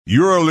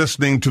You're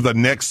listening to the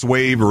Next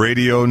Wave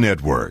Radio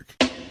Network.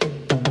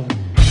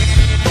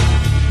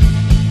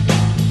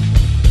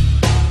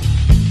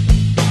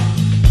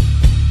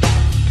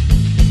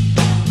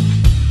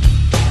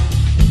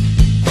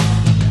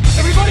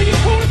 Everybody, you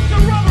call it the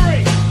robbery!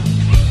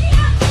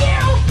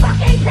 You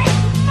fucking big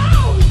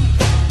moan!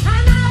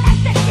 And I'll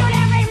execute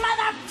every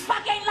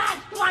motherfucking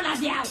last one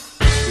of you!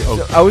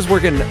 So I was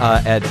working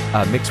at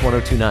Mix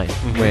 1029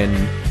 when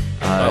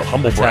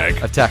humble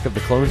brag. Attack of the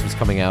Clones was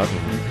coming out.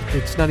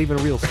 It's not even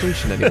a real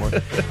station anymore.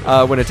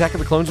 When Attack of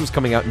the Clones was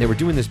coming out, and they were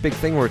doing this big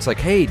thing where it's like,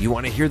 hey, do you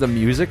want to hear the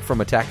music from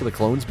Attack of the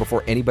Clones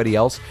before anybody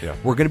else? Yeah.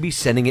 We're going to be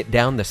sending it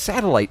down the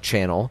satellite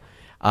channel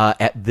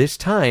at this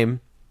time,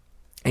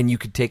 and you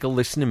could take a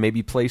listen and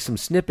maybe play some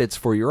snippets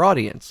for your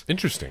audience.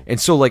 Interesting. And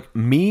so, like,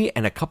 me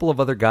and a couple of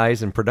other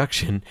guys in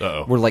production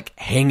were, like,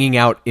 hanging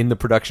out in the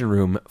production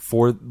room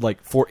for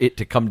it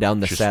to come down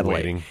the Just satellite.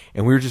 waiting.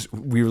 And we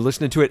were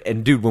listening to it,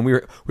 and dude, when we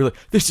were like,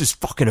 this is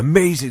fucking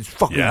amazing, it's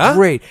fucking Yeah?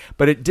 great.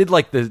 But it did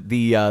like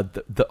the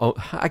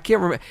I can't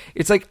remember.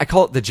 It's like I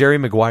call it the Jerry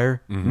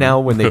Maguire now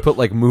when they put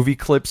like movie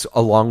clips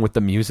along with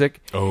the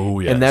music. Oh,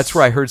 yes. And that's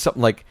where I heard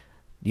something like,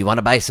 you want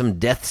to buy some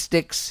death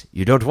sticks?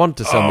 You don't want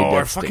to sell me I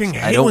death sticks. fucking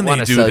hate I don't when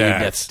want they to do sell that.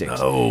 you death sticks.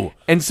 No.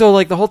 And so,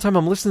 like, the whole time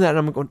I'm listening to that, and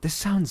I'm going, this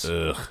sounds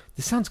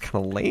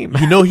kind of lame.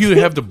 You know who you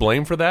have to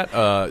blame for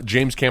that?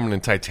 James Cameron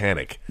in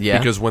Titanic. Yeah.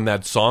 Because when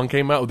that song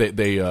came out,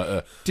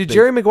 Did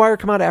Jerry Maguire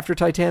come out after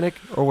Titanic,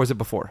 or was it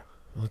before?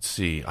 Let's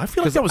see. I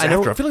feel like that was I know-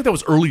 after. I feel like that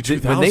was early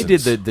 2000s. When they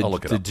did I'll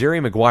look it the up. Jerry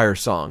Maguire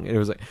song, and it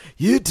was like,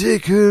 you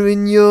take her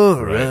in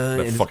your Right. and That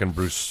it's- fucking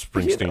Bruce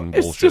you know, Springsteen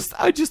it's bullshit. just,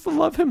 I just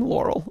love him,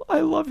 Laurel. I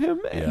love him.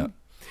 And Yeah.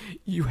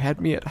 you had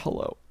me at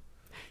hello.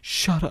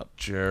 Shut up.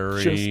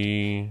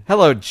 Jerry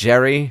Hello,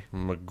 Jerry.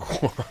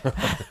 Maguire.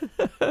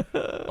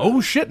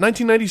 Oh, shit,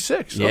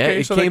 1996. Yeah, okay,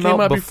 it so came that came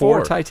out out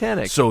before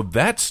Titanic. So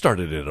that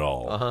started it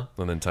all. Uh-huh.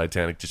 And then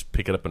Titanic just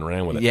pick it up and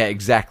ran with it. Yeah,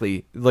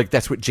 exactly. Like,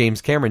 that's what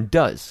James Cameron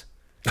does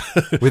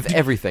with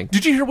everything.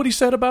 Did you hear what he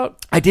said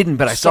about I didn't,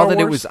 but I Star saw that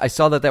Wars? I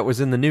saw that was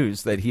in the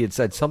news, that he had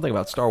said something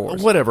about Star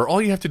Wars. Whatever.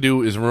 All you have to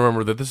do is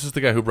remember that this is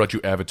the guy who brought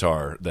you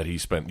Avatar, that he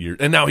spent years...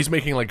 And now he's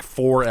making like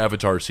 4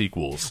 Avatar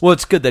sequels. Well,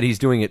 it's good that he's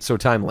doing it so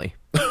timely.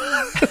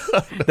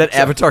 That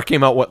Avatar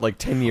came out, what, like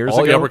 10 years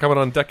Oh, ago? yeah, we're coming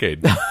on a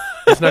decade.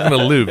 He's not going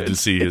to live to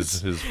see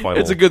his final...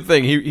 It's a good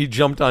thing. He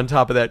jumped on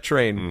top of that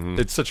train.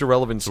 It's such a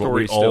relevant It's what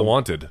story we still. all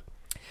wanted.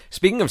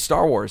 Speaking of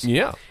Star Wars,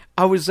 Yeah.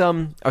 I was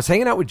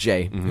hanging out with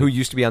Jay, who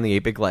used to be on the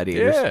 8-Bit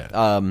Gladiators.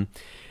 Yeah.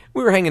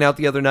 We were hanging out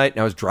the other night,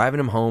 and I was driving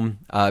him home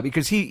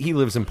because he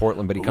lives in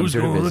Portland, but he comes Who's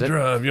here to gonna visit.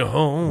 drive you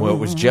home? Well, it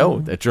was Joe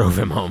that drove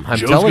him home. I'm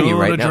Joe's telling you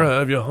right gonna now.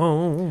 drive you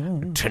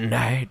home.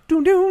 Tonight,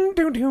 doon, doon,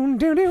 doon, doon,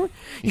 doon, doon,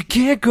 you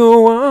can't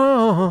go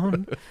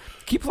on.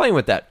 Keep playing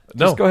with that.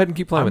 No, Just go ahead and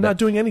keep playing I'm with that. not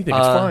doing anything.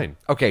 It's fine.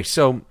 Okay,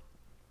 so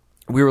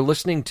we were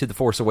listening to the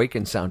Force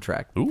Awakens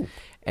soundtrack. Ooh.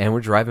 And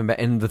we're driving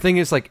back. And the thing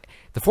is, like,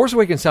 the Force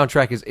Awakens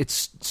soundtrack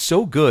it's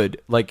so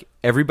good, like,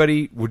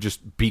 everybody would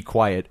just be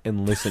quiet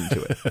and listen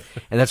to it.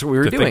 And that's what we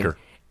were The doing. thinker.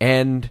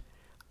 And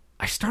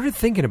I started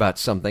thinking about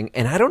something,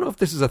 and I don't know if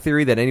this is a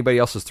theory that anybody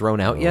else has thrown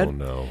out yet. Oh,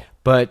 no.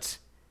 But,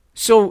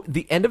 so,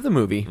 the end of the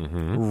movie,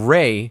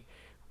 Rey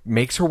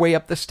makes her way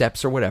up the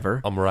steps or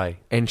whatever. I'm right.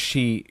 And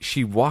she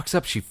walks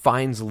up, she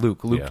finds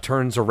Luke. Luke Yeah.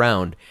 turns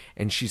around,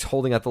 and she's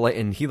holding out the light,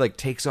 and he, like,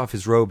 takes off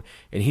his robe,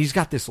 and he's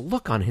got this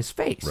look on his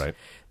face. Right.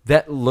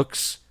 That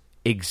looks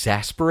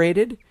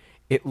exasperated.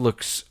 It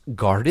looks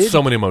guarded.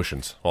 So many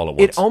emotions all at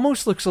once. It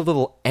almost looks a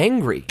little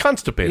angry.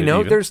 Constipated, You know,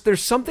 even.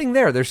 there's something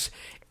there.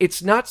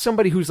 It's not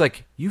somebody who's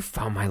like, you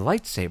found my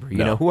lightsaber. You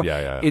No. know, who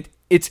Yeah.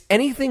 it's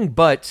anything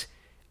but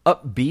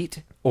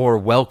upbeat or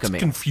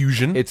welcoming.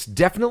 Confusion. It's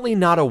definitely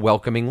not a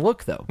welcoming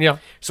look, though. Yeah.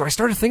 So I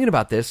started thinking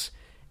about this,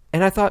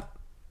 and I thought,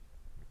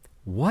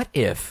 what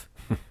if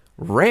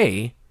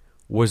Rey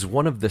was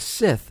one of the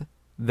Sith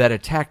that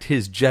attacked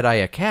his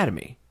Jedi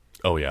Academy?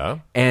 Oh, yeah?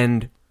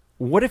 And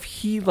what if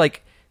he,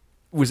 like,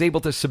 was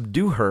able to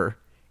subdue her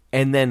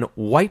and then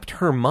wiped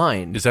her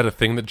mind? Is that a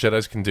thing that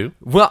Jedis can do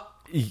Well,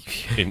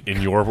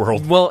 in your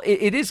world? well,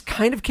 it is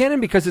kind of canon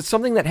because it's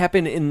something that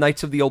happened in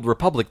Knights of the Old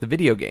Republic, the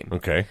video game.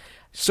 Okay.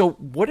 So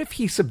what if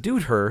he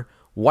subdued her,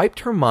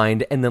 wiped her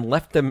mind, and then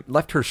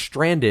left her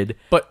stranded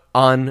But-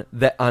 on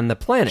the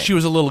planet? She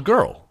was a little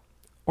girl.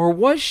 Or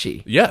was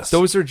she? Yes.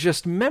 Those are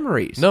just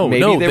memories. No,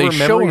 Maybe no, they were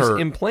show memories her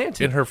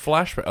implanted. in her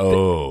flashback.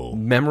 Oh.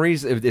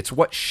 Memories, it's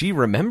what she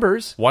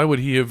remembers. Why would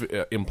he have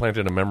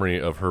implanted a memory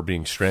of her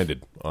being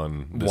stranded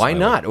on this Why island?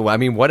 not? Well, I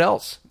mean, what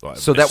else? Well,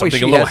 So that way something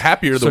she a little has,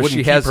 happier that so wouldn't she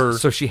keep has, her-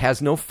 So she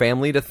has no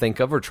family to think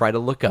of or try to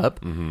look up.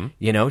 Mm-hmm.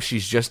 You know,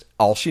 she's just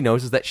all she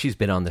knows is that she's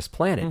been on this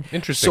planet.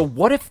 Interesting. So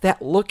what if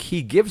that look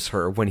he gives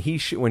her when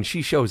when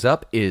she shows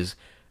up is,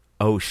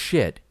 oh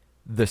shit,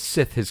 the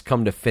Sith has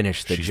come to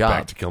finish the She's job.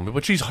 back to kill me.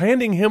 But she's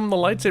handing him the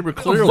lightsaber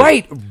clearly.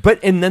 Right,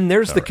 and then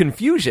there's the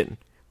confusion.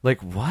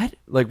 Like what?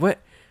 Like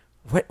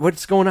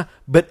what's going on?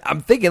 But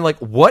I'm thinking, like,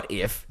 what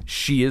if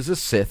she is a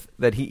Sith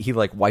that he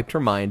like wiped her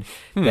mind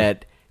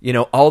that, you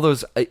know, all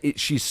those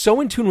she's so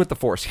in tune with the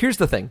Force. Here's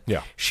the thing.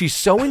 Yeah. She's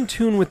so in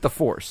tune with the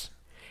Force,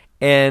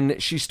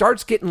 And she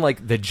starts getting,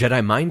 like, the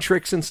Jedi mind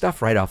tricks and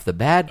stuff right off the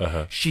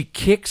bat. She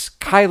kicks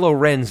Kylo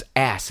Ren's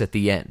ass at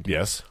the end.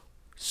 Yes.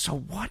 So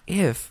what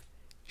if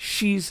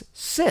she's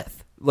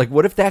Sith? Like,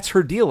 what if that's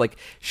her deal? Like,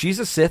 she's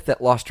a Sith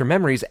that lost her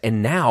memories,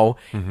 and now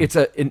it's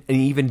an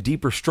even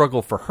deeper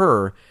struggle for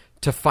her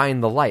to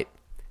find the light.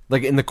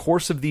 Like, in the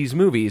course of these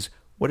movies,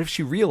 what if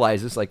she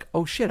realizes, like,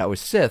 oh shit, I was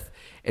Sith,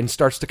 and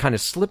starts to kind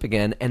of slip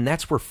again, and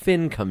that's where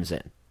Finn comes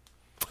in.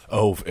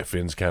 Oh,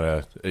 Finn's kind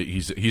of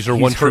he's her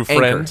one true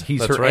friend.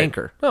 He's That's her right.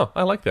 anchor. Oh,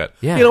 I like that.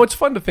 Yeah. You know, it's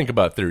fun to think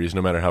about theories,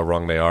 no matter how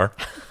wrong they are.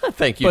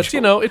 Thank you. But Joel.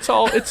 you know, it's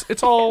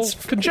all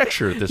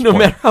conjecture at this No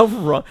point. matter how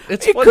wrong,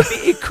 It's it fun.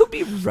 could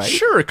be right.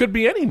 Sure, it could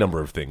be any number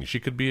of things. She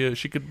could be You don't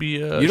she could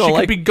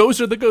like- be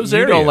Gozer the Gozerian.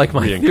 you don't like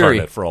my reincarnate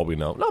theory. for all we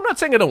know. No, I'm not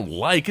saying I don't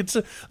like. It's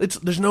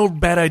there's no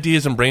bad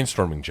ideas in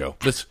brainstorming, Joe.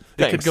 It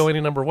could Thanks. go any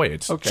number of ways.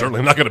 It's Okay.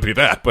 certainly not going to be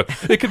that, but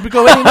it could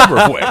go any number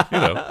of ways. You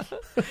know.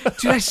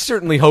 Dude, I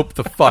certainly hope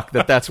the fuck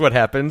that's what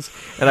happens,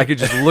 and I could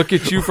just look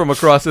at you from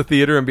across the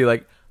theater and be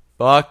like,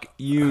 "Fuck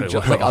you,"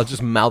 Joel. Like, I'll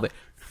just mouth it.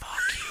 Fuck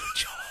you,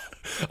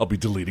 Joel. I'll be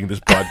deleting this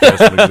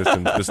podcast from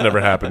existence. This never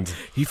happened.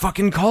 He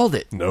fucking called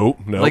it. No.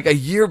 Like a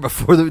year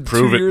before Prove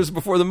 2 it. years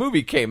before the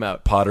movie came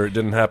out. Potter, it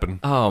didn't happen.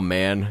 Oh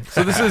man!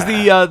 So this is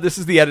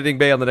the Editing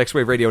Bay on the Next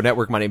Wave Radio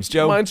Network. My name's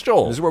Joe. Mine's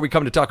Joel. This is where we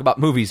come to talk about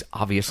movies.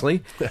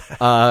 Obviously,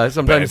 sometimes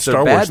Bad they're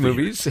Star bad Wars themes.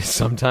 movies.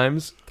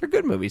 Sometimes they're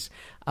good movies.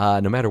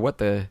 No matter what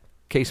the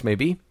case may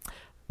be,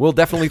 we'll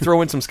definitely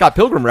throw in some Scott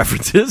Pilgrim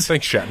references.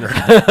 Thanks, Shatner.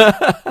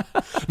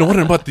 No, what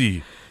about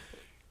the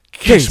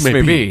case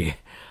may be?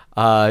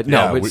 No,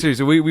 Yeah, but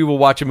seriously, we will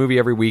watch a movie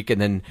every week and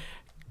then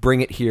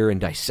bring it here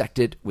and dissect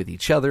it with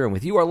each other and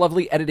with you, our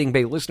lovely Editing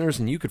Bay listeners.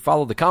 And you could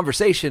follow the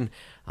conversation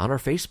on our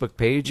Facebook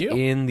page. Yep.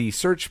 In the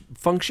search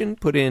function.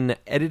 Put in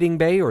Editing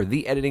Bay or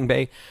The Editing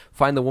Bay.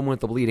 Find the woman with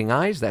the bleeding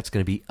eyes. That's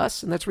going to be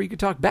us, and that's where you can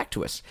talk back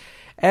to us.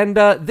 And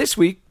this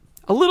week,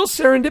 a little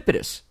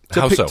serendipitous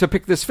How so? to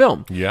pick this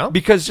film. Yeah?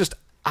 Because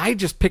I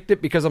just picked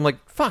it because I'm like,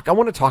 fuck, I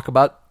want to talk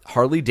about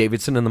Harley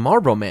Davidson and the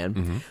Marlboro Man.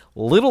 Mm-hmm.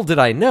 Little did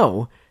I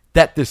know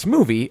that this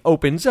movie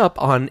opens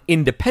up on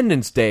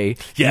Independence Day,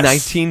 Yes.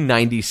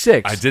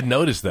 1996. I did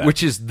notice that.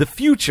 Which is the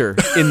future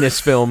in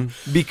this film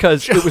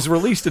because it was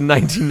released in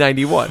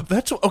 1991.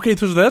 That's okay.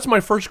 So that's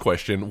my first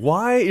question.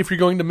 Why, if you're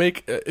going to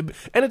make,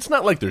 and it's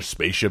not like there's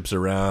spaceships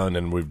around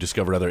and we've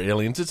discovered other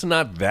aliens. It's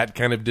not that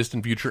kind of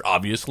distant future,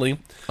 obviously.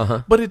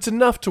 But it's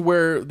enough to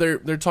where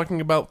they're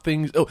talking about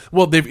things. Oh,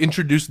 well, they've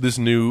introduced this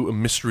new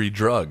mystery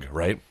drug,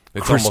 right?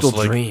 It's Crystal almost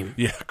like- Dream.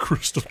 Yeah,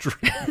 Crystal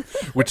Dream,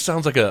 which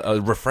sounds like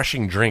a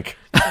refreshing drink.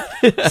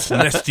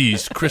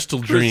 Nestie's Crystal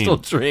Dream. Crystal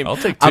Dream. I'll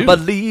take two. I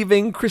believe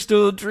in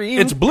Crystal Dream.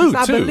 It's blue,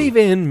 'cause too. I believe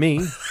in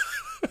me.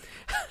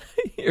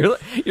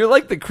 You're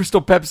like the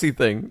Crystal Pepsi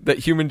thing that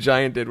Human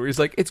Giant did, where he's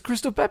like, "It's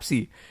Crystal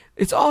Pepsi.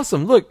 It's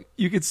awesome. Look,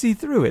 you can see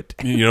through it."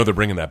 You know they're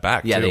bringing that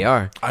back. Yeah, too. they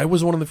are. I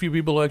was one of the few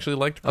people who actually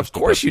liked. Of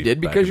Crystal course you Pepsi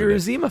did, back because in you're the a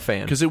day. Zima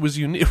fan. Because it was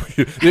unique.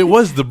 It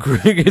was the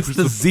It's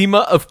the Zima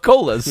of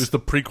colas. It was the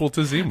prequel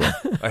to Zima.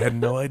 I had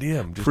no idea.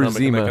 I'm just not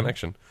making that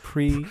connection.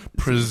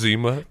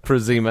 Prezima.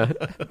 Prezima.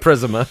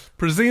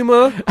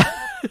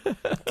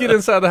 Get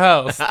inside the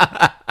house.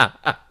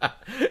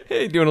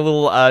 Hey, doing a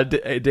little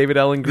David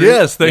Allen Greer.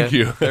 Yes, thank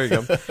you. There you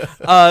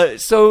go.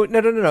 So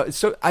no.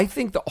 So I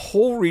think the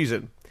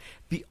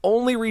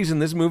only reason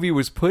this movie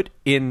was put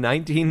in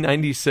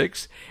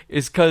 1996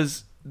 is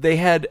because they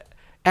had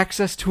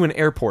access to an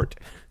airport.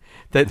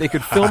 That they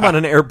could film on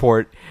an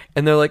airport,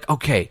 and they're like,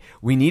 okay,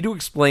 we need to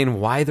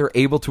explain why they're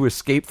able to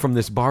escape from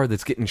this bar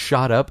that's getting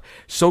shot up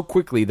so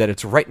quickly that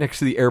it's right next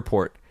to the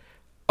airport.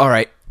 All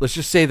right, let's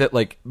just say that,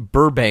 like,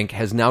 Burbank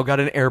has now got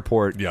an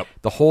airport. Yep.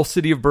 The whole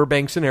city of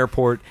Burbank's an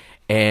airport,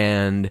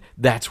 and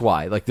that's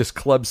why. Like, this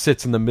club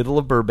sits in the middle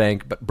of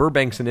Burbank, but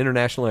Burbank's an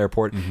international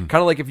airport. Mm-hmm. Kind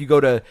of like if you go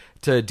to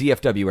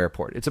DFW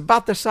Airport. It's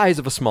about the size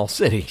of a small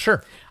city.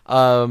 Sure.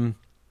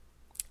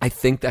 I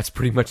think that's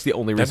pretty much the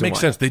only reason That makes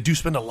why. sense. They do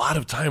spend a lot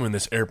of time in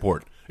this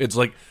airport. It's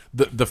like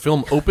the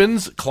film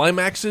opens,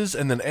 climaxes,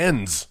 and then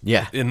ends.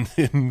 Yeah. In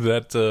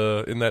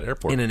that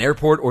airport. In an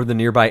airport or the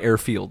nearby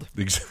airfield.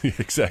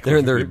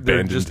 Exactly. They're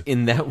Abandoned. just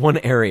in that one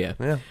area.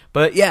 Yeah.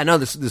 But yeah, no,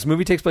 this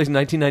movie takes place in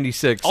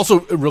 1996.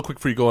 Also, real quick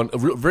before you go on,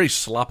 very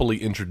sloppily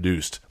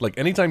introduced. Like,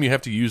 anytime you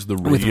have to use the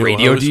radio With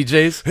radio host,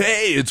 DJs?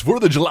 Hey, it's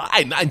 4th of July,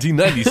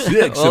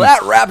 1996. Well, and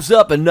that wraps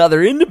up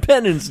another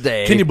Independence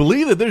Day. can you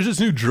believe that there's this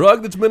new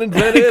drug that's been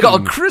invented?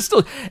 called And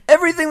Crystal?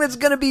 Everything that's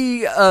going to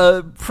be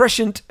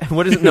prescient.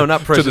 What is it? No,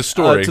 not prescient. to the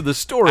story. To the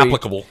story.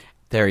 Applicable.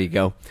 There you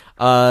go.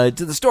 To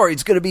the story,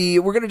 it's going to be.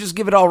 We're going to just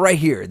give it all right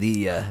here.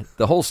 The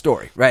whole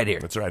story right here.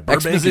 That's right.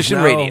 Burbank Exposition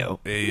is now Radio.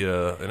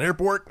 an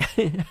airport.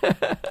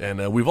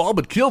 And we've all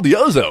but killed the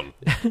ozone.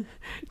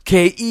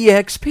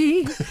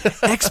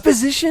 KEXP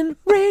Exposition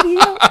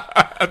Radio.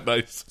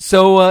 Nice.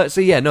 So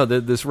yeah, no,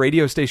 this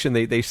radio station,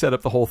 they set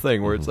up the whole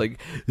thing where it's like,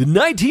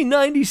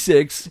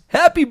 1996,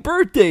 happy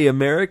birthday,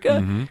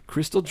 America,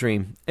 Crystal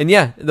Dream. And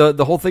yeah,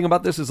 the whole thing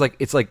about this is like,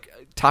 it's like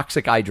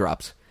toxic eye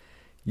drops.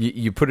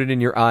 You put it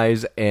in your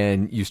eyes,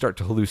 and you start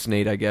to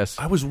hallucinate, I guess.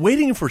 I was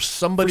waiting for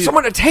somebody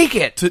Someone to take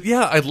it!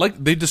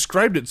 they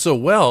described it so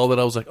well that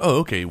I was like, oh,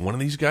 okay, one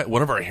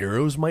of our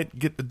heroes might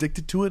get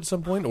addicted to it at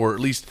some point, or at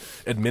least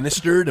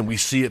administered, and we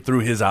see it through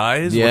his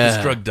eyes, what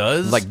this drug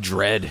does. Like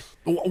Dread.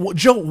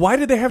 Joe, why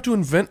did they have to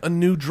invent a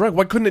new drug?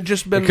 Why couldn't it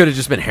just been... It could have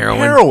just been heroin.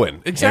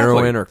 Heroin, exactly.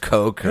 Heroin or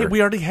coke. Hey,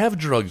 we already have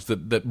drugs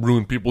that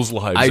ruin people's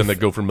lives and that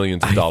go for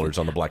millions of dollars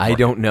on the black market. I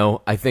don't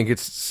know. I think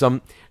it's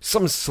some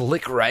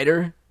slick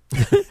writer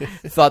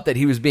thought that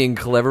he was being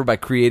clever by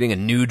creating a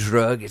new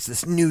drug. It's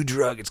this new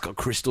drug. It's called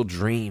Crystal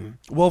Dream.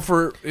 Well,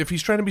 if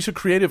he's trying to be so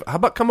creative, how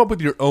about come up with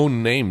your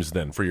own names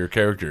then for your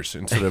characters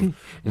instead of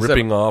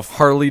ripping off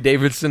Harley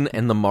Davidson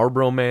and the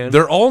Marlboro Man?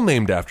 They're all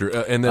named after,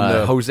 and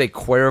then Jose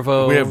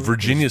Cuervo. We have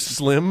Virginia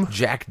Slim,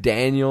 Jack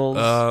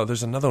Daniels.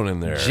 There's another one in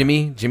there.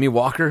 Jimmy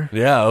Walker.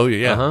 Yeah. Oh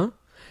yeah.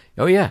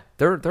 Oh yeah.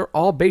 They're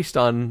all based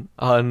on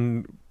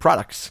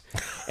products.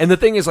 And the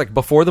thing is, like,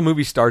 before the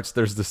movie starts,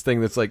 there's this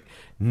thing that's like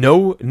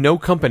no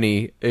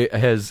company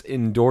has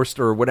endorsed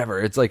or whatever.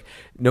 It's like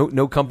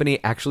no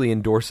company actually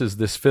endorses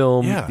this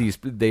film. Yeah.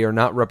 They are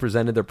not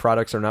represented. Their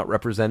products are not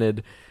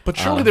represented. But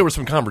surely there were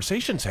some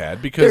conversations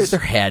had, because there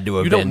had to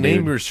have you been. don't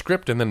name your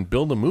script and then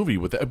build a movie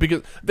with it,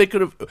 because they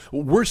could have.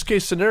 Worst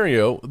case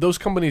scenario, those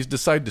companies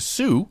decide to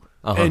sue.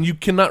 And you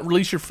cannot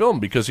release your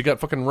film because you got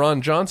fucking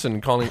Ron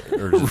Johnson calling...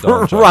 Or is it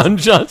Don Johnson? Ron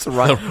Johnson.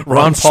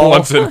 Ron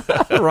Paul. Swanson.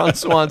 Ron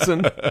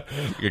Swanson.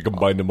 You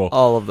combined them all.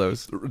 All of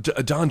those.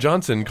 Don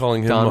Johnson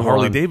calling him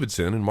Harley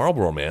Davidson and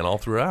Marlboro Man all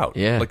throughout.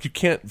 Yeah. Like, you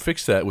can't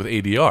fix that with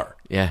ADR.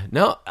 Yeah.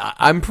 No,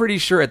 I'm pretty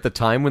sure at the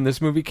time when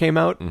this movie came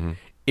out...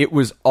 It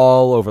was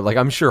all over. Like,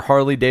 I'm sure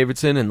Harley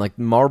Davidson and, like,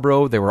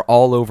 Marlboro, they were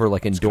all over,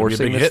 like,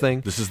 endorsing this thing.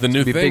 This is the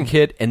new thing. Big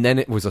hit, and then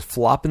it was a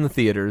flop in the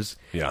theaters.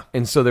 Yeah.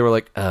 And so they were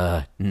like,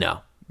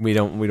 no. We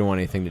don't want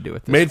anything to do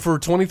with this. Made for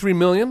 $23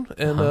 million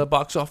and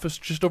box office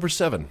just over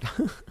 $7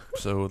 million.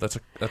 So that's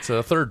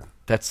a third.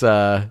 That's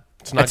a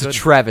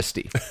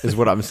travesty, is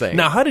what I'm saying.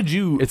 Now, how did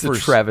you? It's a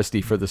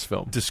travesty for this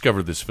film.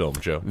 Discover this film,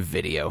 Joe.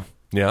 Video.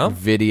 Yeah,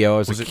 video. I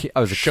was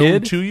a shown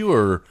kid to you,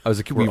 or I was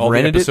a kid. We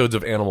rented episodes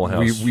of Animal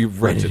House. We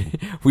rented.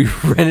 We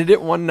rented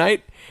it one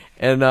night,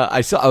 and I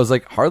was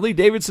like, Harley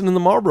Davidson and the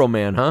Marlboro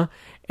Man, huh?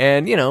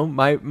 And, you know,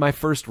 my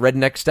first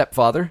redneck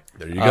stepfather.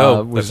 There you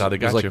go. That's how they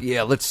got was you. like,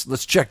 yeah,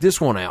 let's check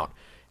this one out.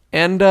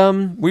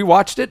 And we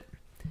watched it,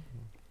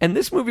 and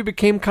this movie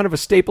became kind of a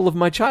staple of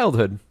my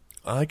childhood.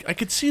 I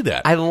could see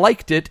that. I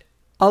liked it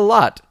a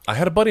lot. I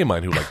had a buddy of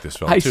mine who liked this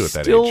film, too, at that age.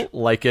 I still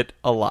like it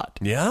a lot.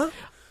 Yeah?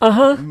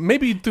 Uh-huh.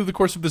 Maybe through the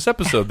course of this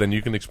episode, then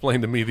you can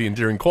explain to me the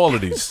endearing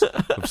qualities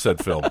of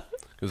said film,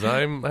 because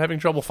I'm having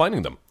trouble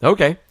finding them.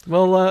 Okay.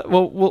 Well,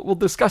 we'll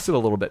discuss it a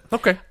little bit.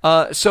 Okay.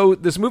 So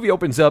this movie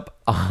opens up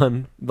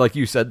on, like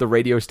you said, the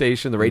radio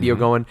station, the radio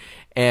going,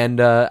 and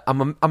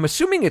I'm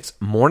assuming it's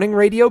morning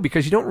radio,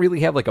 because you don't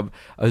really have like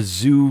a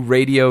zoo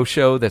radio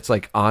show that's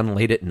like on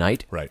late at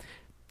night. Right.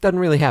 Doesn't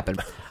really happen.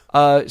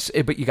 But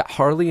you got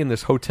Harley in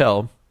this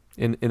hotel,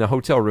 in a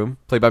hotel room,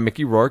 played by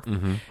Mickey Rourke.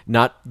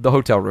 Not the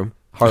hotel room.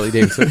 Harley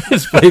Davidson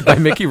is played by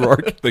Mickey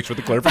Rourke. Thanks for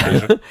the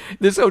clarification.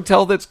 This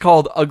hotel that's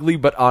called Ugly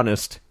But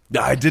Honest.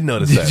 I did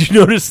notice that. Did you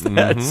notice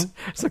that?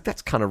 It's like,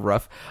 that's kind of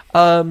rough.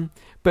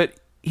 But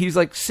he's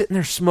like sitting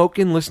there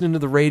smoking, listening to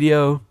the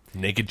radio.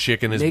 Naked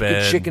chick in his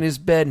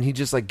bed, and he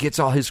just like gets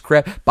all his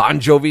crap. Bon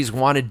Jovi's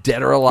Wanted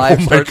Dead or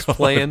Alive starts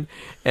playing,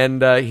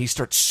 and he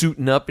starts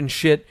suiting up and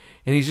shit,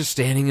 and he's just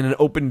standing in an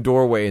open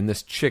doorway, and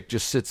this chick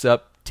just sits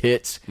up,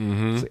 tits.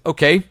 It's like,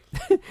 okay.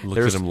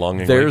 Looks at him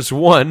longingly. There's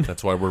one.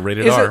 That's why we're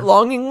rated R. Is it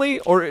longingly,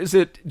 or is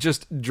it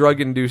just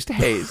drug-induced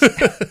haze?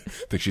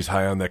 Think she's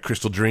high on that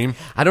crystal dream?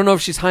 I don't know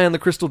if she's high on the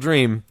crystal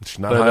dream. She's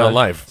not high on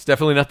life. It's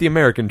definitely not the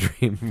American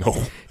dream.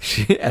 No.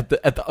 She at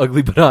the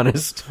Ugly But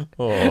Honest.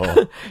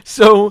 Oh.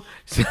 So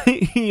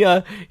he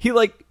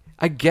like,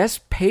 I guess,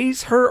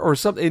 pays her or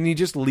something, and he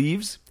just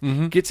leaves,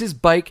 gets his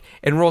bike,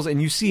 and rolls.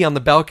 And you see on the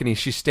balcony,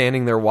 she's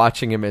standing there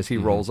watching him as he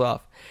rolls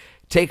off.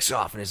 Takes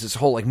off, and it's this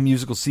whole like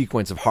musical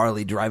sequence of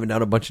Harley driving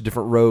down a bunch of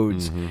different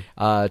roads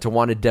to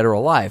Wanted Dead or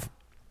Alive.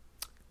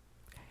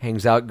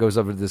 Hangs out, goes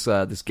over to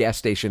this gas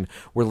station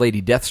where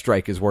Lady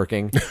Deathstrike is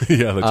working.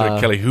 Yeah, that's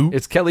right. Kelly Who?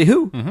 It's Kelly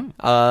Who,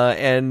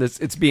 and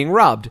it's being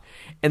robbed,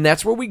 and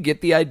that's where we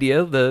get the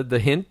idea, the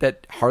hint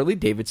that Harley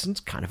Davidson's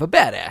kind of a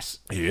badass.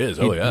 He is.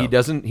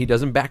 He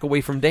doesn't back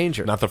away from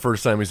danger. Not the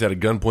first time he's had a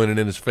gun pointed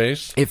in his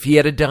face. If he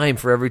had a dime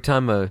for every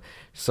time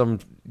some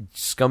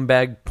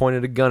scumbag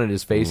pointed a gun at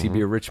his face, he'd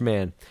be a rich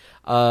man.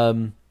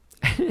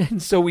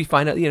 And so we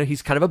find out,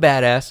 he's kind of a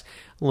badass,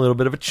 a little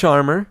bit of a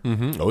charmer.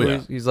 Oh,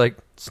 yeah. He's like,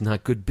 it's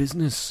not good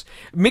business.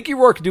 Mickey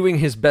Rourke doing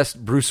his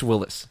best Bruce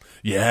Willis.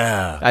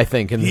 Yeah. I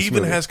think. He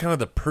even has kind of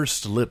the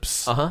pursed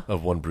lips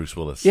of one Bruce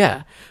Willis.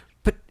 Yeah.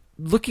 But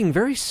looking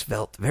very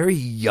svelte, very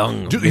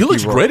young. Dude, he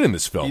looks great in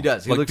this film. He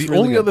does. He like, looks the really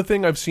only good. other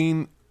thing I've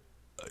seen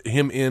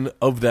him in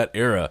of that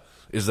era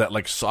is that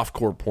like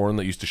softcore porn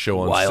that used to show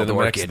on Wild Cinemax.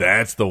 Orchid.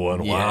 That's the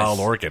one, Yes. Wild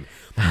Orchid.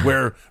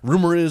 Where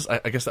rumor is,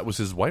 I guess that was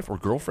his wife or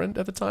girlfriend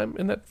at the time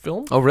in that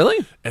film. Oh,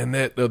 really? And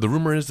that the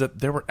rumor is that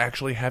they were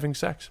actually having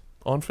sex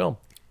on film.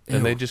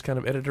 and they just kind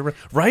of edit it around.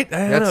 Right?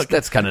 I don't know.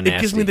 That's kind of nasty.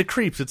 It gives me the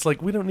creeps. It's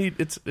like we don't need.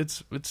 It's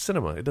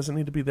cinema. It doesn't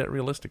need to be that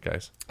realistic,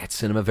 guys. It's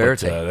cinema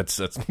verite. That's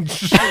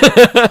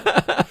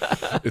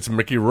it's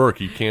Mickey Rourke.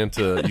 You can't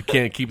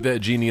keep that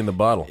genie in the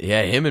bottle.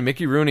 Yeah, him and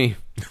Mickey Rooney.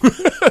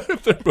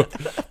 They're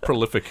both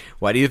prolific.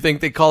 Why do you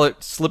think they call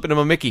it slipping him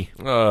a Mickey?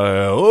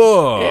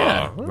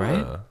 Yeah,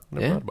 right.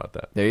 Never thought about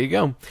that. There you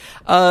go.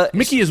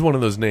 Mickey is one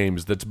of those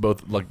names that's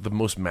both like the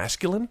most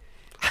masculine,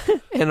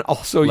 and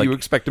also you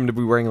expect him to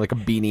be wearing like a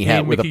beanie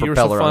hat with Mickey, a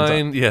propeller you're so on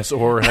fine. top. Yes,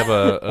 or have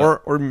a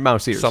or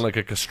mouse ears. sound like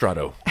a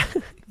castrato.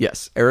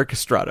 Yes, Eric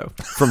Estrado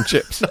from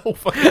Chips. Oh,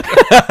 fucking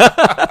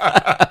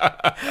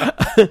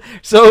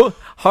So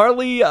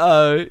Harley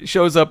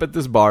shows up at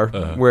this bar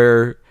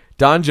where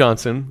Don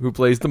Johnson, who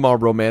plays the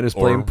Marlboro Man, is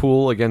playing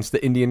pool against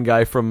the Indian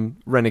guy from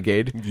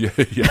Renegade.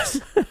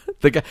 yes.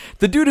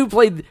 The dude who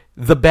played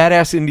the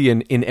badass Indian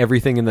in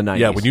everything in the 90s.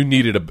 Yeah, when you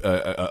needed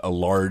a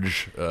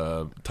large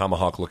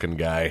tomahawk-looking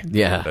guy,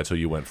 Yeah. that's who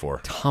you went for.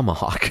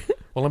 Tomahawk.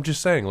 Well, I'm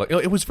just saying, like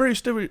it was very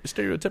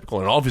stereotypical,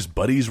 and all of his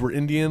buddies were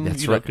Indian.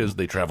 That's right, right. because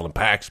they travel in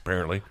packs,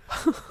 apparently.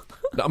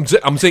 I'm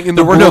saying in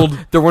the world,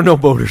 there were no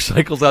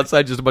motorcycles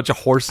outside, just a bunch of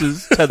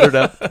horses tethered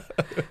up.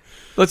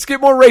 Let's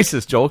get more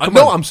racist, Joel. Come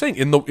on. I'm saying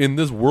in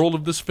this world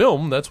of this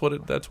film, that's what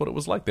it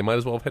was like. They might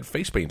as well have had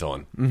face paint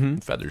on,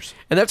 and feathers.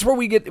 And that's where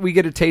we get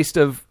a taste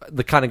of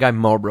the kind of guy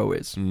Marlboro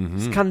is.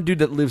 He's the kind of dude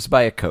that lives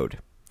by a code.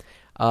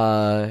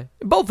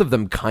 Both of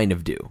them kind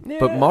of do,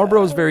 but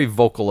Marlboro's very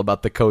vocal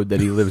about the code that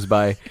he lives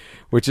by,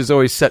 which is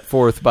always set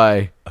forth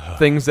by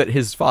things that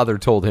his father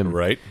told him.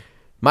 Right.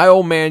 My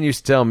old man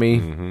used to tell me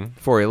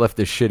before he left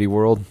this shitty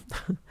world,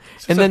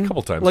 and then a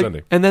couple times, like, didn't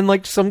he? and then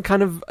like some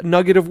kind of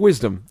nugget of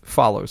wisdom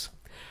follows.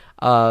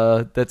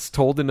 That's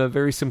told in a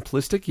very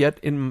simplistic, yet,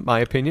 in my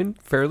opinion,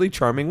 fairly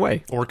charming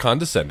way. Or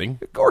condescending.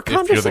 If Or you're the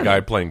condescending. guy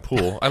playing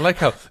pool. I like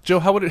how, Joe,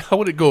 how would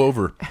it go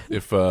over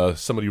if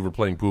somebody you were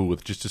playing pool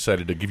with just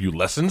decided to give you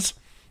lessons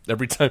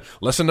every time?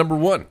 Lesson number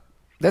 1.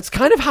 That's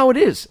kind of how it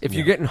is. If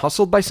you're getting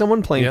hustled by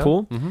someone playing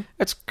pool,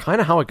 that's kind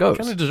of how it goes.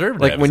 Kinda deserve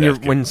to like have when his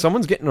ass when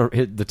someone's getting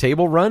the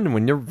table run, and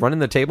when you're running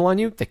the table on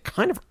you, they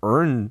kind of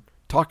earn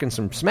talking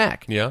some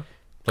smack. Yeah.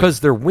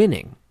 Because they're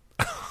winning.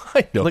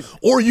 I know.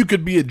 Or you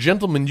could be a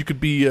gentleman. You could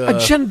be...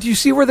 Do you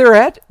see where they're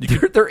at?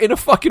 They're in a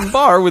fucking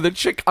bar with a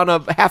chick on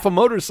half a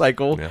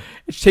motorcycle. Yeah.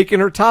 It's taking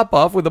her top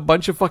off with a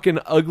bunch of fucking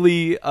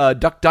ugly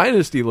Duck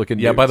Dynasty looking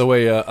dudes. Yeah, by the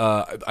way,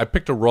 I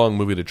picked a wrong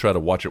movie to try to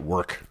watch at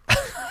work.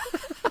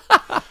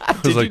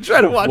 Did you try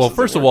to watch Well, this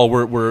first at of all,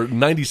 we're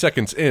 90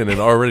 seconds in, and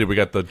already we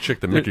got the chick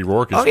that Mickey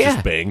Rourke is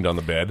just banged on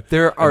the bed.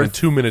 There are and then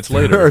 2 minutes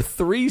There later, are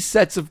 3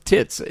 sets of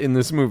tits in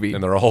this movie.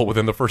 and they're all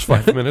within the first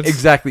 5 minutes.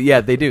 Exactly.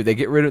 Yeah, they do. They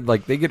get rid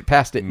of they get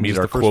past it. In Meet just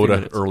our the first few quota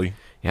minutes. early.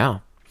 Yeah.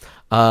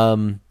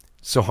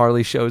 So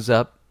Harley shows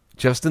up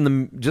just in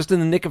the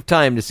nick of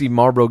time to see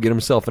Marlboro get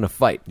himself in a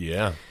fight.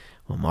 Yeah.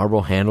 Well,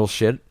 Marlboro handles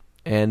shit,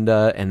 and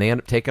they end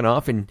up taking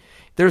off. And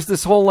there's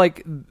this whole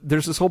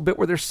bit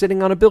where they're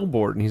sitting on a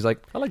billboard, and he's like,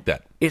 I like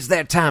that. "It's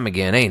that time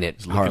again, ain't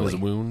it, Licking Harley?"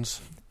 his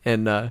wounds.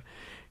 And I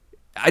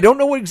don't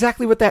know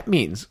exactly what that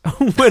means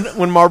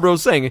when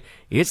Marlboro's saying,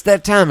 "It's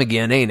that time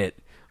again, ain't it?"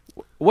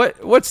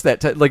 What's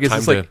that? Like, is Time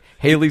this to- like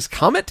Haley's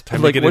Comet?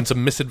 Time like, to get into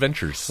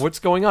misadventures. what's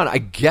going on? I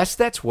guess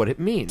that's what it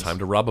means. Time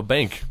to rob a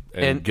bank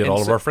and get and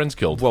all of so- our friends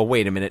killed. Well,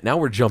 wait a minute. Now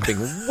we're jumping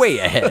way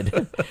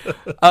ahead.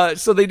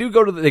 So they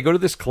go to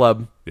this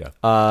club,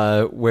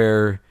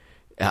 where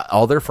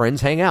all their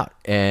friends hang out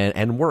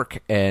and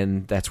work,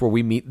 and that's where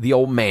we meet the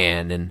old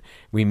man, and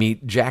we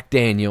meet Jack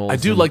Daniels. I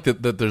do and like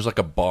that there's like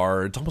a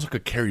bar. It's almost like a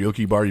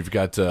karaoke bar. You've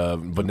got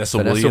Vanessa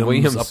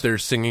Williams up there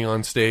singing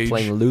on stage.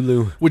 playing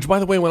Lulu. Which, by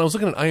the way, when I was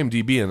looking at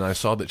IMDb and I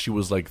saw that she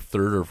was like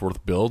 3rd or 4th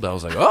billed, I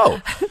was like,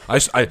 oh.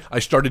 I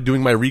started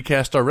doing my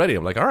recast already.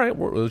 I'm like, all right,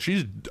 well,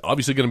 she's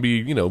obviously going to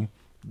be,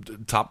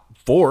 top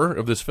 4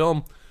 of this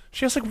film.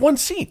 She has like 1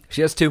 scene.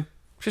 She has 2.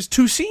 She has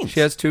 2 scenes. She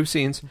has 2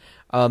 scenes.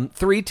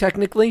 3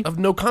 technically, of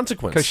no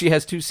consequence. because she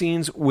has 2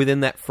 scenes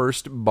within that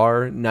first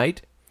bar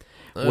night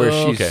where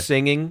she's okay.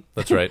 singing.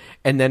 That's right.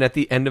 And then at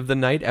the end of the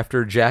night,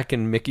 after Jack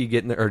and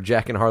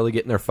Jack and Harley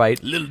get in their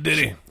fight, Little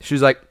ditty.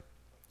 she's like,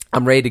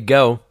 "I'm ready to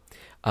go.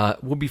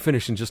 We'll be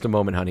finished in just a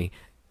moment, honey.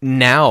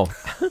 Now."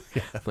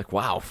 I'm like,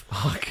 wow,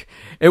 fuck.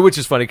 And which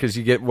is funny because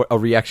you get a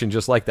reaction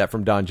just like that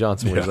from Don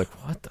Johnson, where he's like,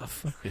 what the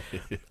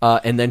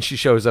fuck? And then she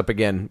shows up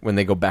again when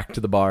they go back to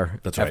the bar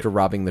after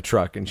robbing the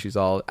truck, and she's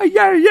all,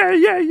 yeah.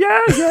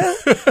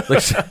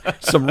 Like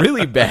some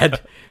really bad,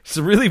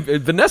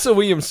 Vanessa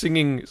Williams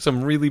singing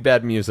some really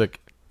bad music,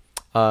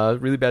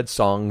 really bad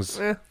songs.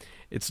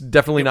 It's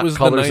definitely not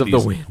Colors of the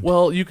Wind.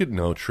 Well, you could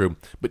true,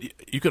 but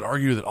you could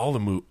argue that all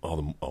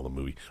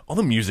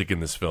the music in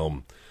this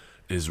film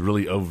is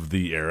really of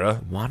the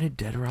era. Wanted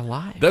Dead or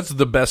Alive. That's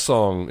the best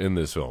song in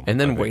this film. And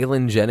then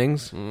Waylon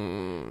Jennings,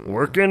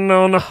 working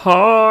on a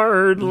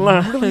hard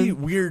line. Really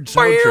weird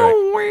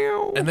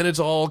soundtrack. And then it's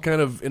all kind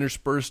of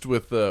interspersed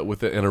with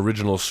an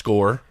original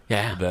score.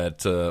 Yeah.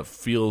 That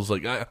feels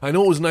like I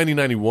know it was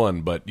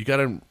 1991, but you got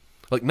to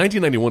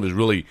 1991 is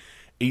really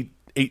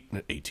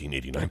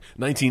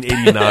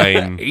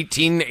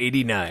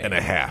 1889 and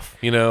a half,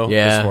 you know,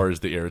 Yeah. as far as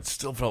the era. It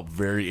still felt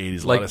very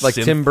 80s. A lot of like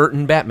synth. Tim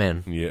Burton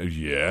Batman.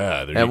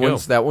 Yeah, there you go.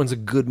 That one's a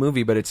good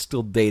movie, but it's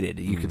still dated.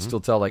 You can still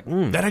tell, like,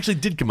 That actually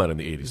did come out in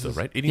the 80s, though,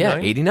 right?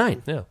 89? yeah,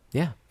 89.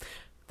 Yeah.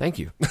 Thank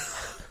you.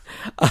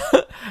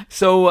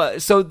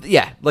 So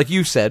yeah, like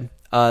you said,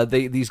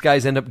 these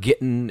guys end up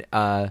getting.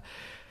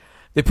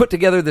 They put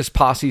together this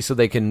posse so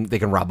they can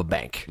rob a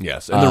bank.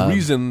 Yes, and the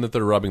reason that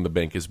they're robbing the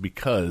bank is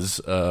because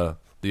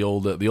the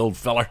old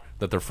feller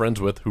that they're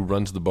friends with who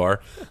runs the bar,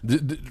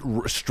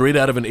 straight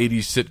out of an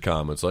 80s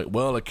sitcom. It's like,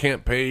 well, I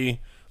can't pay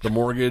the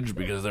mortgage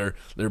because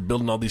they're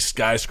building all these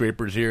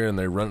skyscrapers here, and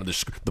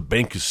the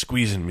bank is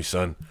squeezing me,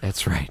 son.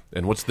 That's right.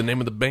 And what's the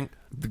name of the bank?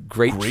 The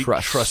Great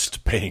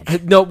Trust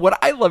Bank. No, what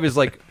I love is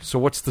like, so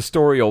what's the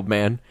story, old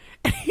man?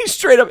 And he's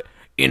straight up.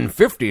 In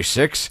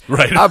 56,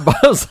 right? I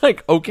was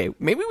like, okay,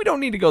 maybe we don't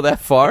need to go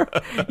that far.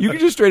 You can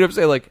just straight up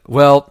say, like,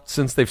 well,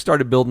 since they've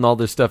started building all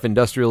this stuff,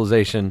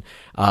 industrialization,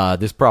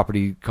 this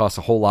property costs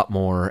a whole lot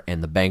more,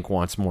 and the bank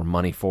wants more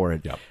money for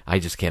it. Yep. I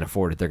just can't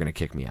afford it. They're going to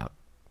kick me out.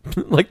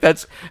 Like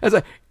that's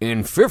like,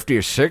 in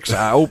 56,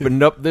 I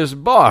opened up this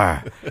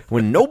bar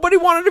when nobody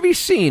wanted to be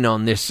seen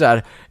on this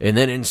side, and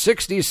then in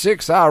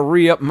 66, I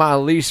re-up my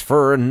lease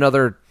for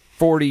another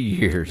 40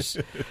 years.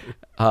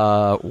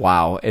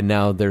 Wow. And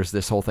now there's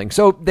this whole thing.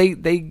 So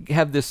they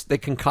have this, they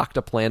concoct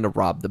a plan to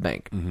rob the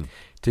bank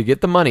to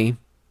get the money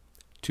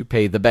to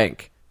pay the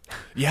bank.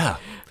 Yeah.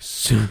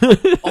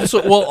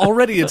 Also, well,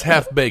 already it's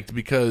half baked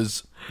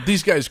because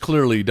these guys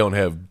clearly don't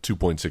have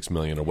 $2.6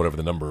 million or whatever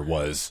the number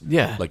was.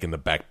 Yeah. Like in the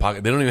back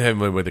pocket. They don't even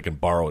have any way they can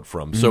borrow it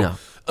from. So, No.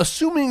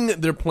 assuming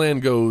their plan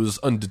goes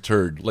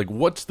undeterred, like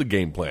what's the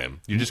game plan?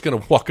 You're just going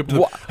to walk up to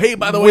the, hey,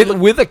 by the way,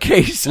 with a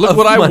case look of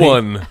what money. I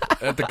won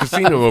at the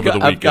casino over the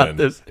weekend. I've got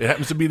this. It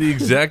happens to be the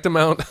exact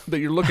amount that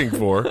you're looking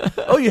for.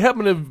 Oh, you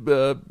happen to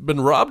have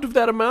been robbed of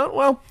that amount?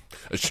 Well,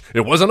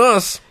 it wasn't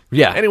us.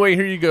 Yeah. Anyway,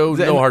 here you go.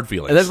 No hard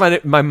feelings. And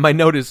that's my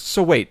note is,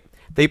 so wait,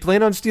 they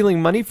plan on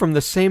stealing money from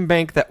the same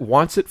bank that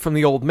wants it from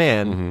the old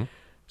man.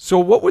 So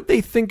what would they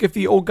think if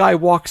the old guy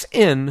walks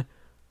in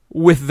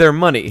with their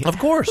money? Of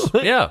course.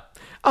 Yeah.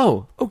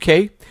 Oh,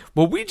 okay.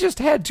 Well, we just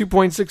had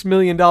 $2.6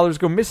 million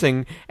go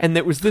missing, and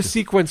it was this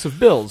sequence of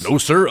bills. No,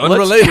 sir,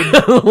 unrelated.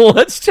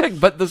 Let's check,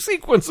 but the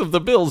sequence of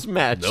the bills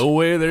match. No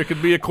way there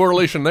could be a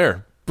correlation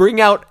there.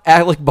 Bring out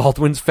Alec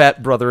Baldwin's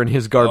fat brother in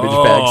his garbage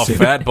bag Oh, suit.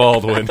 Fat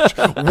Baldwin.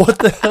 What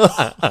the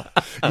hell?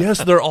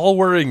 Yes, they're all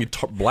wearing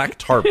black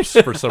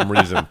tarps for some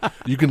reason.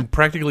 You can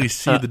practically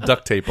see the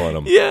duct tape on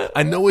them. Yeah.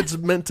 I know it's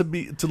meant to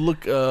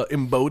look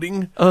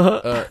emboding.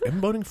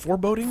 Emboding?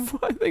 Foreboding?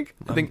 I think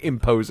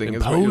imposing.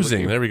 Imposing. Is what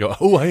you're There we go.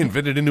 Oh, I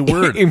invented a new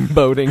word.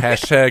 Emboding.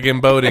 Hashtag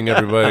emboding,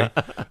 everybody.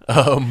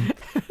 I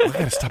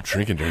gotta stop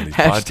drinking during these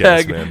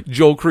podcasts, man.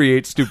 Joel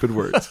creates stupid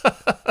words.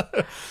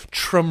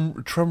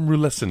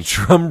 Trumrulescent.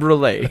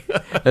 Trumbrelay.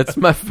 That's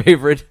my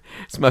favorite.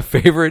 It's my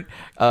favorite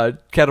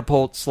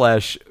catapult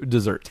 /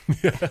 dessert.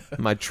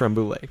 My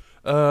tremboulet.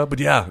 But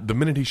yeah, the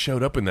minute he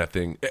showed up in that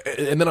thing,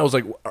 and then I was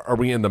like, are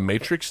we in the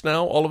Matrix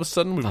now all of a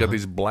sudden? We've got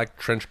these black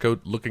trench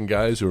coat looking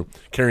guys who are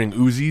carrying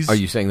Uzis. Are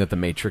you saying that the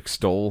Matrix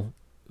stole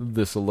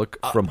this look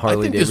from I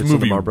Harley think Davidson, this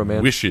movie the Marlboro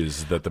Man?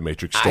 wishes that the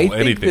Matrix stole I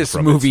anything think this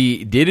from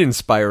movie did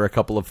inspire a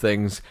couple of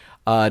things,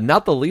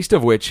 not the least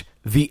of which,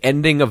 the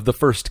ending of the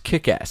first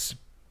Kick-Ass.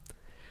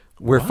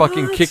 Where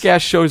fucking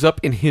Kick-Ass shows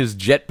up in his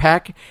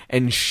jetpack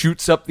and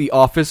shoots up the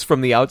office from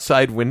the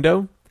outside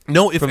window.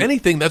 No, if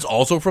anything, that's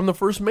also from the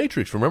first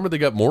Matrix. Remember, they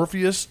got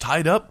Morpheus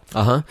tied up,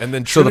 and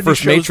then So the Trinity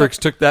first shows Matrix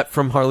up. took that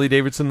from Harley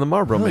Davidson, the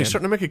Marlboro Oh, Man. he's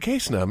starting to make a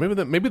case now. Maybe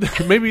the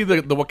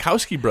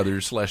Wachowski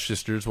brothers /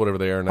 sisters, whatever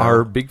they are now,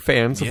 Are big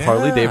fans of Yeah.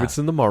 Harley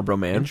Davidson, the Marlboro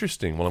Man.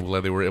 interesting. Well, I'm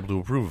glad they were able to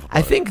approve.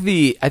 I think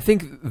the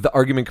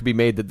argument could be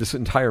made that this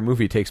entire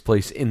movie takes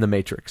place in the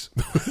Matrix.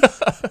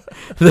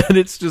 That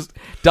it's just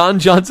Don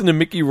Johnson and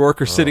Mickey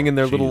Rourke are sitting in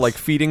their little jeez. like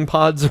feeding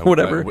pods or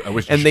whatever, I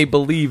wish and they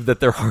believe that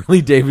they're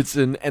Harley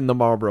Davidson and the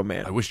Marlboro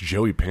Man. I wish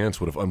Joey Pants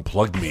would have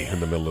unplugged me in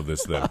the middle of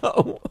this thing.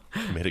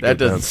 Made it That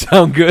go doesn't down.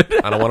 sound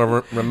good. I don't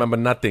want to remember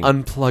nothing.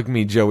 Unplug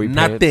me, Joey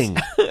Pants.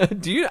 Nothing.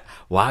 Do you?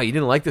 Wow, you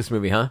didn't like this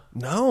movie, huh?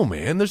 No,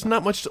 man. There's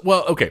not much.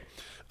 Well, okay.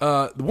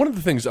 One of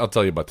the things I'll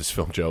tell you about this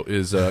film, Joe,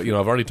 is I've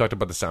already talked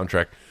about the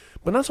soundtrack,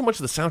 but not so much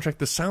the soundtrack,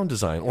 the sound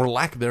design or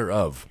lack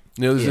thereung.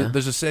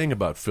 There's a saying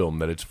about film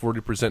that it's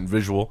 40%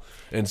 visual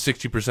and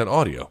 60%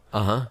 audio.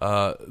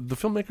 The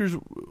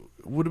filmmakers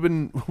would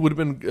have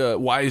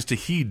been wise to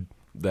heed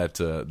that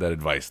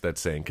advice, that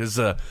saying, because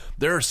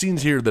there are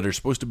scenes here that are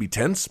supposed to be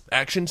tense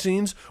action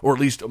scenes, or at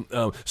least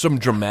some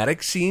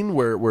dramatic scene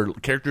where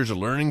characters are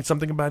learning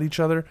something about each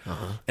other,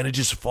 and it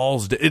just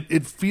falls.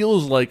 It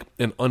feels like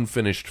an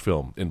unfinished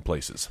film in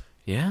places.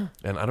 Yeah.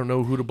 And I don't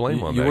know who to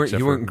blame on You that. weren't except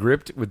you for- weren't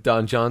gripped with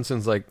Don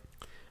Johnson's like,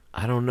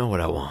 I don't know what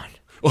I want,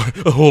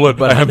 Hold on,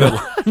 but I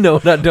know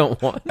what I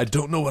don't want. I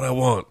don't know what I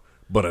want,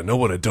 but I know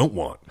what I don't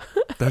want.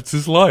 That's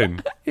his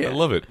line. I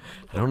love it.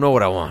 I don't know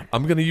what I want.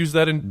 I'm going to use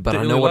that in But I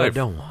daily know what I life.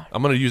 don't want.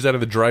 I'm going to use that in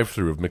the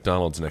drive-thru of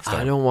McDonald's next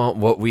time. I don't want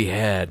what we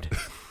had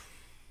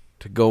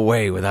to go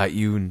away without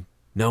you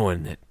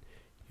knowing that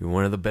you're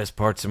one of the best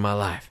parts of my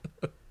life.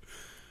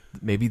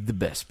 Maybe the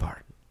best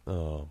part.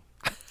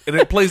 And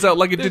it plays out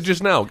like it did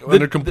just now,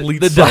 under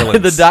complete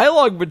silence. The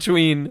dialogue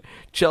between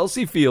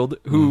Chelsea Field,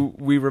 who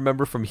we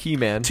remember from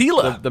He-Man,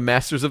 Tila, the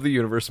Masters of the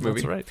Universe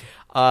movie. That's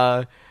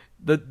right.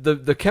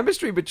 The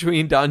chemistry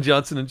between Don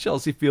Johnson and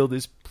Chelsea Field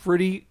is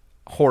pretty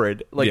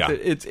horrid. Like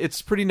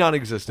it's pretty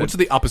non-existent. What's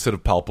the opposite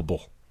of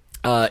palpable?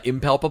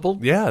 Impalpable.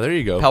 Yeah, there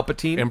you go.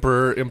 Palpatine.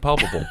 Emperor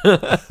Impalpable.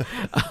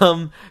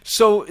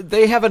 So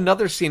they have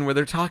another scene where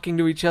they're talking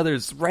to each other.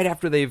 It's right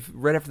after they've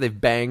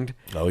banged.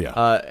 Oh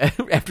yeah.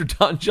 After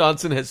Don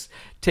Johnson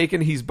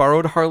he's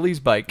borrowed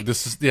Harley's bike.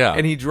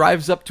 And he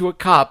drives up to a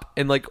cop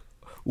and like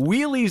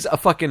wheelies a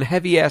fucking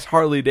heavy ass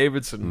Harley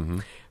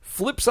Davidson.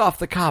 Flips off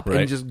the cop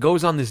and just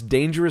goes on this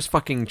dangerous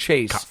fucking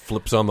chase. Cop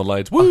flips on the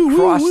lights.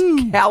 Across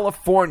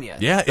California.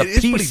 Yeah, the it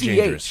is PCH. pretty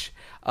dangerous.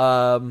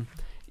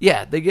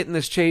 Yeah, they get in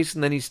this chase,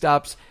 and then he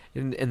stops,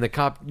 and the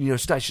cop,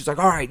 stops. She's like,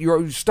 "All right,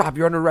 stop.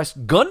 You're under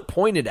arrest." Gun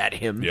pointed at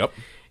him. Yep.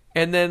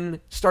 And then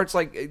starts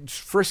like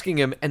frisking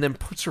him, and then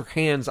puts her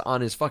hands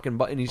on his fucking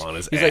butt, and he's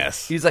ass. Like,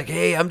 he's like,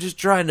 "Hey, I'm just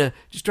trying to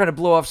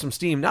blow off some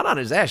steam." Not on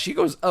his ass. She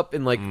goes up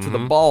and like to the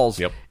balls.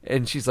 Yep.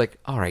 And she's like,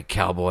 "All right,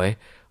 cowboy,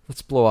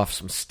 let's blow off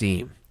some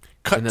steam."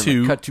 Cut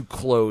to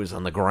clothes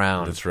on the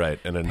ground. That's right.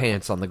 And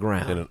pants on the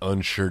ground. And an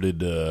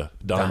unshirted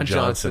Don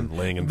Johnson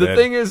laying in bed. bed.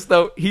 The thing is,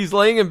 though, he's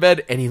laying in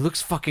bed and he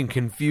looks fucking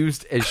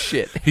confused as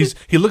shit.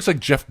 He looks like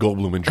Jeff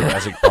Goldblum in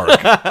Jurassic Park.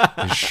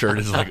 His shirt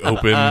is like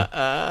open,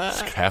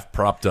 it's half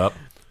propped up.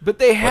 But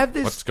they have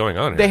what's going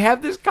on here? They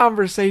have this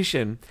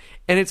conversation,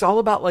 and it's all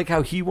about like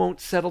how he won't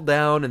settle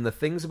down and the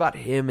things about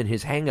him and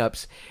his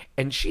hang-ups.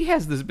 And she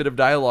has this bit of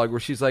dialogue where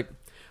she's like,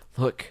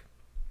 "Look,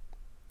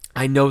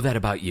 I know that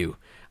about you.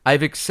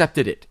 I've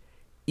accepted it,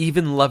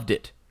 even loved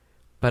it,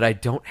 but I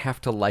don't have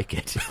to like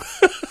it."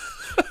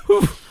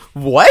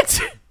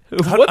 What?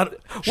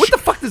 What the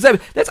fuck does that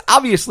mean? That's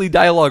obviously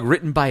dialogue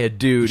written by a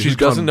dude who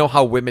doesn't know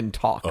how women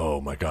talk.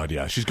 Oh my god,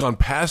 yeah. She's gone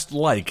past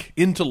like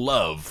into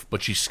love,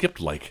 but she skipped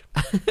like.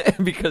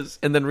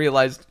 and then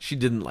realized she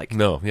didn't like it.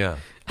 No, yeah.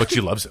 But she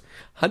loves it.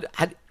 How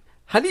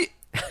do you...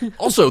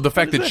 Also, the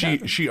fact that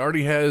she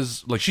already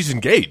has, like, she's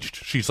engaged.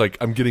 She's like,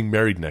 "I'm getting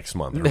married next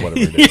month," or whatever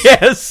it is.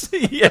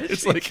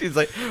 Yes. She's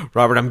like,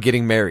 "Robert, I'm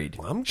getting married."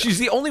 She's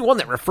the only one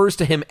that refers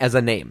to him as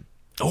a name.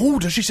 Oh,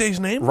 does she say his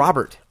name?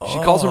 Robert. She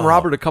calls him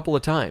Robert a couple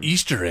of times.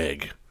 Easter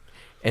egg.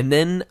 And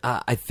then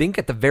I think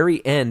at the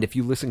very end, if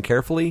you listen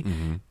carefully,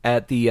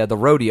 at the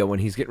rodeo when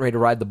he's getting ready to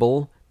ride the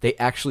bull, they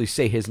actually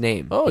say his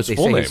name. Oh, his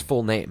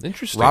full name.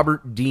 Interesting.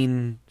 Robert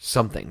Dean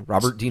something.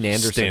 Robert Dean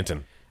Anderson.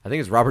 Stanton. I think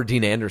it's Robert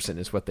Dean Anderson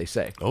is what they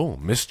say. Oh,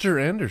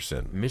 Mr.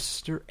 Anderson.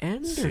 Mr.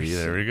 Anderson. See,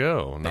 there we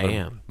go.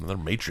 Bam. Another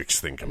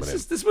Matrix thing coming in.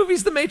 This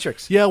movie's The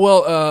Matrix. Yeah,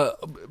 well,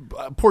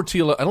 poor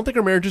Tila. I don't think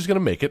her marriage is going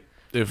to make it.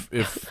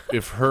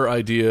 If her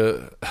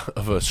idea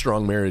of a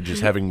strong marriage is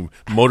having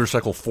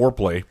motorcycle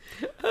foreplay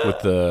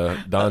with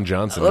Don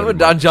Johnson. I love when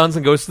Don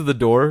Johnson goes to the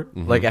door,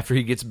 like after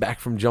he gets back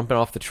from jumping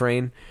off the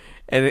train,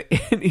 and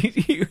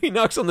he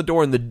knocks on the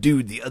door, and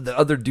the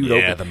other dude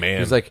opens. The man.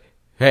 He's like,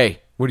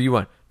 "Hey, what do you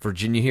want?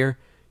 Virginia here?"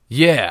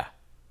 "Yeah."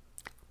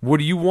 "What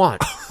do you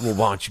want?" "Well,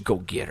 why don't you go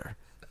get her?"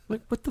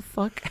 Like, what the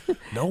fuck?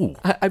 No,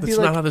 I'd be that's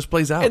not how this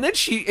plays out. And then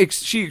she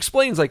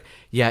explains, like,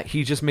 "Yeah,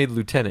 he just made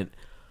lieutenant."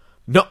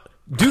 No,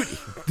 dude,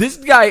 this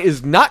guy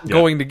is not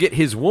going to get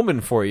his woman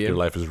for you. Your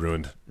life is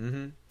ruined.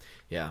 Mm-hmm.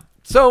 Yeah.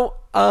 So,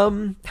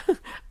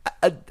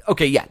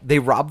 okay, yeah, they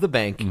rob the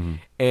bank,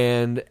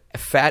 and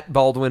Fat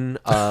Baldwin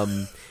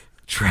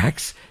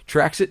tracks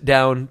it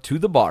down to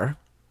the bar.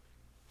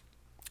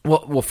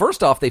 Well,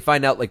 first off, they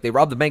find out, like, they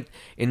robbed the bank,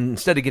 and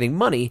instead of getting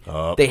money,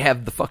 they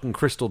have the fucking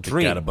Crystal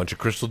Dream. Got a bunch of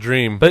Crystal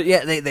Dream. But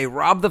yeah, they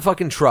rob the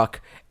fucking truck,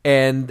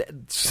 and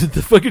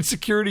the fucking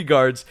security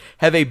guards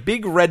have a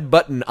big red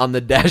button on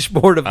the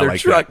dashboard of their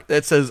truck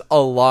that says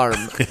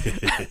alarm.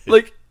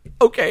 Like,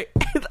 okay,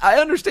 I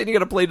understand you got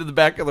to play to the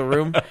back of the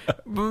room,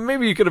 but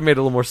maybe you could have made it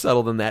a little more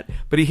subtle than that.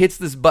 But he hits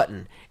this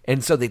button,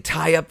 and so they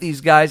tie up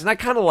these guys, and I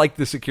kind of like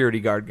the security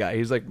guard guy.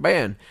 He's like,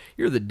 "Man,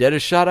 you're the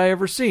deadest shot I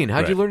ever seen.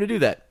 How'd you learn to do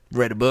that?"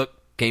 "Read a book,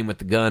 came with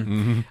the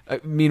gun."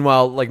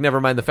 Meanwhile, like,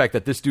 never mind the fact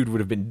that this dude would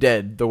have been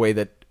dead the way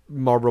that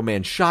Marlboro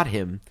Man shot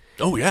him.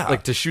 Oh, yeah.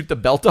 Like, to shoot the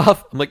belt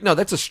off? I'm like, no,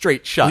 that's a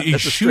straight shot. He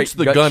That's a shoots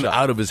straight the gun shot.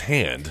 out of his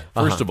hand,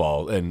 first of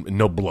all, and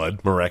no blood,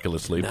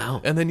 miraculously.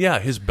 No. And then, yeah,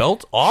 his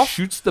belt off.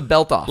 Shoots the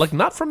belt off. Like,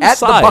 not from the At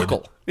side. the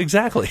buckle.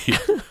 Exactly.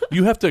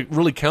 You have to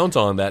really count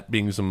on that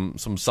being some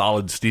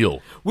solid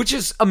steel. Which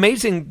is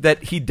amazing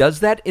that he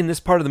does that in this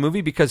part of the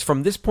movie, because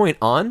from this point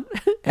on,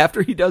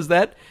 after he does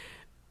that,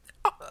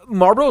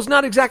 Marlboro's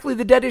not exactly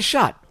the deadest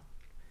shot.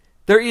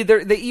 They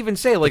even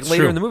say, like,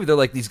 later in the movie, they're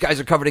like, "These guys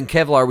are covered in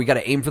Kevlar, we got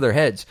to aim for their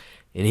heads."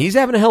 And he's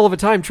having a hell of a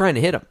time trying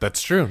to hit them.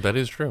 That's true. That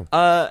is true.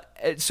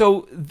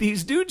 So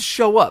these dudes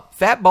show up.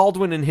 Fat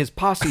Baldwin and his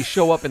posse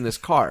show up in this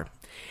car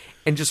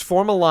and just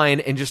form a line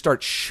and just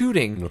start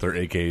shooting. With their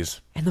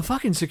AKs. And the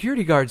fucking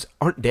security guards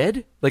aren't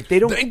dead. Like they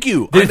don't. Thank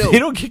you. They, I know. they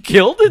don't get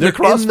killed in They're the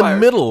crossfire. in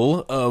the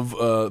middle of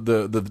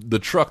the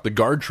truck, the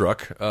guard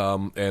truck,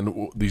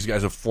 and these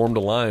guys have formed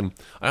a line.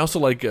 I also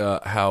like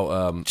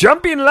how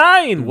Jump in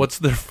line. what's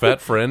their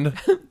fat friend?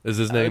 Is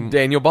his name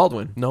Daniel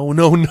Baldwin? No.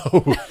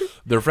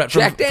 Their fat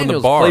Jack from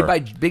Daniels, the bar. played by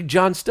Big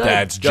John Studd,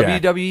 That's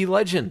Jack. WWE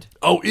legend.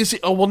 Oh, is he?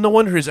 Oh, well, no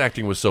wonder his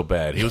acting was so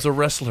bad. He was a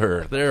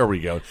wrestler. There we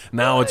go.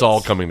 Now it's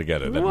all coming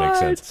together. That makes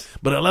sense.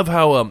 But I love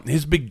how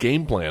his big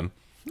game plan,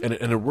 and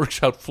it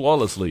works out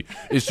flawlessly,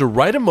 is to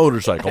ride a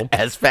motorcycle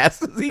As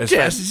fast as he as can.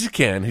 fast as he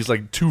can. He's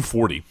like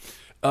 240.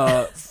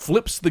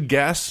 Flips the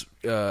gas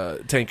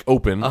tank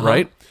open,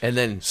 right? And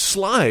then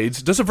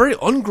Slides, does a very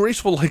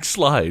ungraceful like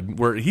slide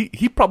where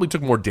he probably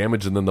took more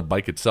damage than the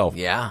bike itself.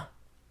 yeah.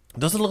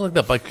 Doesn't look like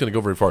that bike's going to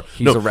go very far.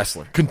 He's a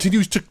wrestler.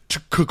 Continues to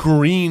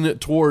careen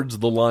towards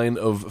the line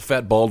of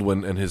Fat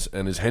Baldwin and his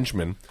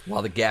henchmen.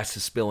 While the gas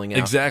is spilling out.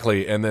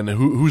 Exactly. And then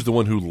who's the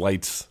one who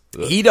lights?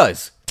 He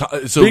does.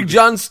 So Big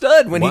John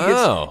Studd when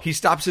Wow. he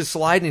stops his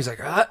slide and he's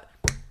like,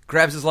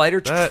 grabs his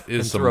lighter That and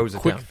is some throws it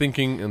quick down.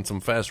 thinking and some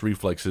fast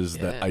reflexes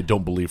that I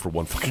don't believe for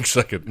one fucking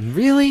second.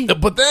 Really?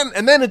 But then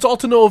it's all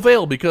to no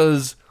avail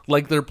because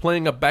like they're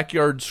playing a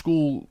backyard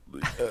school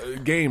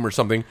game or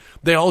something.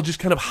 They all just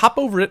kind of hop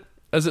over it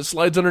as it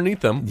slides underneath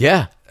them.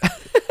 Yeah.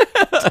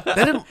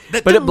 That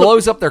But didn't it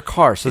blows up their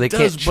car so they It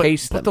can't does, but-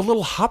 chase but them. the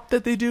little hop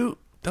that they do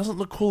doesn't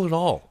look cool at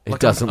all. It Like,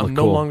 doesn't I'm look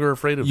no cool. longer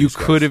afraid of You these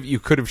guys.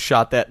 could have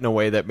shot that in a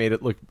way that made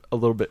it look a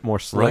little bit more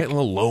slick. Right, a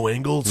little low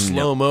angle,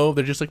 slow mo.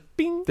 They're just like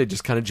bing, They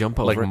just kind of jump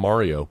over like it.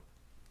 Mario.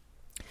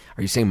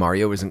 Are you saying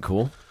Mario isn't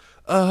cool?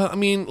 I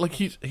mean, like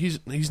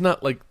he's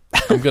not like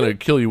I'm gonna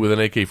kill you with an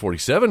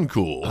AK-47.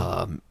 Cool.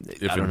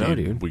 If I don't know,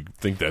 indeed dude. we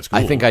think that's cool.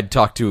 I think I'd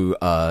talk to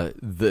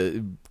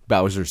the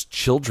Bowser's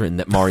children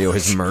that Mario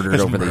has murdered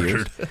over the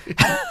years.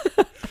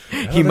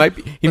 He might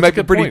be a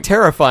pretty good point.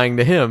 terrifying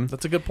to him.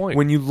 That's a good point.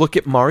 When you look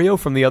at Mario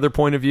from the other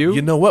point of view,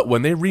 You know what?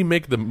 When they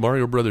remake the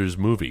Mario Brothers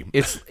movie,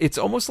 it's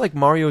almost like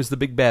Mario is the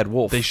big bad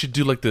wolf. they should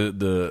do like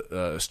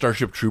the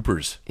Starship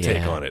Troopers take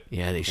Yeah. on it.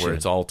 Yeah, they Where should.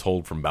 it's all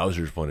told from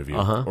Bowser's point of view,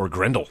 or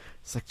Grendel.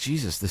 It's like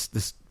Jesus,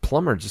 this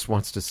plumber just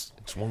wants to.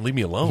 Just won't leave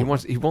me alone.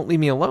 He won't leave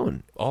me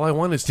alone. All I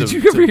want is to. Did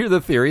you ever hear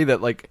the theory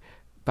that like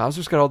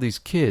Bowser's got all these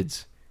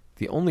kids,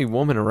 the only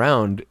woman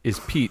around is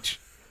Peach?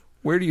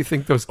 Where do you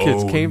think those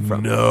kids came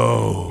from?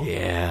 No.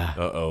 Yeah.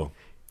 Uh-oh.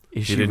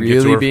 Is He she didn't get to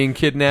really her- being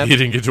kidnapped? He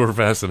didn't get to her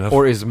fast enough.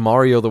 Or is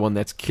Mario the one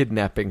that's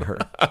kidnapping her?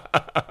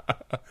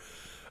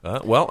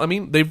 Well, I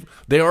mean,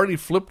 they already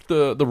flipped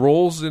the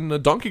roles in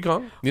Donkey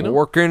Kong. You know,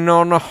 Working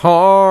on a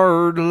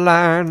hard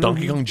line.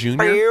 Donkey Kong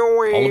Jr.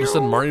 All of a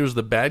sudden, Mario's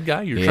the bad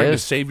guy. You're trying to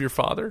Yes. save your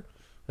father,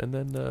 and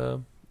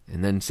then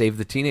And then save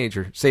the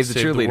teenager. Save the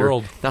Save the cheerleader.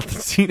 world. Not the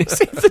teenager.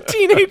 Save the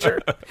teenager.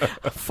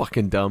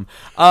 Fucking dumb.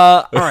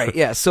 All right,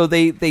 yeah. So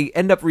they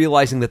end up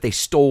realizing that they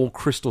stole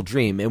Crystal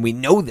Dream. And we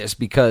know this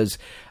because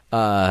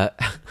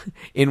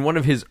in one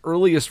of his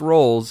earliest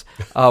roles,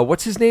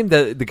 what's his name?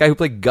 The guy who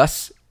played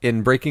Gus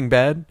in Breaking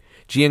Bad?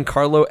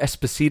 Giancarlo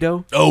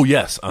Esposito? oh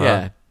yes,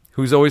 Yeah.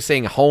 Who's always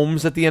saying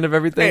Holmes at the end of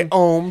everything?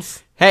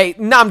 Ohms. Hey,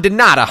 nam de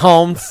nada,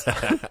 Holmes.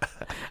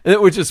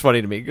 Which is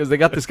funny to me because they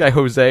got this guy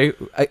Jose,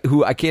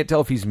 who I can't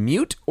tell if he's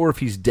mute or if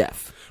he's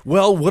deaf.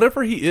 Well,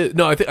 whatever he is,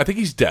 no, I think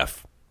he's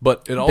deaf.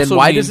 But it also Then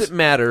why means does it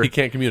matter? He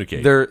can't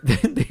communicate. They're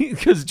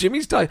because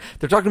Jimmy's talking.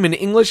 They're talking to him in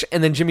English,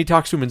 and then Jimmy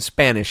talks to him in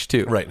Spanish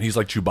too. Right, he's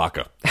like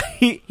Chewbacca.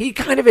 He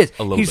kind of is.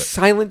 little He's bit.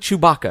 silent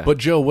Chewbacca. But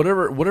Joe,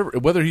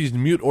 whether he's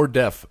mute or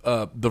deaf,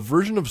 the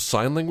version of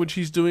sign language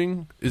he's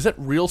doing, is that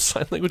real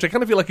sign language? I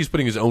kind of feel like he's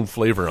putting his own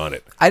flavor on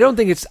it. I don't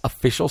think it's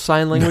official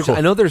sign language. No.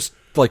 I know there's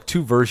like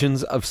two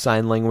versions of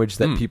sign language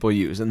that people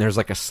use, and there's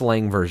like a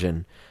slang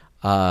version.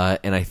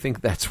 And I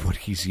think that's what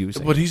he's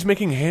using. But he's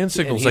making hand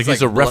signals he's like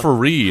he's like a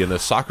referee in a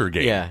soccer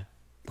game. Yeah.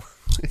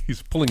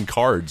 He's pulling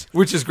cards.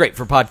 Which is great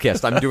for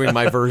podcast. I'm doing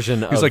my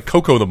version of He's like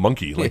Coco the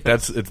monkey. Like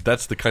that's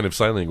the kind of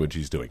sign language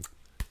he's doing.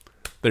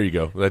 There you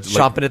go. That's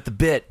like, chomping at the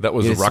bit. that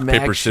was Get rock some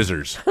paper action.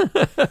 scissors.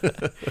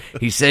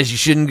 He says you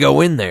shouldn't go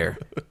in there.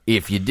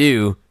 If you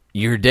do,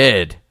 you're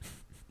dead.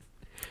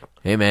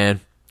 Hey,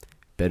 man.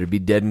 Better be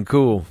dead and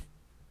cool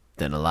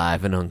than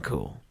alive and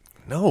uncool.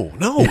 No.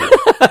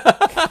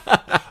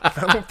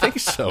 I don't think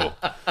so.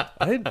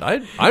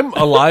 I'm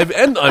alive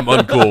and I'm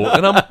uncool,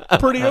 and I'm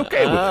pretty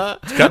okay with it.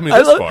 It's got me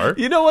this far.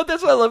 You know what?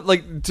 That's what I love.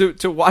 Like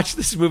to watch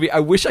this movie. I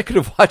wish I could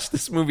have watched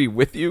this movie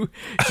with you,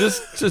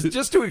 just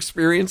to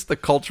experience the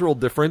cultural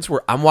difference.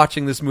 Where I'm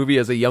watching this movie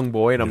as a young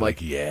boy, and I'm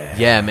like,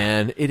 yeah,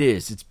 man, it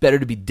is. It's better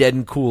to be dead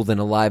and cool than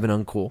alive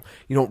and uncool.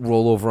 You don't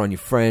roll over on your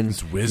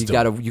friends. It's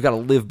wisdom. You gotta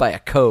live by a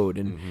code,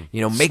 and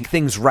make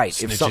things right.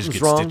 If Snitches something's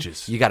get wrong,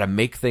 stitches. you gotta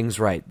make things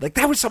right. Like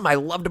that was something I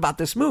loved about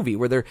this movie,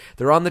 where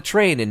they're on the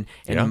train,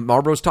 and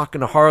Marlboro's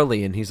talking to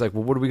Harley, and he's like,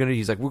 well, what are we gonna do?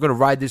 He's like, we're gonna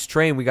ride this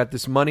train. We got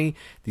this money.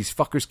 These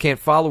fuckers can't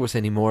follow us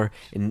anymore.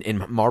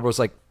 And Marlboro's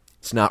like,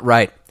 it's not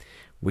right.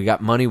 We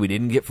got money we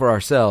didn't get for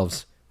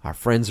ourselves. Our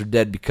friends are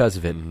dead because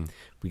of it.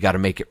 We got to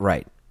make it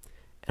right.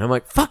 And I'm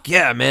like, fuck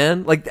yeah,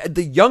 man. Like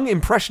the young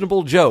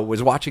impressionable Joe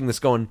was watching this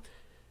going,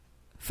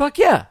 fuck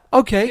yeah,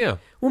 okay, Yeah.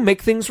 we'll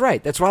make things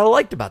right. That's what I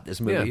liked about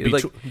this movie.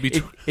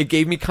 Yeah, It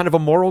gave me kind of a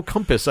moral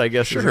compass, I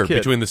guess. as a Sure, kid.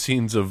 between the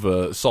scenes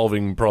of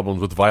solving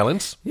problems with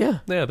violence. Yeah.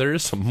 Yeah, there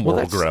is some Well,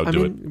 moral ground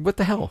to it. What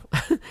the hell?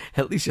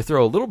 At least you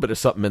throw a little bit of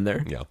something in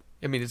there. Yeah.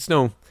 I mean, it's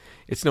no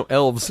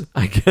elves,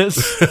 I guess.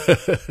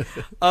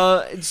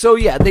 So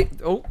yeah, there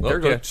Okay,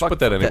 goes. just put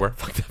that anywhere.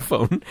 Fuck that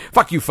phone.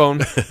 Fuck you,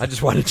 phone. I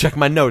just wanted to check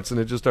my notes, and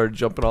it just started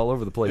jumping all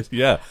over the place.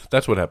 Yeah,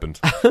 that's what happened.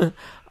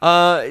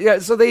 Yeah.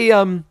 So they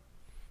end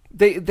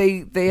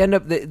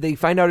up they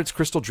find out it's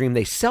Crystal Dream.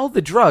 They sell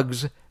the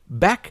drugs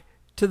back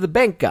to the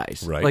bank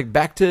guys, Right. Like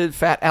back to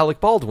Fat Alec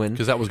Baldwin,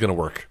 Because that was going to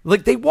work.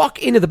 like they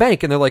walk into the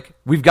bank and they're like,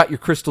 "We've got your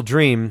Crystal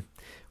Dream.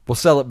 We'll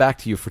sell it back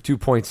to you for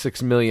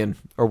 $2.6 million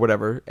or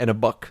whatever and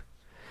 $1."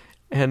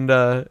 And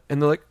they're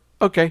like,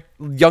 "Okay."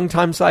 Young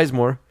Tom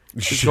Sizemore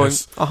is going,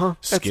 "Uh-huh,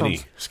 that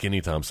sounds-"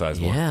 Skinny Tom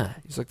Sizemore. Yeah,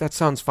 he's like, "That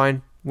sounds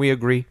fine. We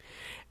agree."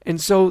 And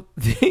so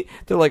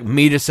they're like,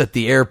 "Meet us at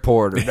the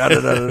airport," or da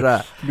da da da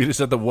da. We just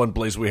at the one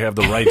place we have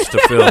the rights to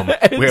film.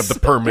 We have the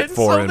permit And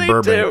for so in they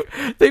Burbank.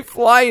 do. They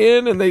fly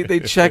in and they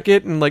check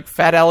it, and like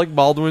Fat Alec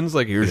Baldwin's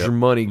like, "Here's your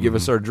money. Give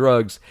us our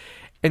drugs."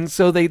 And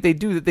so they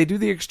do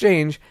the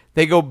exchange.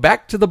 They go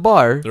back to the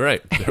bar.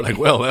 Right. They're like,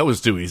 well, that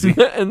was too easy.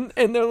 and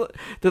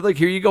they're like,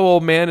 "Here you go,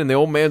 old man." And the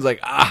old man's like,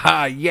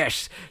 "Ah,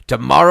 yes,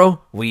 tomorrow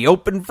we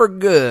open for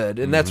good."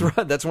 And that's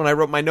when I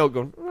wrote my note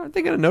going, "Aren't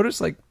they going to notice?"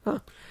 Like,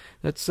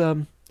 that's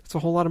a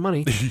whole lot of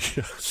money.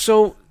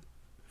 So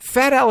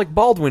Fat Alec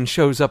Baldwin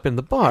shows up in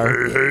the bar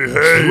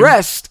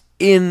dressed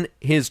in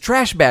his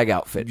trash bag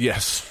outfit.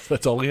 Yes,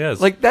 that's all he has.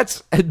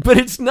 But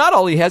it's not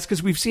all he has,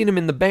 because we've seen him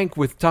in the bank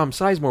with Tom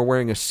Sizemore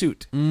wearing a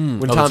suit. When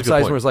Tom that's a good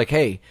Sizemore point. was like,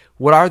 "Hey,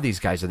 what are these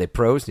guys? Are they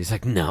pros?" And he's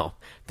like, "No,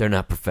 they're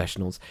not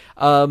professionals."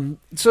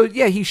 So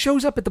yeah, he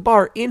shows up at the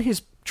bar in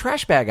his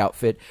trash bag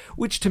outfit,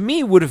 which to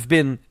me would have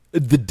been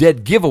the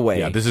dead giveaway.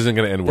 yeah, this isn't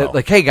going to end well. That,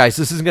 like, "Hey guys,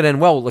 this isn't going to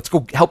end well. Let's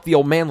go help the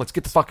old man. Let's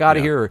get the fuck out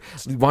of here. Or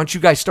why don't you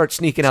guys start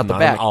sneaking out the not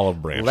back? an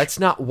olive branch. Let's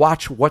not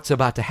watch what's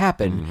about to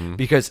happen,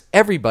 because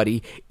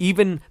everybody,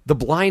 even the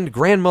blind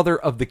grandmother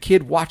of the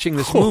kid watching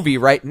this movie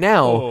right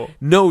now,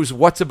 knows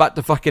what's about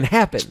to fucking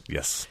happen."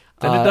 Yes.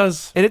 And it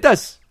does. And it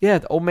does. Yeah,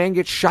 the old man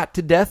gets shot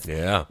to death.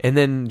 Yeah. And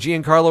then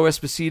Giancarlo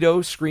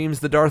Esposito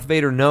screams the Darth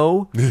Vader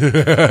no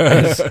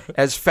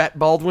as Fat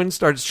Baldwin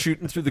starts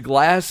shooting through the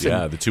glass.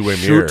 Yeah, and the two-way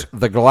mirror. Shoot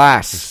the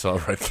glass. Saw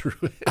right through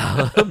it.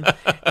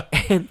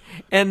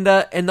 And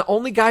the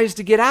only guys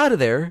to get out of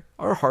there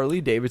are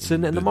Harley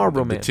Davidson and the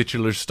Marlboro The Man.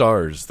 titular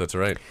stars. That's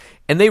right.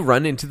 And they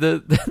run into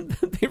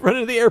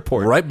the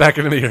airport. Right back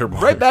into the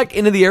airport. Right back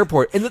into the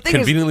airport. And the thing is,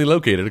 Conveniently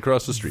located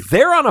across the street.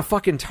 they're on a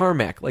fucking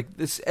tarmac. Like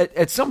this,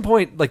 at some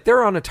point, like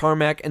they're on a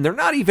tarmac and they're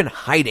not even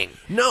hiding.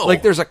 No.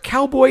 like there's a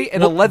cowboy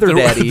and a leather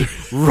daddy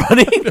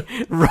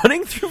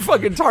running through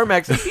fucking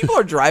tarmacs, and people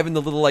are driving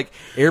the little like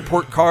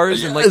airport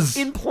cars and like Yes.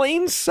 in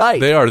plain sight.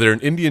 They are. They're an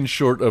Indian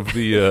short of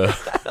the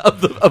of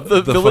the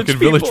village fucking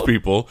people. village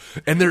people.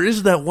 And there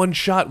is that one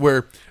shot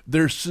where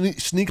they're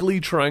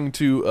sneakily trying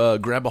to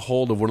grab a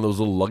hold of one of those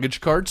little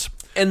luggage carts.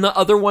 And the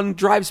other one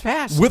drives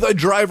past With a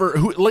driver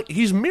who, like,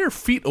 he's mere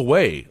feet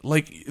away.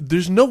 Like,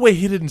 there's no way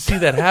he didn't see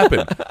that happen.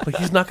 Like,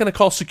 he's not going to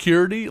call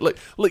security.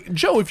 Like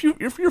Joe, if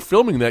you're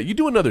filming that, you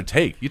do another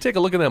take. You take a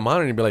look at that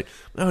monitor and be like,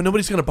 "No,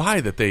 nobody's going to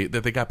buy that they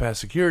got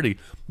past security."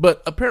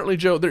 But apparently,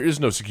 Joe, there is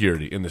no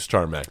security in this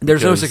tarmac.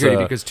 There's no because,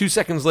 security because 2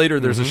 seconds later,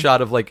 there's a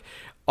shot of like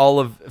all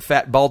of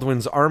Fat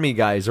Baldwin's army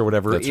guys or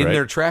whatever That's in right.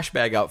 their trash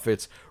bag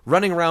outfits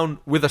running around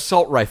with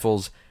assault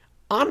rifles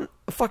on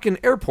a fucking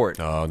airport.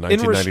 Oh,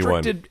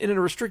 1991. in a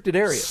restricted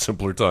area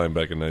simpler time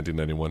back in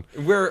 1991.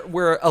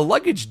 where a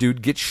luggage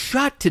dude gets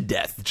shot to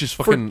death Just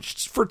for- fucking-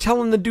 for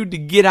telling the dude to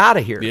get out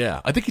of here. Yeah,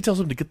 I think he tells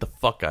him to get the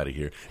fuck out of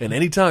here. And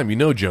anytime,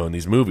 Joe, in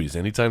these movies,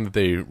 anytime that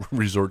they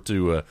resort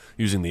to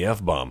using the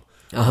F-bomb,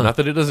 not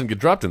that it doesn't get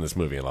dropped in this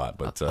movie a lot,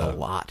 but A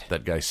lot.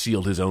 That guy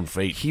sealed his own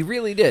fate. He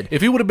really did.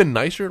 If he would have been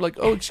nicer, like,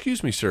 "Oh,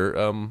 excuse me, sir.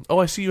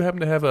 I see you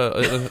happen to have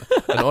an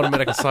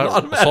automatic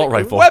assault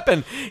rifle."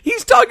 Weapon.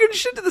 He's talking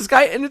shit to this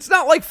guy, and it's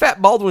not like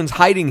Fat Baldwin's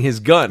hiding his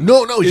gun.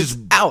 No, he's It's just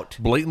out.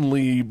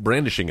 blatantly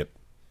brandishing it.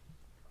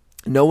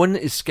 No one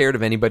is scared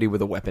of anybody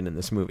with a weapon in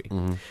this movie.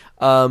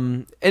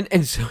 And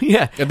so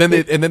yeah, And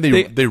then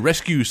they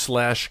rescue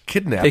 /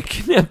 kidnap. they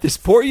kidnap this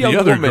poor young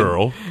other woman,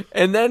 girl.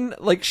 and then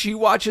like she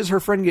watches her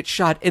friend get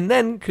shot, and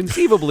then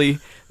conceivably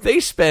they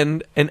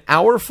spend an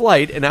hour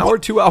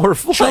 2-hour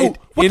flight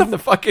in the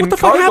fucking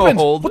cargo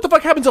hold. What the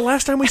fuck happens the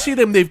last time we see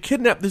them? They've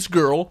kidnapped this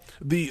girl.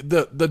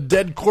 The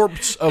dead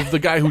corpse of the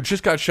guy who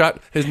just got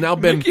shot has now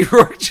been. Mickey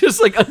Rourke just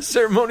like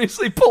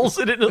unceremoniously pulls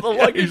it into the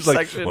luggage He's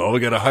like, section. "Well, we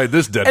gotta hide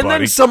this dead And body."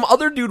 then some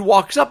other dude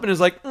walks up and is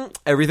like,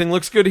 "Everything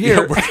looks good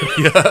here."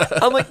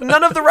 I'm like,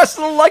 none of the rest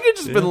of the luggage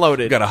has been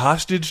loaded. Got a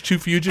hostage, 2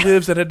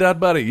 fugitives, and a dead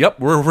body. Yep,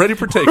 we're ready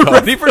for takeoff.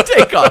 Ready for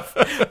takeoff.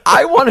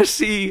 I want to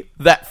see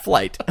that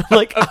flight.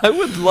 Like, I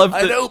would love to.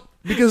 I know.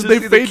 Because To they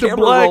see the fade to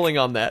camera black, rolling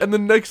on that. and the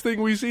next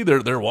thing we see,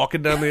 they're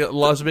walking down the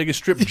Las Vegas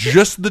Strip,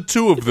 just the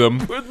two of them.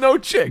 With no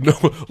chick. No,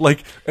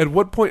 like, at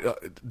what point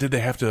did they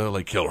have to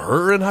like kill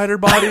her and hide her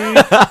body?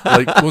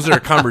 Like, was there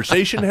a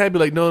conversation had? Be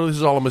like, no, this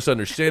is all a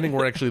misunderstanding.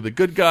 We're actually the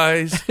good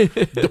guys.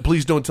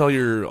 Please don't tell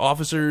your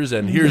officers.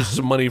 And here's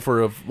some money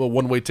for a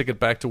one-way ticket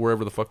back to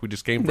wherever the fuck we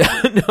just came from.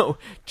 No,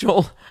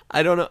 Joel,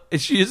 I don't know.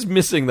 She is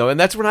missing, though. And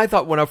that's when I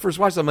thought, when I first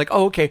watched it, I'm like,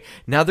 oh, okay,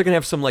 now they're going to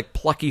have some, like,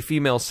 plucky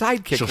female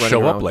sidekick She'll running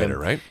show around up with later,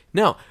 them. right?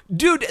 No.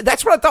 Dude,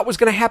 that's what I thought was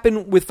going to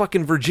happen with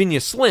fucking Virginia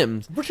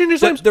Slims. Virginia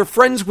That Slims? They're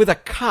friends with a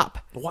cop.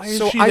 Why is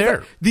So she I there?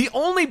 thought- the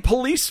only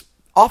police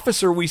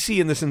officer we see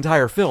in this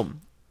entire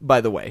film, by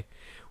the way.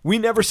 We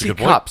never see good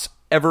point. cops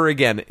ever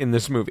again in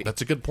this movie.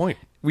 That's a good point.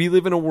 We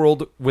live in a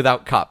world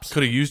without cops.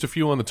 Could have used a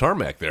few on the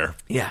tarmac there.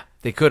 Yeah,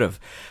 they could have.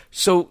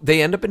 So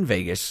they end up in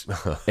Vegas,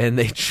 and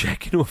they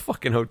check into a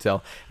fucking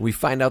hotel. We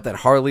find out that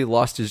Harley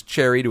lost his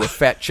cherry to a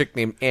fat chick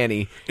named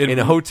Annie in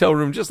a hotel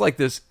room just like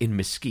this in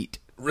Mesquite.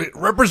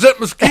 Represent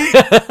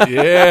Mesquite.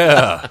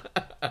 Yeah.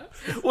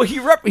 Well,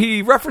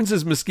 he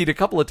references Mesquite a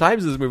couple of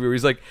times in this movie where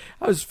he's like,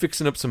 I was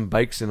fixing up some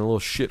bikes in a little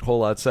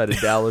shithole outside of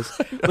Dallas.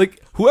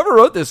 Like, whoever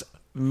wrote this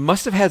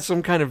must have had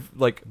some kind of,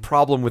 like,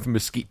 problem with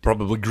Mesquite.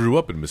 Probably grew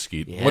up in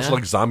Mesquite. Yeah. Much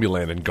like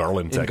Zombieland in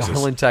Garland, Texas.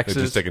 Garland, Texas.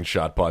 They're just taking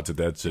shot pots at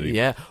that city.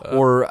 Yeah,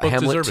 or both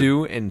Hamlet deserve it.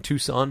 2 in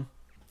Tucson.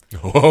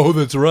 Oh,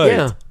 that's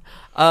right.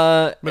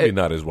 Yeah. Maybe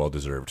not as well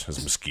deserved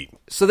as Mesquite.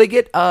 So they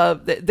get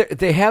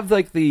they have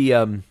like the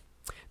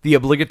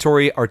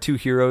obligatory our two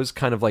heroes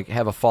kind of like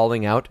have a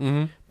falling out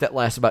that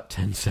lasts about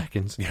 10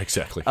 seconds. Yeah,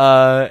 exactly.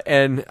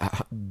 And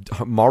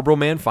Marlboro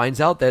Man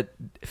finds out that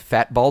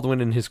Fat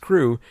Baldwin and his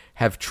crew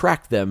have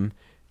tracked them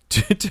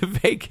to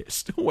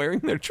Vegas wearing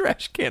their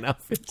trash can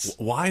outfits.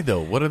 Why,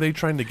 though? What are they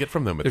trying to get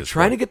from them at They're this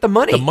trying point? to get the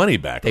money. The money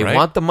back, They right?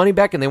 want the money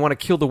back, and they want to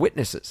kill the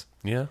witnesses.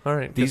 Yeah, all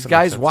right. These Guess that makes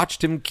guys sense.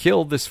 watched him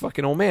kill this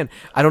fucking old man.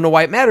 I don't know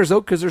why it matters,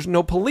 though, because there's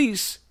no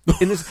police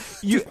in this.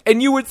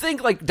 You would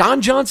think, like, Don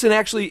Johnson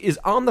actually is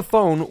on the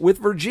phone with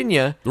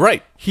Virginia.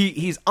 Right.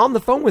 He's on the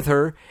phone with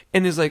her,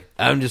 and is like,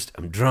 I'm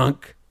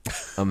drunk.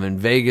 I'm in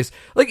Vegas.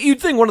 Like, you'd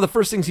think one of the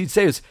first things he'd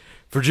say is,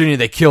 Virginia,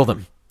 they killed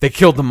him. They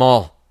killed them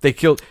all. They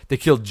killed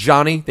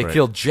Johnny. They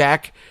killed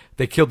Jack.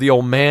 They killed the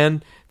old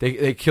man.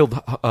 They killed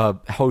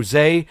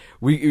Jose.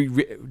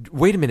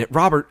 Wait a minute,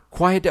 Robert.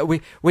 Quiet down.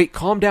 Wait.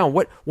 Calm down.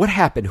 What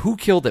happened? Who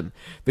killed him?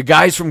 The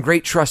guys from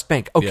Great Trust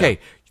Bank. Okay,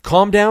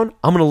 calm down.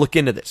 I'm going to look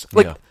into this.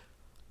 Like,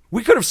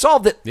 we could have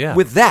solved it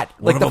with that.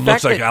 One Like of the them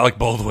fact looks like that Alec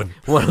Baldwin.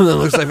 one of them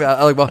looks like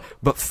Alec Baldwin,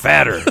 but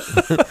fatter.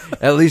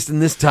 At least in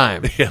this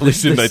time. Yeah, at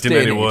least in This day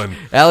and 1991. age.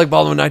 Alec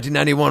Baldwin,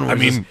 1991. I mean,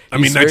 he's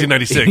very-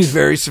 1996. He's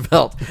very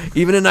svelte.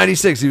 Even in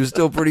 96, he was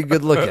still pretty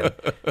good looking.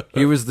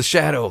 He was the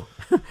Shadow.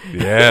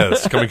 Yeah,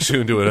 it's coming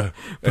soon to an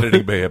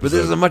Editing Bay But there's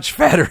episode. a much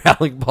fatter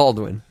Alec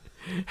Baldwin.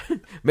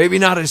 Maybe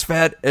not as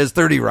fat as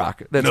 30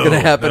 Rock. That's No, going to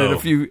happen in no. a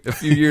few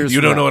years. You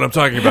from don't now. know what I'm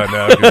talking about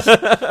now. 'Cause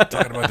I'm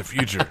talking about the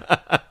future.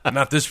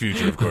 Not this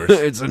future, of course.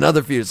 It's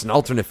another future. It's an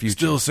alternate future.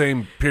 Still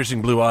same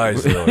piercing blue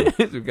eyes, though.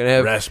 We're gonna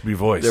have Raspy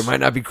voice. There might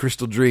not be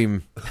Crystal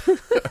Dream.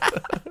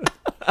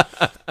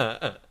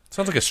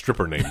 Sounds like a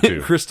stripper name,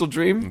 too. Crystal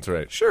Dream? That's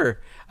right. Sure.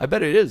 I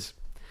bet it is.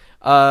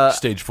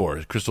 Stage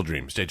 4. Crystal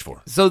Dream. Stage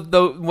 4. So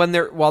though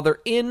while they're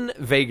in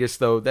Vegas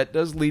though, that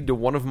does lead to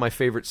one of my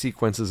favorite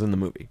sequences in the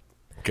movie.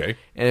 Okay.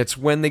 And it's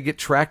when they get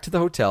tracked to the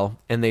hotel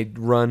and they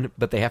run,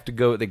 but they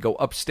go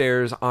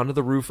upstairs onto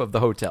the roof of the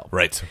hotel.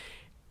 Right.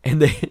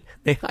 And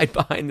they hide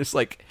behind this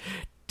like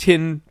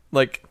tin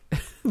like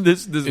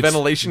this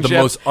ventilation the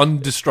shaft. most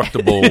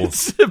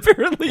undestructible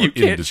Apparently you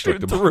can't shoot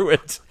indestructible. through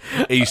it.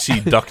 AC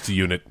duct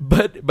unit.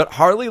 But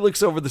Harley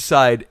looks over the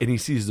side and he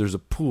sees there's a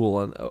pool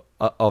on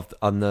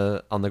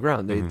the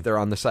ground. They're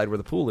on the side where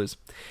the pool is,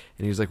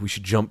 and he's like, "We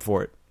should jump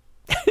for it."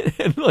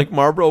 And like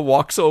Marlboro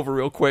walks over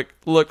real quick,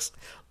 looks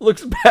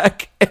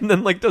back, and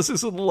then like does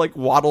this little like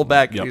waddle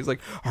back. Yep. And he's like,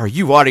 "Are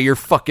you out of your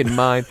fucking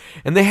mind?"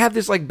 And they have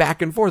this like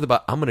back and forth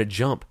about, "I'm gonna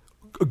jump."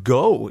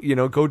 Go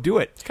do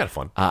it. It's kind of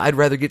fun. I'd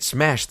rather get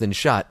smashed than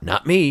shot,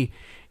 not me.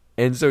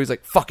 And so he's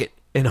like, "Fuck it."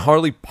 And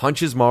Harley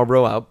punches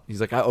Marlboro out.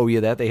 He's like, "I owe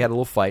you that." They had a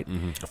little fight.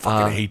 I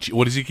fucking hate you.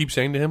 What does he keep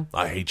saying to him?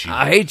 I hate you.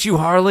 I hate you,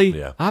 Harley.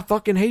 Yeah. I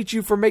fucking hate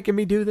you for making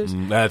me do this.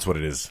 That's what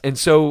it is. And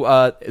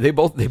so they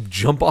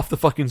jump off the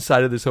fucking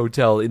side of this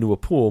hotel into a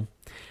pool.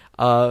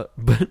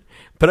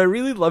 But I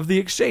really love the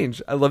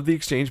exchange. I love the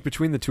exchange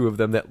between the two of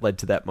them that led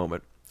to that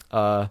moment.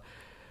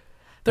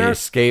 They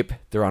escape.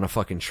 They're on a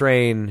fucking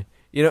train.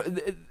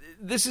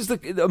 This is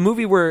a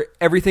movie where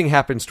everything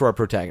happens to our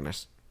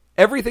protagonist.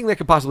 Everything that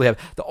could possibly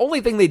happen. The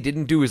only thing they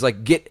didn't do is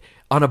like get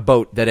on a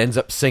boat that ends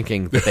up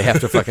sinking that they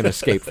have to fucking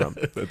escape from.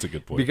 That's a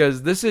good point.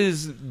 Because this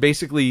is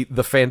basically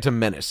the Phantom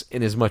Menace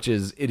in as much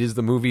as it is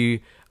the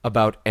movie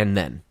about and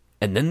then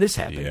this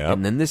happened, Yep.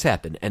 and then this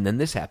happened, and then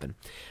this happened.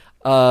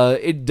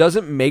 It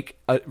doesn't make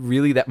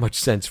really that much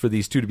sense for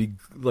these two to be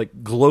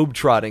like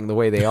globetrotting the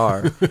way they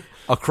are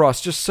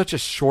across just such a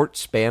short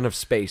span of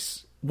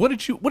space What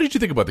did you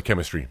think about the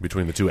chemistry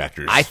between the two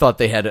actors? I thought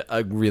they had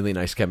a really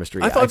nice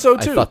chemistry. I thought so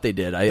too. I thought they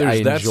did. I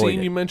There's that enjoyed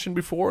scene it. you mentioned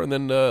before, and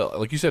then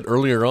like you said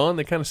earlier on,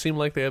 they kind of seem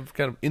like they have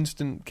kind of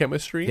instant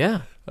chemistry.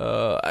 Yeah. There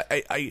are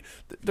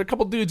a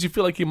couple dudes you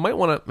feel like you might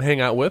want to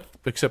hang out with,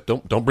 except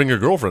don't bring your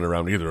girlfriend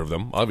around either of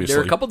them. Obviously,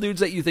 There are a couple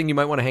dudes that you think you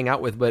might want to hang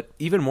out with, but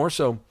even more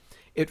so,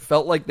 it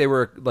felt like they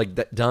were like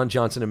that. Don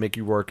Johnson and Mickey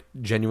Rourke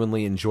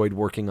genuinely enjoyed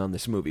working on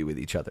this movie with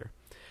each other.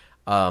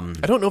 I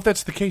don't know if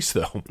that's the case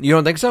though. You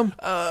don't think so?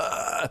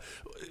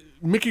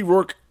 Mickey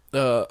Rourke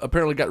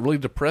apparently got really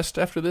depressed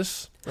after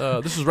this.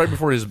 This was right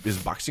before his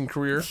boxing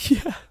career.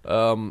 Yeah.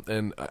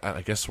 And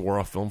I guess wore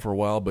off film for a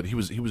while, but he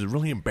was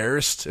really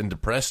embarrassed and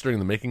depressed during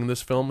the making of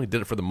this film. He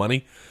did it for the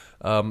money.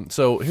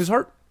 So his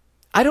heart,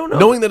 I don't know.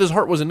 knowing that his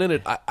heart wasn't in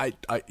it,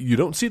 you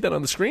don't see that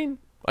on the screen.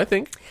 I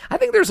think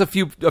there's a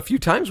few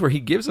times where he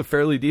gives a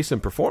fairly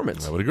decent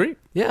performance. I would agree.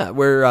 Yeah,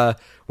 where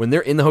when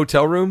they're in the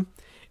hotel room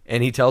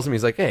and he tells him,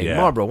 he's like, "Hey, Yeah.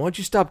 Marlboro, why don't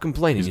you stop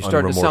complaining? You're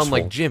starting to sound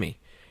like Jimmy."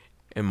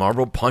 And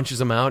Marlboro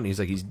punches him out, and he's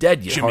like, "He's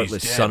dead, you Jimmy's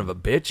heartless dead. son of a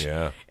bitch."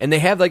 Yeah. And they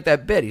have like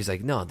that bit. He's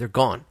like, "No, they're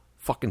gone.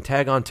 Fucking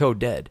tag on toe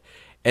dead."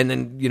 And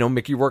then,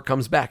 Mickey Rourke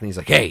comes back, and he's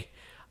like, "Hey,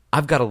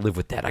 I've got to live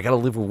with that. I got to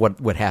live with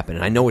what happened,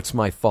 and I know it's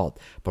my fault.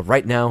 But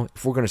right now,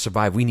 if we're going to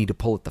survive, we need to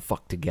pull it the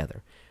fuck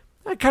together."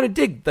 I kind of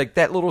dig like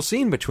that little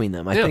scene between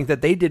them. I think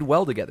that they did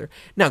well together.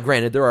 Now,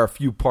 granted, there are a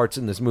few parts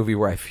in this movie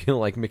where I feel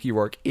like Mickey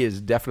Rourke is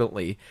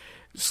definitely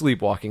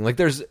sleepwalking. Like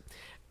there's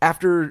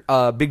after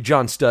Big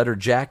John Studd or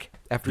Jack,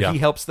 after he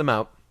helps them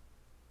out,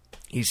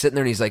 he's sitting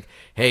there and he's like,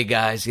 "Hey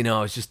guys,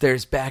 it's just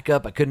there's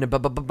backup. I couldn't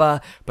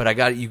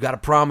but you got to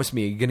promise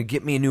me you're going to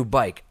get me a new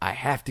bike. I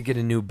have to get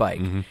a new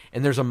bike." Mm-hmm.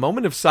 And there's a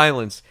moment of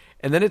silence,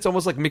 and then it's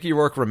almost like Mickey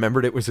Rourke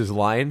remembered it was his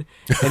line,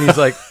 and he's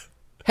like,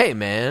 "Hey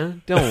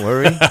man, don't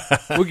worry,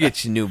 we'll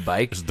get you a new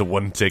bike." This is the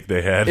one take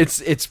they had.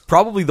 It's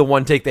probably the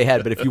one take they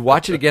had, but if you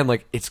watch it again,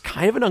 like it's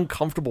kind of an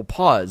uncomfortable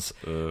pause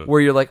where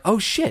you're like, "Oh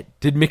shit,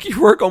 did Mickey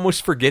Rourke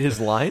almost forget his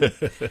line?"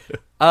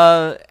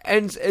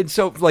 And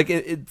so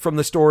like from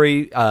the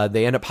story,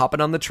 they end up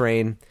hopping on the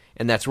train,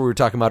 and that's what we were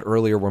talking about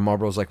earlier, where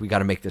Marlboro's like, "We got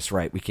to make this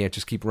right. We can't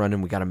just keep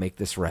running. We got to make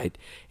this right."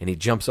 And he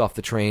jumps off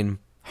the train.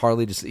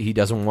 Harley he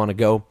doesn't want to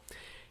go,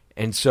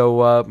 and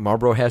so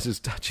Marlboro has his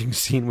touching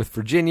scene with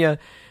Virginia.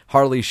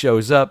 Harley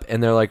shows up,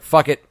 and they're like,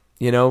 "Fuck it,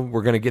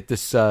 we're going to get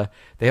this." They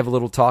have a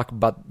little talk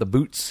about the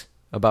boots,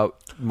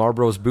 about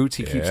Marlboro's boots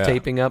he keeps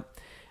taping up.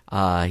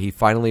 He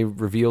finally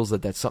reveals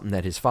that that's something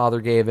that his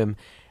father gave him,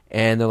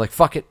 and they're like,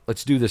 "Fuck it,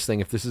 let's do this thing.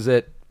 If this is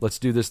it, let's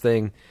do this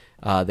thing."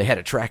 They had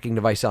a tracking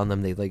device on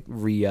them. They like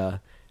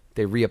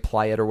they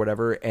reapply it or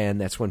whatever, and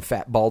that's when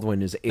Fat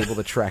Baldwin is able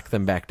to track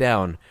them back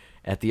down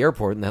at the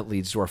airport, and that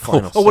leads to our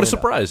final. Oh, what a stand-up.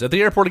 surprise! At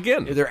the airport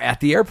again. They're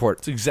at the airport.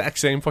 It's the exact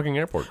same fucking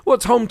airport. Well,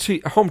 it's home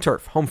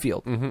turf, home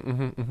field.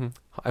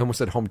 I almost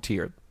said home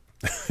tier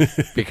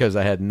because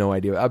I had no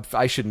idea.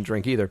 I shouldn't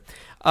drink either.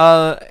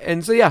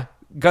 And so yeah,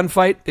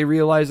 gunfight. They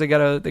realize they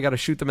gotta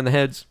shoot them in the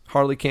heads.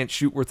 Harley can't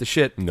shoot worth a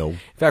shit. No. In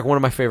fact, one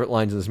of my favorite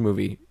lines in this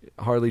movie,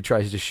 Harley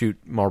tries to shoot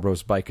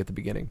Marlboro's bike at the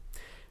beginning.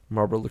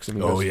 Marlboro looks at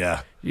me and goes,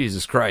 yeah.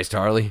 "Jesus Christ,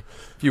 Harley.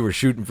 If you were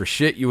shooting for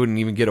shit, you wouldn't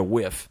even get a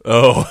whiff."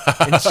 Oh.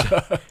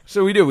 And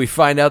so we do. We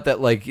find out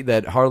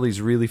that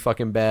Harley's really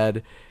fucking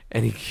bad,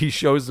 and he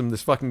shows them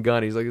this fucking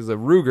gun. He's like, "It's a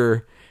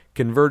Ruger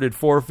converted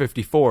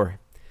 454.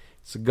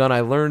 It's a gun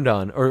I learned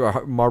on."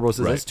 Or Marlboro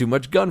says, Right. "That's too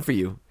much gun for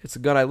you. It's a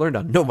gun I learned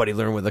on." Nobody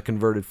learned with a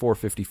converted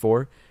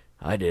 454.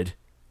 I did.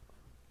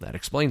 That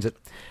explains it.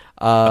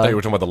 I thought you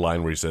were talking about the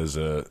line where he says,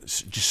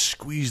 "Just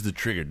squeeze the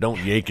trigger,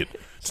 don't yank it.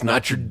 It's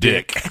not your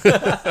dick."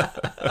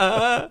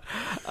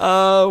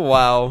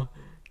 Wow.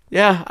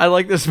 Yeah, I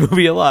like this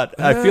movie a lot.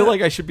 I feel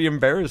like I should be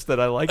embarrassed that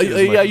I like it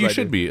as much Yeah, as you I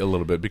should do. be a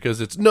little bit,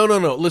 because it's no.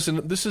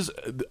 Listen, this is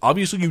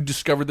obviously you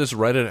discovered this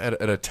right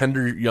at a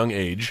tender young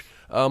age,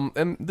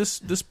 and this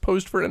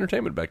posed for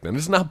entertainment back then.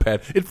 It's not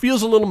bad. It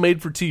feels a little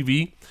made for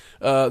TV.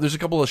 There's a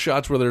couple of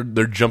shots where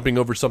they're jumping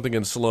over something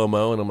in slow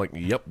mo, and I'm like,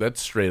 "Yep,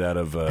 that's straight out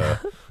of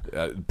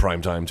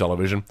primetime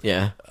television."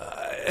 Yeah.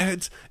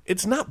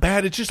 It's not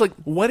bad. It's just like,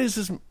 what is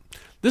this?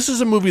 This is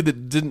a movie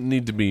that didn't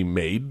need to be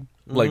made.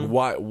 Like,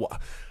 why?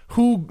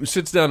 Who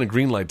sits down and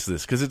greenlights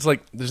this? Because it's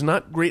like there's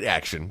not great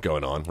action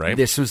going on, right?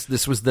 This was the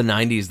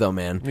 90s though,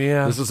 man.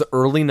 Yeah. This was the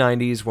early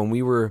 90s when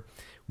we were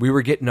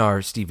getting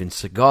our Steven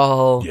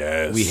Seagal.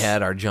 Yes. We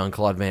had our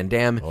Jean-Claude Van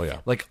Damme. Oh,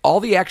 yeah. Like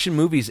all the action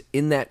movies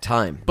in that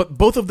time. But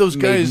both of those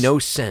made guys no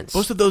sense.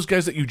 Both of those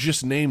guys that you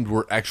just named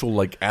were actual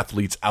like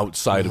athletes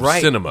outside of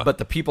Right. cinema. But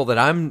the people that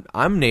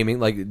I'm naming,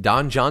 like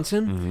Don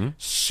Johnson,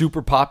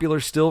 super popular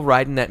still,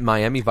 riding that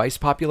Miami Vice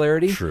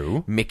popularity.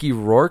 True. Mickey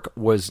Rourke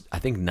was, I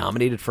think,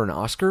 nominated for an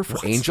Oscar for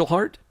Angel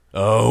Heart.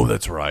 Oh,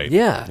 that's right.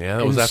 Yeah. Yeah, that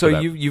and was after so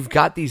that. you've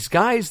got these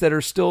guys that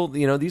are still,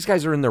 these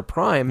guys are in their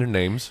prime. Their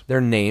names. Their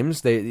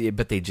names,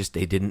 but they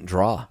didn't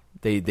draw.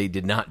 They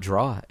did not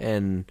draw,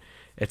 and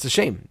it's a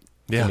shame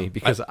Yeah. to me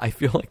because I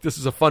feel like this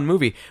is a fun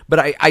movie. But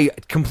I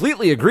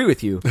completely agree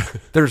with you.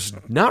 There's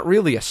not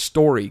really a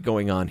story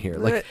going on here.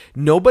 Like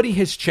nobody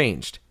has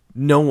changed.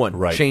 No one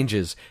Right.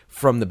 changes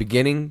from the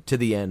beginning to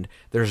the end.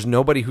 There's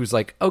nobody who's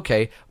like,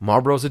 okay,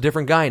 Marlboro's a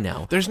different guy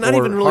now. There's not Or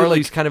even really,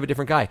 Harley's like- kind of a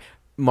different guy.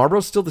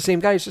 Marlboro's still the same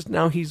guy. It's just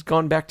now he's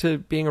gone back to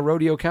being a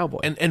rodeo cowboy.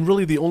 And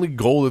really, the only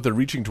goal that they're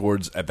reaching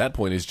towards at that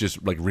point is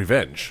just like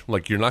revenge.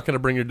 Like, you're not going to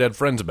bring your dead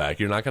friends back.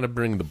 You're not going to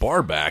bring the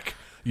bar back.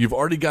 You've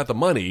already got the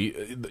money.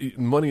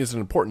 Money isn't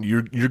important.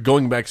 You're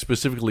going back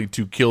specifically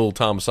to kill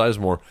Tom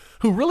Sizemore,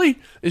 who really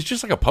is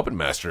just like a puppet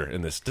master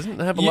in this. Doesn't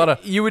have a lot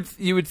of you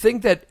would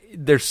think that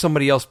there's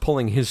somebody else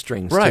pulling his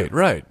strings. right, too.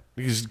 right.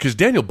 Because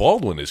Daniel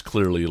Baldwin is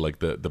clearly like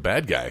the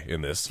bad guy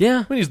in this.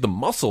 Yeah. I mean, he's the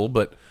muscle,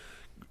 but.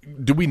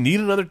 Do we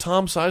need another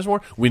Tom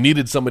Sizemore? We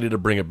needed somebody to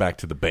bring it back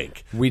to the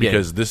bank. We did.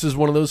 Because this is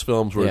one of those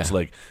films where Yeah. it's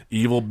like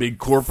evil big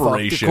Fuck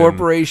corporation, the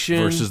corporation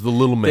versus the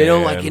little man. They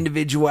don't like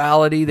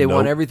individuality. They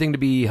want Nope. everything to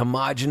be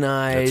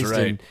homogenized. That's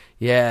right. And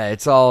yeah,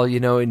 it's all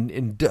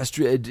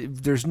industrial.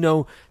 There's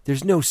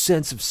no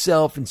sense of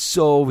self and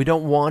soul. We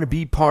don't want to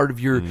be part of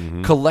your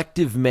Mm-hmm.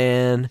 collective,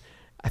 man.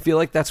 I feel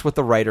like that's what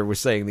the writer was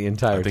saying the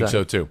entire I time. think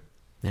so too.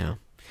 Yeah.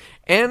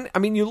 And I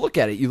mean, you look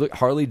at it. You look.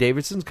 Harley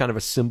Davidson's kind of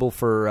a symbol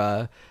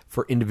for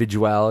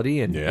individuality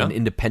and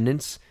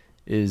independence.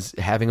 Is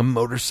having a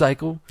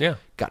motorcycle. Yeah.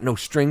 Got no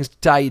strings to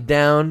tie you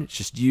down. It's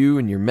just you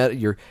and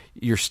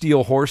your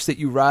steel horse that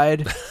you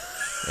ride.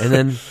 And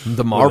then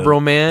the Marlboro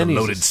man. The he's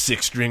loaded just-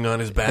 6-string on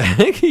his back.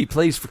 he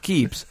plays for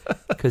keeps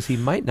because he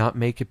might not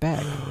make it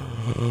back.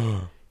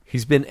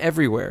 He's been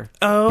everywhere.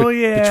 Oh,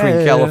 yeah.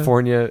 Between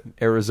California,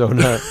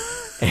 Arizona,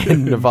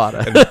 and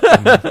Nevada.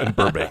 and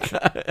Burbank.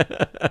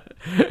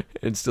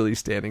 And still he's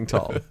standing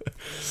tall.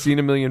 Seen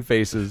a million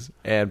faces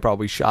and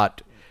probably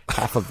shot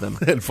half of them.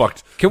 And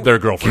fucked their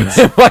girlfriends.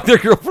 Fuck their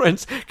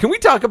girlfriends. Can we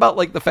talk about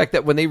like the fact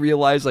that when they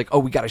realize like, oh,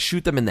 we got to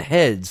shoot them in the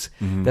heads.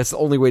 That's the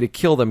only way to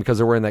kill them because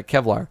they're wearing that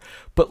Kevlar.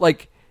 But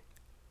like,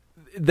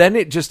 then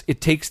it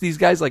takes these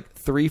guys like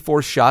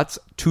 3-4 shots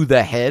to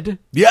the head.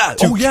 Yeah.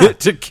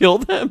 To kill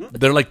them.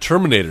 They're like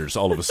Terminators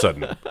all of a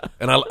sudden.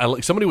 And I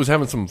like somebody was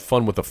having some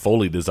fun with the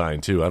Foley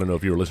design too. I don't know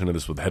if you were listening to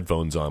this with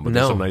headphones on, but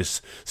there's No. some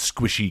nice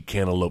squishy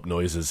cantaloupe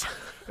noises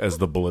as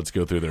the bullets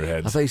go through their I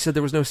heads. thought you said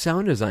there was no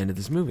sound design to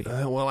this movie.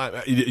 Well,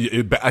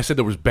 I said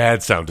there was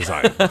bad sound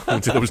design. I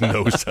said there was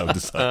no sound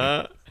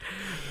design.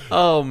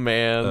 Oh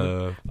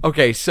man.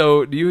 Okay,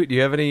 so do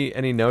you have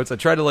any notes? I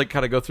tried to like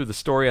kind of go through the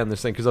story on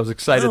this thing because I was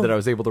excited No. that I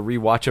was able to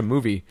rewatch a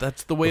movie.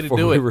 That's the way to before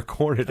do we it.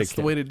 recorded That's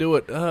again. the way to do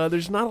it.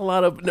 There's not a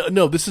lot of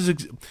no. This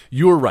is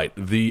you're right.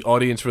 The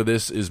audience for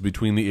this is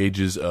between the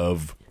ages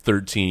of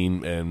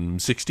 13 and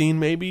 16,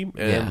 maybe, and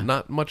Yeah.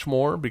 not much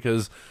more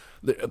because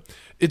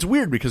it's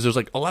weird because there's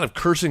like a lot of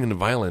cursing and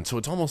violence, so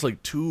it's almost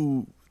like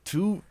too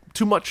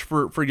much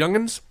for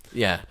youngins.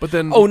 Yeah, But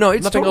then oh no,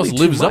 it's nothing totally else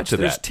lives too up much. to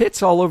There's that.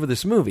 tits all over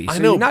this movie. So I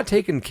know. you're not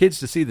taking kids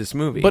to see this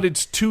movie, But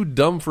it's too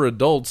dumb for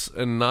adults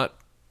and not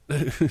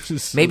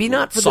maybe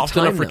not for soft the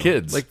time enough for though.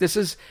 kids. Like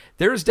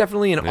there is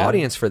definitely an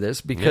audience for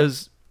this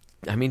because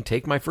I mean,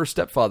 take My First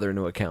Stepfather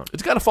into account.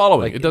 It's got a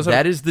following. Like It doesn't.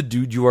 that is the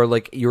dude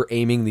you're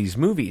aiming these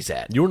movies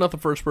at. You were not the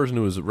first person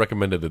who has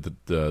recommended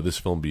that this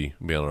film be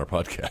on our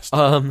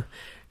podcast.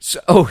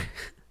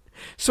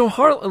 So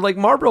like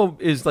Marlboro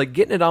is like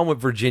getting it on with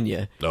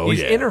Virginia. Oh,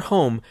 He's yeah. in her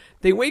home.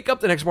 They wake up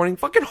the next morning.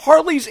 Fucking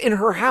Harley's in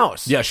her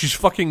house. Yeah, she's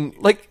fucking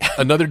Like-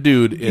 another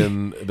dude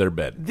in their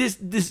bed. This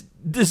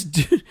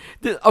dude.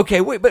 Okay,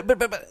 wait, but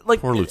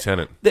like Poor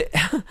lieutenant. the-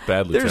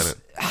 Bad there's- lieutenant.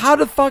 How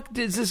the fuck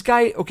does this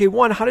guy? Okay,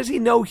 one, how does he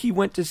know he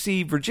went to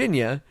see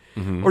Virginia,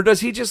 Mm-hmm. or does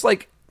he just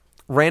like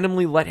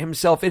randomly let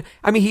himself in?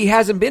 I mean, he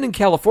hasn't been in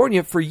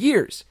California for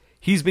years.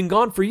 He's been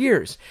gone for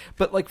years.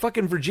 But like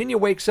fucking Virginia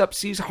wakes up,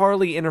 sees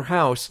Harley in her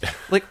house,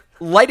 like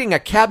lighting a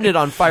cabinet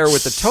on fire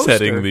with a toaster,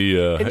 Setting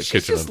the, and she's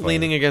kitchen just on fire.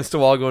 leaning against a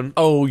wall, going,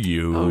 Oh,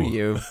 you. "Oh,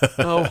 you,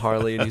 oh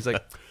Harley," and he's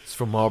like, "It's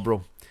from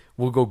Marlboro.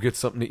 We'll go get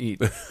something to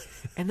eat."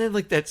 And then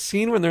like that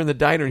scene when they're in the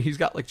diner and he's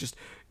got like just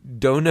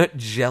donut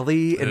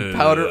jelly and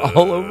powder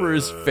all over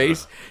his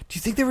face. Do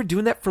you think they were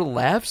doing that for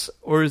laughs,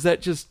 or is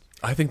that just?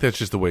 I think that's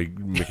just the way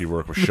Mickey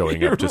Rourke was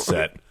showing up to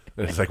set.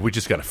 And it's like, we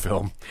just got to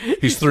film.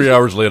 He's 3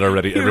 hours late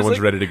already. He was Everyone's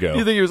like- ready to go.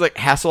 You think he was like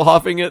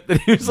Hasselhoffing it?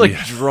 That he was like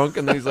drunk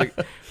and then he's like,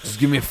 "Just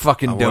give me a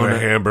fucking I donut, want a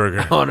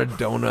hamburger. I want a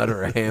donut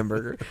or a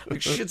hamburger."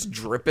 Like shit's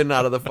dripping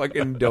out of the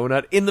fucking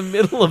donut in the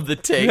middle of the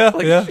take.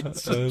 Like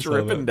shit's just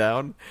dripping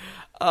down.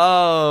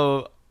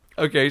 Oh,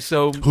 okay.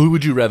 So Who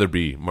would you rather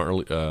be,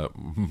 Marley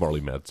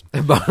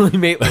Madsen? Marley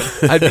Maitland,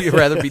 I'd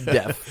rather be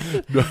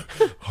deaf.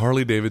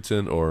 Harley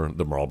Davidson or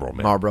the Marlboro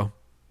Man? Marlboro.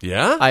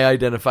 Yeah? I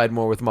identified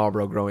more with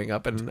Marlboro growing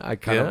up, and I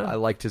kind of Yeah. I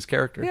liked his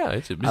character. yeah,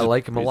 I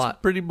like him a he's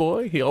lot. pretty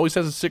boy. He always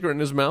has a cigarette in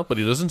his mouth, but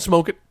he doesn't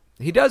smoke it.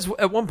 He does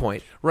at one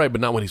point. Right,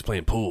 but not when he's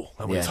playing pool.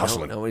 Not when he's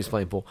hustling. No, when he's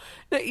playing pool.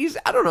 No,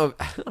 I don't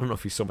know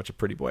if he's so much a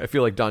pretty boy. I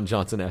feel like Don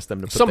Johnson asked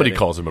them to put Somebody that in.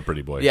 calls him a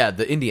pretty boy. Yeah,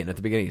 the Indian at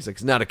the beginning. He's like,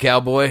 "It's not a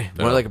cowboy,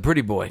 more No. like a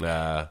pretty boy."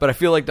 Nah. But I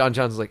feel like Don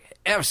Johnson's like,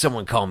 "Have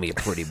someone call me a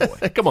pretty boy."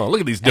 Hey, come on,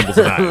 look at these dimples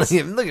and eyes.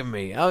 Look at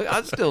me.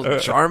 I'm still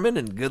charming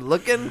and good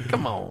looking.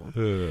 Come on.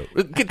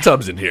 Get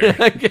Tubbs in here.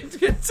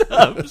 Get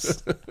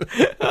Tubbs.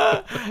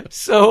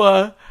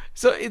 So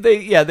So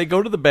they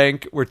go to the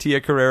bank where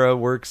Tia Carrera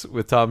works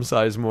with Tom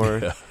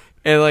Sizemore. Yeah.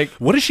 And like,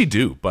 what does she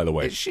do, by the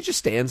way? she just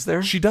stands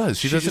there. She does.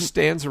 She just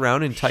stands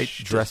around in tight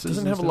dresses.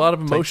 Doesn't and have a stuff, lot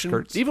of tight emotion.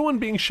 skirts. Even when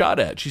being shot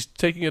at, she's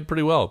taking it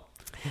pretty well.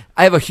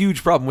 I have a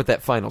huge problem with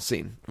that final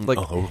scene. Like,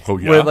 Oh,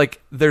 yeah? where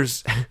like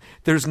there's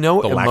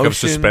no The emotion. lack of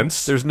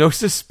suspense? There's no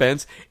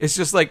suspense. It's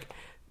just like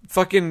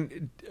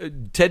fucking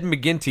Ted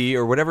McGinty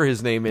or whatever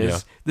his name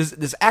is. Yeah.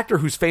 This actor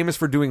who's famous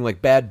for doing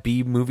like bad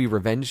B movie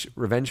revenge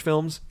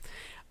films.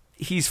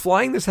 He's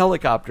flying this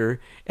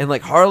helicopter, and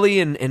like Harley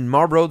and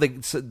Marlboro,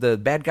 the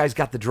bad guys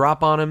got the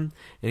drop on him,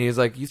 and he's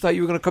like, "You thought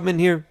you were gonna come in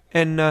here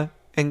and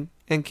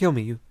kill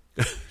me?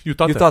 You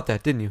thought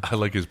that, didn't you?" I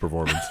like his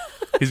performance.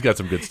 He's got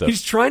some good stuff.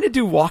 He's trying to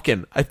do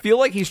Walken. I feel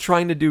like he's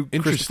trying to do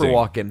Christopher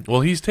Interesting. Walken. Well,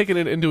 he's taken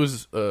it into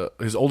his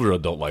older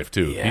adult life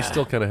too. Yeah. He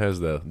still kind of has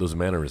those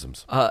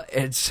mannerisms.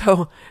 And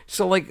so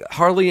like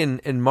Harley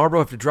and Marlboro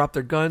have to drop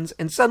their guns,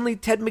 and suddenly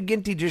Ted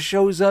McGinty just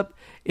shows up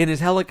in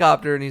his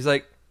helicopter, and he's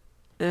like,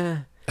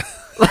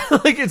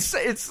 like it's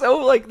so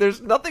like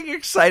there's nothing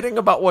exciting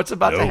about what's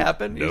about to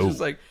happen. He's just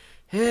like,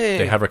 hey.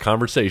 They have a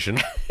conversation.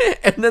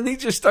 And then he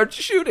just starts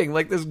shooting.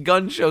 Like this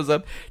gun shows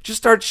up, just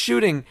starts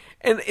shooting,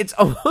 and it's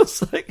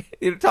almost like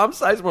Tom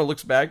Sizemore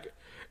looks back,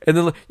 and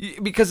then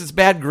because it's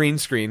bad green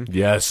screen.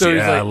 Yes, so he's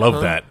yeah, like, I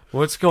love that.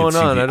 What's going You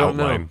can see on? the I don't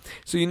know. outline.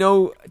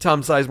 So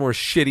Tom Sizemore's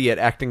shitty at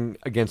acting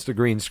against a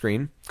green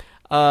screen.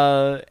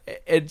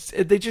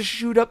 They just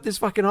shoot up this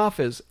fucking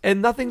office,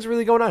 and nothing's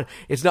really going on.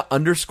 It's not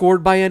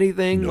underscored by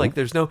anything. Nope. Like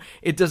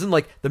it doesn't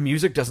like the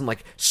music doesn't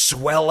like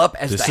swell up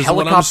as This the is what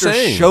I'm helicopter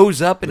saying.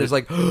 shows up and is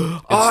like,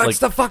 it's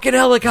the fucking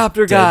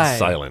helicopter guy. Dead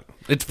silent.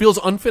 It feels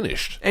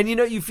unfinished. And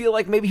you feel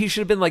like maybe he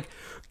should have been like,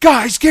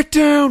 guys, get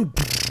down.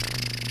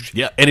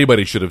 Yeah,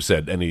 anybody should have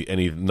said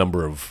any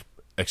number of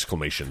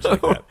exclamations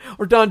like that.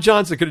 Or Don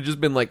Johnson could have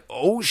just been like,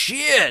 oh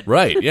shit.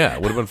 Right, yeah,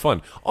 it would have been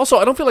fun. Also,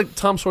 I don't feel like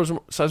Tom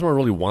Sizemore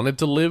really wanted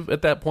to live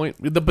at that point.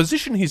 The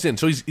position he's in,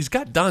 so he's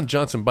got Don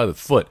Johnson by the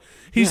foot.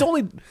 He's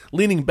only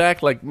leaning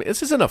back like,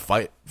 this isn't a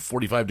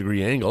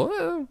 45-degree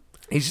angle.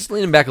 He's just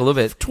leaning back a little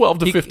bit. 12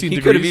 to 15 He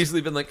degrees. could have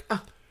easily been like,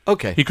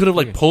 okay. He could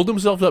have pulled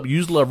himself up,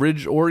 used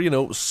leverage, or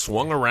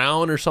swung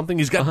around or something.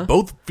 He's got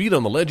both feet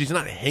on the ledge. He's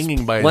not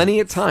hanging by.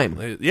 Plenty of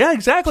time. Yeah,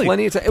 exactly.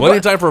 Plenty of time. Plenty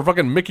of time for a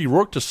fucking Mickey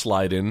Rourke to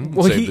slide in. And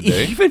Well, save the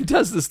day. he even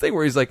does this thing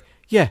where he's like,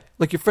 yeah,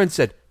 like your friend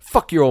said,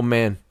 fuck your old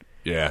man.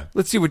 Yeah,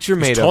 Let's see what you're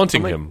made of.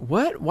 taunting I'm like, him.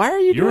 What? Why are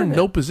you You're doing in that?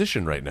 no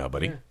position right now,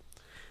 buddy. Yeah.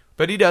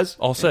 But he does.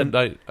 All said,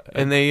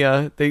 And they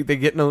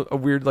get in a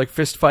weird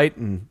fist fight,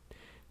 and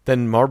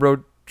then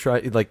Marlboro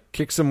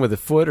kicks him with a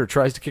foot or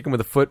tries to kick him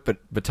with a foot,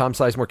 but Tom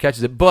Sizemore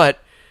catches it. But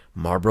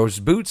Marlboro's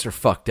boots are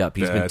fucked up.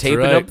 He's been That's taping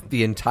right. up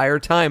the entire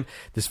time.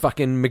 This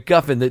fucking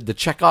MacGuffin, the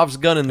Chekhov's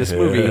gun in this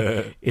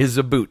movie is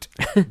a boot.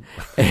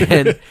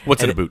 And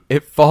What's in a boot?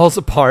 It falls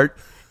apart,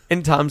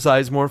 and Tom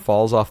Sizemore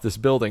falls off this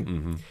building.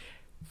 Mm-hmm.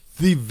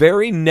 The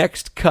very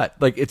next cut,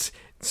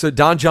 so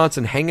Don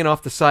Johnson hanging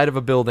off the side of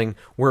a building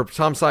where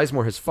Tom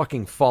Sizemore has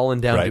fucking fallen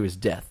down Right. to his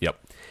death. Yep.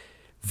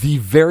 The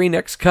very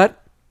next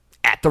cut,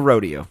 at the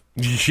rodeo.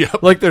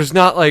 Yep. There's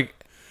not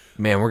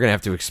man, we're going to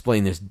have to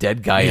explain this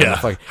dead guy. in the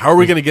fucking, How are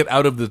we going to get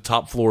out of the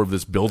top floor of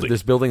this building?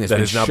 this building that's been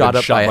has now shot been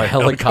up by a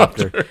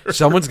helicopter. helicopter.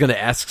 Someone's going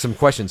to ask some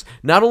questions.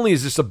 Not only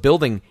is this a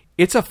building,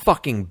 it's a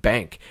fucking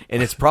bank,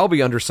 and it's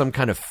probably under some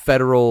kind of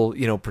federal,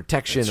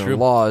 protection or true.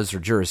 laws or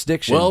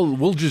jurisdiction. Well,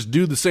 we'll just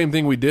do the same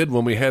thing we did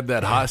when we had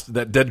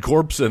that dead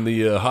corpse and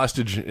the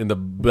hostage in the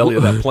belly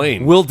of that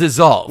plane. we'll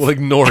dissolve. We'll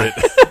ignore it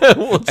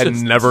We'll and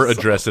just never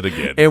address it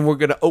again. and we're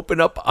going to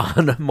open up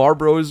on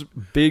Marlboro's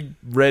big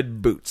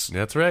red boots.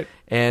 That's right.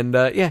 And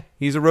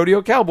he's a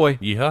rodeo cowboy.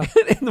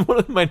 Yeehaw. And one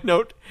of my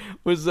note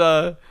was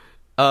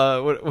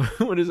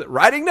what is it?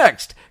 Riding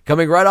next,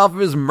 coming right off of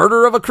his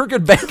murder of a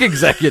crooked bank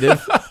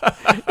executive,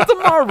 the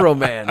Marlboro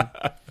Man.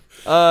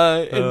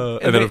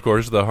 And then, of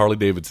course, the Harley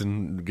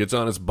Davidson gets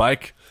on his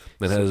bike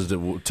and has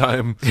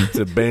time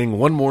to bang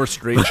one more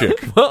straight chick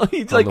well,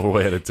 he's on the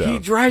way out of town. He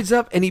drives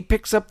up and he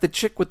picks up the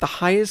chick with the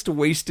highest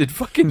waisted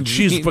fucking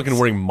jeans. She's fucking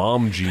wearing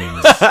mom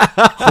jeans.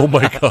 Oh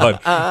my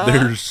god,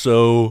 they're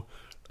so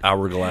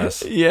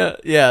hourglass.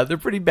 Yeah, they're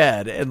pretty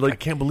bad. And I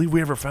can't believe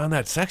we ever found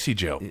that sexy,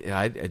 Joe.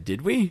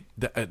 did we?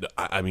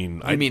 I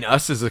mean, I mean,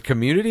 us as a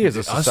community, as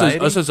a society,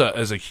 us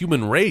as a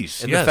human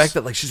race, and yes. the fact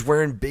that she's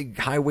wearing big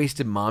high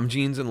waisted mom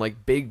jeans and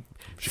big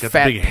got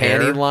fat the big hair.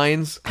 panty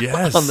lines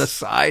Yes. on the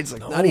sides,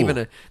 not No.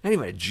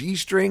 even a G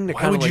string.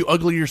 Why would you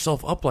ugly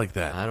yourself up like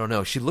that? I don't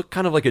know. She looked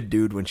kind of like a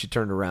dude when she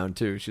turned around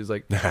too. She's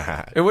like,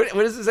 and what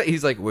does it say?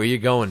 He's like, "Where you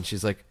going?"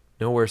 She's like,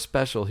 "Nowhere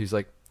special." He's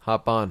like,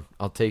 "Hop on,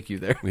 I'll take you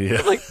there."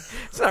 Yeah.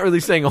 It's not really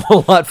saying a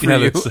whole lot for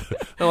you. That's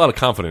a lot of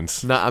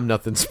confidence. No, I'm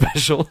nothing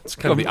special. It's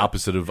Kind of the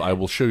opposite of "I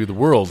will show you the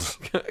world."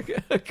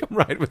 Come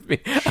ride with me.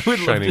 I would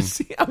love Shining, to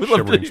see. I would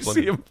love to shimmering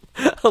see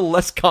a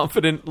less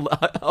confident,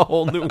 a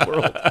whole new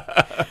world.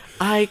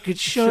 I could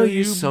show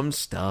you some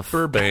stuff.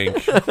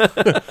 Burbank,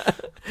 the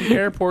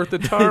airport, the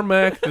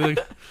tarmac.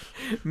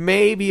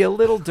 Maybe a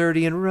little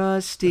dirty and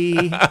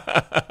rusty.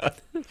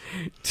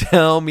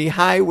 Tell me,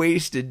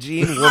 high-waisted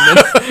jean woman.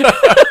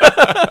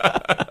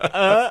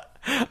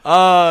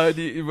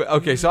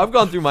 Okay, so I've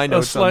gone through my A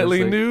notes.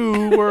 slightly on this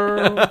thing. new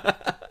world.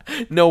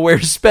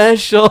 Nowhere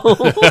special.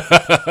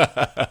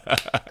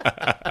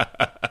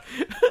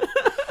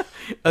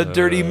 A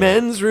dirty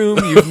men's room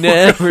you've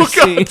never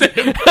seen.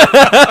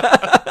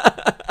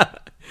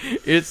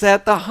 It's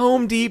at the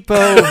Home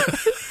Depot.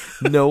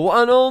 No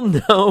one'll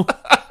know.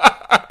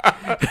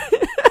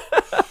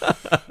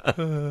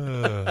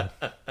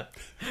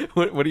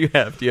 What do you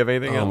have? Do you have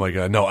anything else? Oh my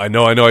god! No, I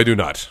know, I do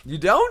not. You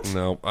don't?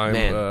 No,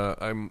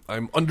 I'm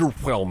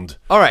underwhelmed.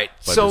 All right,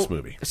 by so this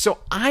movie. So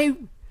I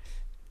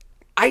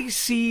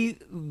see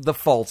the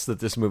faults that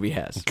this movie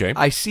has. Okay.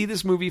 I see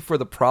this movie for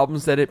the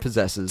problems that it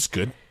possesses. It's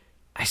good.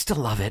 I still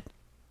love it.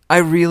 I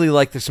really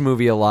like this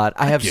movie a lot.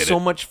 I have get so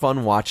it. much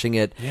fun watching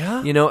it.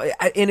 Yeah? You know,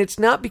 and it's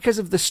not because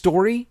of the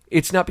story.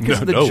 It's not because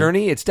of the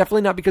journey. It's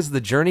definitely not because of the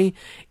journey.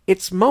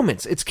 It's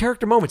moments. It's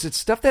character moments. It's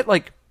stuff that,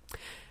 like,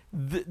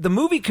 the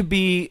movie could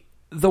be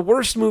the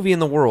worst movie in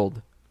the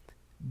world.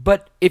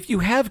 But if you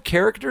have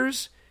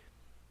characters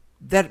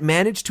that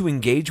manage to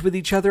engage with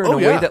each other in a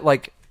way that,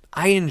 like,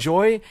 I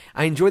enjoy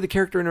the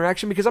character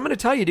interaction, because I'm going to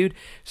tell you, dude,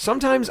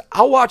 sometimes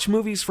I'll watch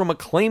movies from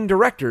acclaimed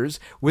directors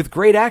with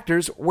great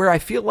actors where I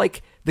feel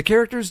like the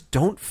characters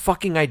don't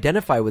fucking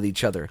identify with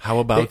each other. How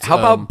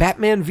about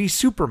Batman v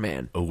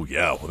Superman? Oh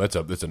yeah, well that's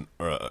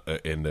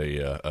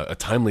a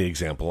timely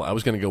example. I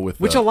was going to go with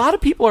Which a lot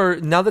of people are,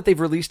 now that they've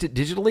released it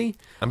digitally,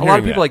 a lot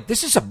of people are like,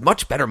 this is a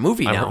much better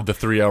movie now. The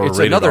 3-hour it's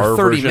rated another R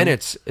 30 version.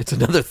 minutes. It's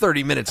another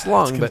 30 minutes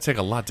long. It's going to take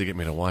a lot to get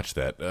me to watch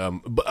that.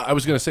 But I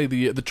was going to say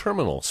the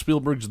Terminal,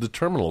 Spielberg's The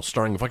Terminal,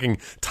 starring fucking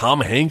Tom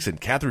Hanks and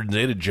Catherine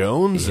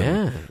Zeta-Jones. Yeah.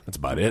 And that's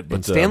about it. But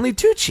And Stanley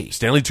Tucci.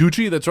 Stanley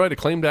Tucci, that's right,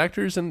 acclaimed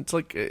actors, and it's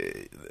like,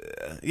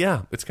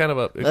 yeah, it's kind of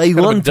a. It's I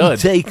kind want of a dud.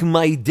 to take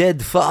my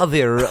dead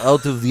father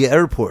out of the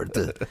airport.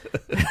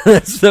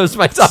 That was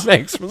my Tom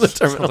Hanks from the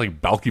Terminal. Sounds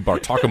like Balki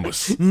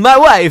Bartokamus. My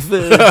wife.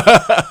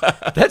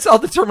 That's all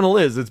the Terminal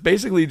is. It's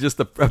basically just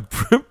a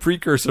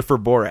precursor for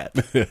Borat.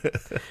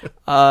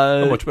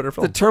 A much better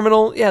film. The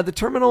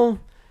Terminal,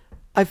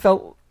 I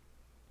felt...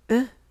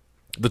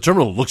 The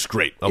Terminal looks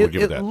great. I'm gonna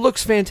give it that. It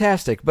looks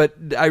fantastic, but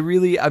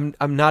I'm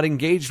not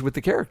engaged with the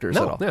characters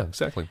at all. Yeah,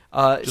 exactly.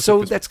 So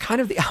like that's kind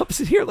of the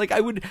opposite here. Like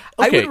I would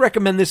Okay.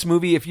 recommend this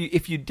movie if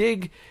you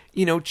dig,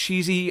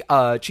 cheesy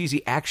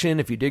action,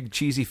 if you dig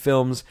cheesy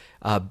films,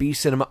 B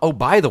cinema. Oh,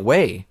 by the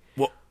way,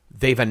 Well,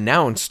 they've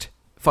announced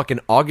fucking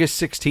August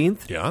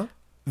 16th. yeah.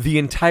 The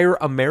entire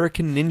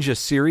American Ninja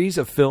series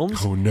of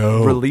films Oh,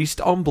 no. released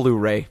on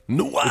Blu-ray.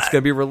 No, what? It's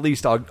going to be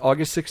released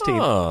August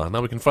 16th. Oh,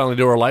 now we can finally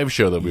do our live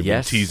show that we've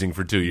Yes, been teasing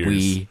for 2 years.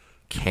 We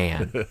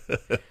can.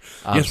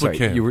 Yes, sorry, we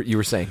can. You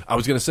were saying. I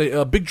was going to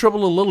say, Big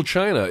Trouble in Little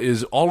China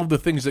is all of the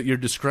things that you're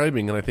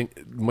describing, and I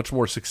think much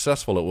more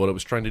successful at what it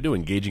was trying to do,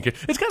 engaging.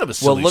 It's kind of a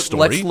silly story.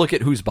 Let's look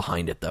at who's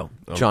behind it, though.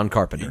 John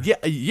Carpenter. Yeah,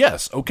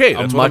 yes, okay,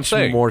 that's a what I'm much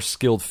saying. more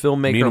skilled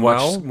filmmaker,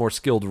 Meanwhile, much more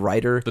skilled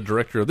writer. The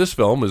director of this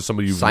film is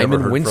somebody you've Simon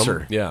never heard Windsor.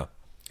 from. Yeah.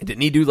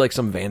 Didn't he do like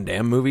some Van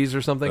Damme movies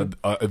or something?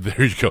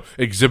 There you go.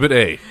 Exhibit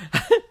A.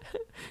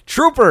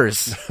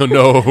 Troopers. Oh,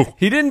 no.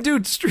 He didn't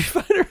do Street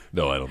Fighter.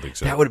 No, I don't think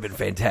so. That would have been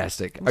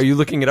fantastic. Are you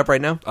looking it up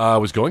right now? I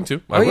was going to.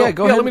 Go ahead.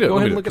 Let me do it. Go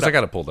ahead and look it because up. I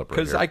got it pulled up right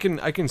Because here.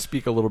 I can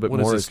speak a little bit What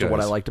is more this as to what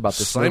I guy's? liked about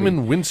this Simon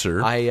movie.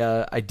 Windsor.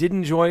 I did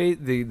enjoy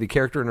the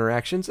character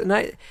interactions, and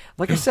I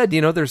said,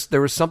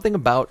 there was something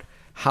about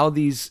how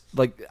these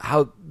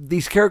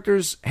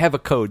characters have a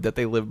code that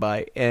they live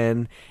by,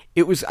 and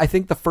it was, I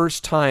think, the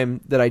first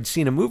time that I'd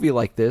seen a movie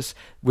like this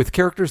with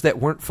characters that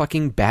weren't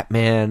fucking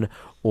Batman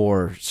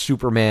or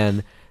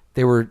Superman.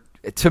 They were,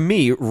 to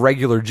me,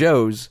 regular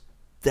Joes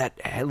that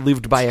had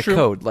lived by a true.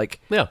 code. Like,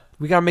 Yeah.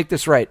 we got to make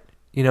this right.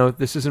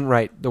 This isn't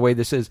right the way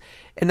this is.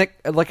 And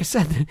like I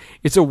said,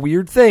 it's a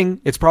weird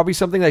thing. It's probably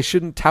something I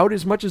shouldn't tout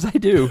as much as I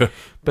do.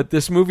 But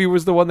this movie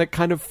was the one that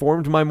kind of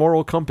formed my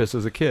moral compass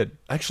as a kid.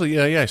 Actually,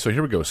 yeah. So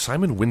here we go.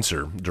 Simon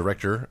Windsor,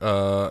 director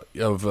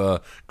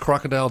of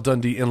Crocodile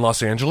Dundee in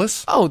Los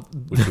Angeles. Oh,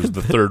 which was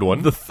the third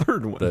one. the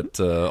third one. That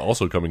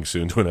also coming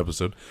soon to an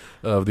episode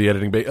of the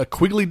Editing Bay.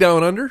 Quigley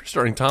Down Under,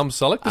 starring Tom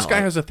Selleck. This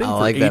guy has a thing for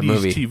like that 80s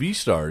movie. TV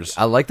stars.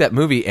 I like that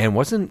movie. And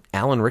wasn't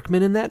Alan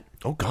Rickman in that?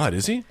 Oh, God,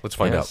 is he? Let's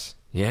find out.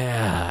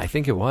 Yeah, I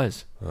think it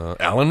was.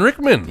 Alan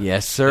Rickman.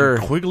 Yes, sir.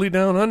 And Quigley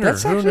Down Under.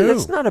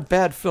 That's not a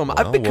bad film.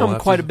 I've Well, become we'll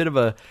have quite to- a bit of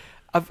a...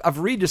 I've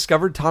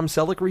rediscovered Tom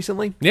Selleck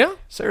recently. Yeah?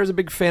 Sarah's a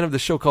big fan of the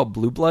show called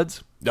Blue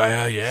Bloods.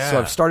 Yeah. So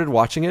I've started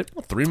watching it.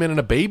 3 Men and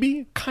a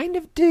Baby? Kind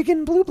of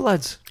digging Blue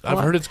Bloods. I've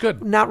heard it's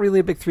good. Not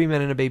really a big 3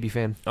 Men and a Baby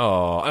fan.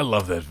 Oh, I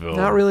love that film.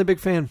 Not really a big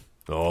fan.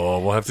 Oh,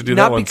 we'll have to do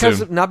that one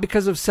soon. Not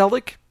because of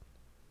Selleck.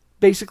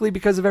 Basically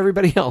because of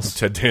everybody else.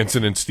 Ted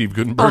Danson and Steve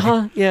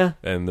Guttenberg. Yeah.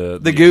 And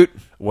The Goot.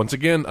 Once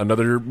again,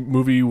 another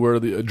movie where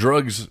the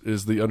drugs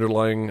is the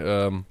underlying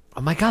Oh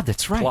my God,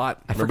 that's right.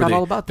 plot. I Remember forgot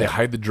all about that. They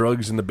hide the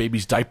drugs in the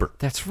baby's diaper.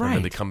 That's And then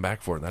right. they come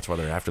back for it, and that's why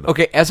they're after them.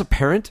 Okay, as a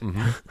parent,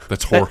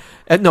 That's horrible.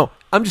 no,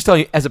 I'm just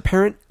telling you, as a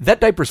parent, that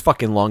diaper's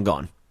fucking long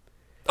gone.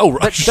 Oh,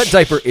 right. That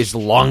diaper is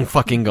long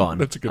fucking gone.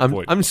 That's a good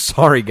point. I'm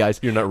sorry, guys.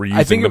 You're not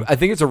reusing them? I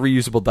think it's a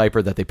reusable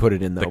diaper that they put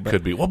it in, though. That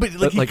could be. Well, but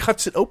he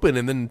cuts it open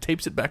and then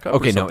tapes it back up.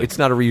 Okay, or no, something. it's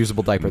not a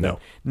reusable diaper.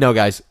 No,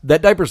 guys,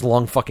 that diaper's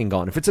long fucking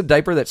gone. If it's a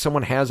diaper that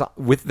someone has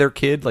with their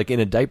kid, like in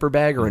a diaper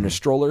bag or in a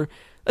stroller,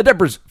 that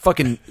diaper's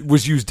fucking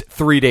was used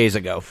 3 days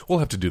ago. We'll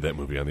have to do that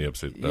movie on the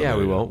episode. Yeah,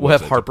 we will. We'll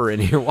have Harper in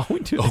here while we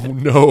do that. Oh,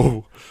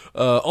 no.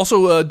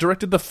 Also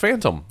directed The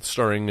Phantom,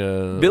 starring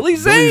Billy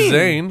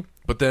Zane.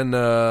 But then,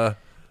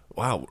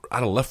 wow,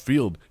 out of left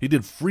field, he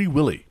did Free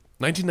Willy.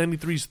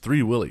 1993's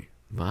Free Willy.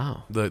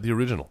 Wow. The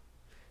original.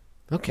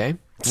 Okay.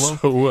 Well,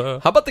 So,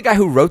 how about the guy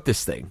who wrote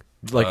this thing?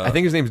 Like, I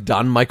think his name's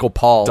Don Michael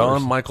Paul.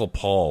 Don Michael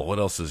Paul. What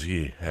else does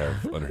he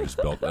have under his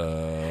belt?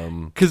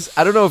 Because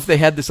I don't know if they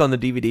had this on the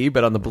DVD,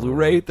 but on the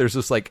Blu-ray, there's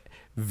this like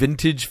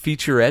vintage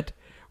featurette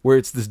where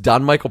it's this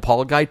Don Michael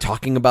Paul guy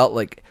talking about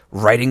like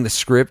writing the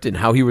script and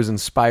how he was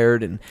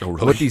inspired and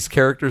what these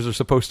characters are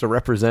supposed to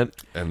represent.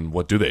 And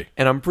what do they?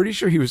 And I'm pretty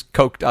sure he was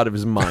coked out of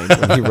his mind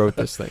when he wrote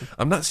this thing.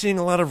 I'm not seeing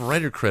a lot of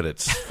writer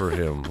credits for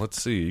him.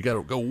 Let's see. You got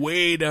to go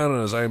way down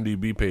on his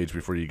IMDb page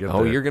before you get there.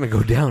 Oh, you're going to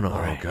go down, all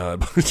right. Oh,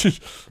 God.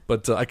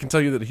 But I can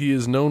tell you that he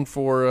is known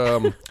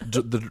for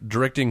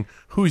directing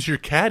Who's Your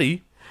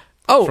Caddy?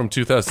 From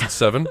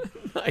 2007.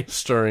 Nice.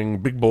 Starring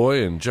Big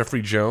Boy and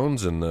Jeffrey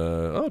Jones and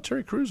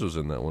Terry Crews was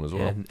in that one as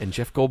well. And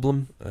Jeff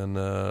Goldblum. And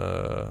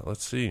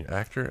let's see,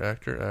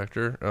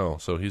 actor. Oh,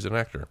 so he's an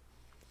actor.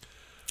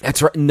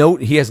 That's right. No,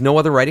 he has no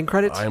other writing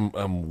credits.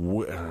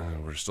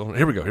 We're still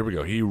here. We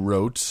go. He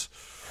wrote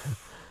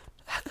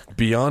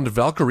Beyond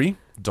Valkyrie,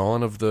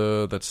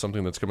 that's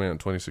something that's coming out in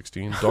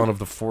 2016. Dawn of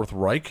the Fourth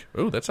Reich.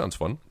 Oh, that sounds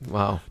fun.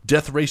 Wow.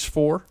 Death Race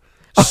 4.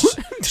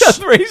 Death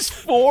Race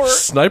 4.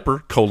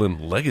 Sniper,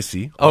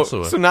 Legacy.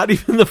 Also so not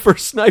even the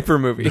first Sniper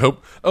movie.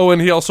 Nope. Oh,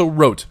 and he also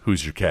wrote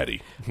Who's Your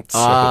Caddy?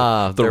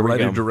 So the there we go.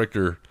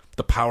 writer-director,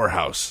 the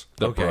powerhouse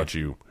that brought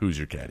you Who's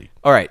Your Caddy?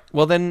 All right.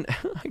 Well, then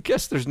I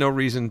guess there's no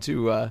reason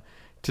to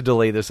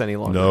delay this any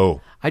longer.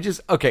 No.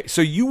 Okay,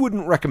 so you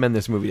wouldn't recommend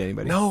this movie to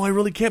anybody? No, I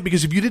really can't,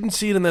 because if you didn't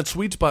see it in that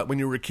sweet spot when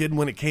you were a kid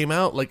when it came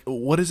out, like,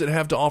 what does it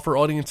have to offer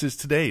audiences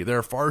today?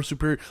 They're far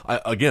superior.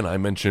 I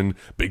mentioned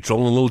Big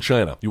Trouble in Little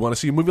China. You want to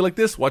see a movie like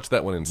this? Watch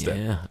that one instead.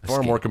 Yeah.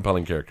 Far more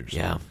compelling characters.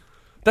 Yeah.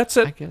 That's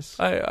it. I guess.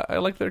 I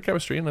like their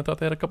chemistry, and I thought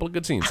they had a couple of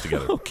good scenes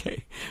together.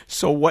 Okay.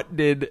 So what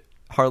did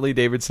Harley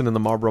Davidson and the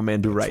Marlboro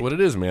Man do right? That's what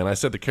it is, man. I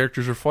said the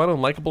characters are fun and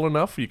likable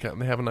enough. They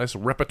have a nice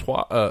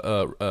repertoire.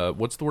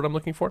 What's the word I'm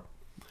looking for?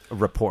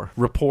 Rapport,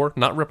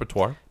 not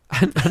repertoire.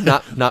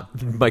 not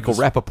Michael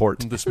Rappaport.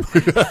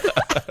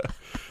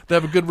 They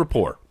have a good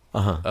rapport.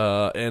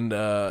 Uh-huh.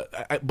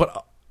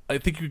 But I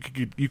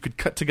think you could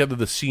cut together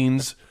the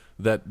scenes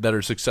that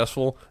are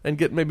successful and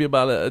get maybe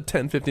about a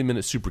 10-15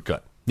 minute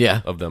supercut. Yeah.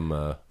 Of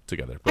them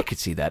together. I could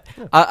see that.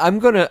 Yeah. I'm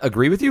going to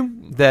agree with you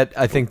that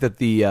I think that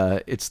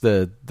it's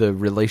the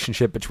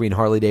relationship between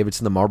Harley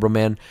Davidson and the Marlboro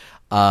Man.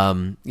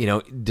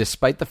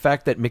 Despite the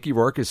fact that Mickey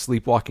Rourke is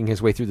sleepwalking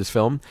his way through this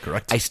film,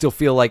 correct, I still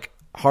feel like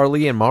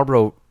Harley and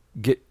Marlboro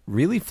get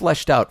really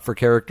fleshed out for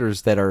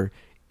characters that are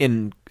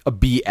in a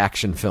B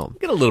action film.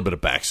 Get a little bit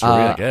of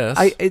backstory, I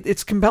guess.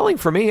 It's compelling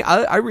for me.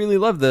 I really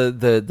love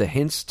the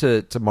hints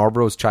to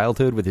Marlboro's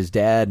childhood with his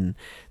dad, and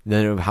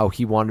then of how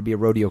he wanted to be a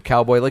rodeo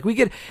cowboy. Like we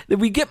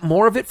get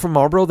more of it from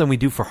Marlboro than we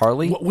do for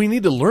Harley. What we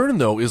need to learn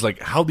though is like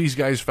how these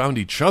guys found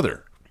each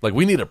other. Like,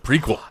 we need a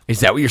prequel. Is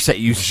that what you're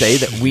saying? You say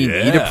that we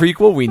need a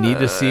prequel? We need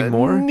to see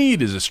more?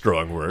 Need is a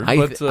strong word.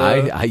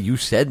 You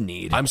said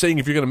need. I'm saying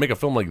if you're going to make a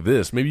film like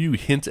this, maybe you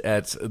hint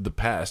at the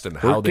past and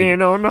how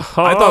Working on the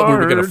I thought we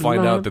were going to hard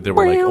find out that they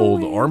were like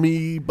old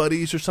army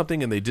buddies or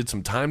something, and they did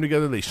some time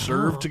together. They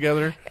served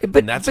together.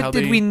 But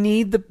did we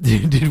need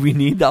did we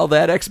need all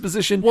that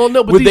exposition? Well,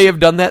 no. But would they have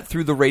done that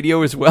through the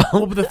radio as well?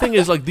 Well, but the thing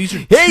is, like, these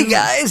are hey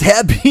guys,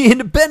 happy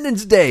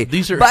Independence Day.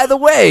 These are by the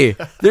way,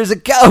 there's a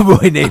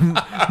cowboy named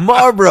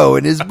Marlboro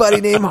and his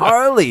buddy named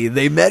Harley.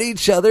 They met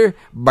each other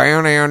back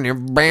in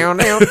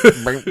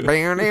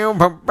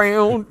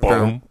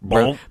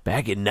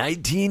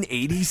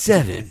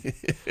 1987.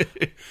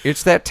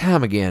 It's that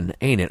time again,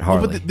 ain't it,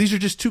 Harley? Well, but these are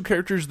just two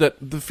characters that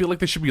feel like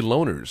they should be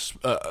loners,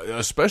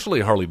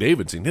 especially Harley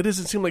Davidson. It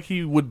doesn't seem like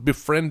he would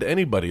befriend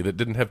anybody that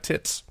didn't have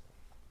tits.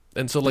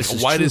 And so, like,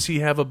 why does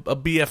he have a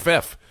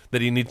BFF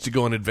that he needs to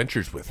go on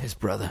adventures with? His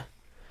brother.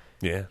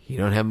 Yeah. You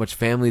don't have much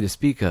family to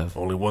speak of.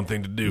 Only one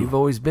thing to do. You've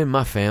always been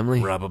my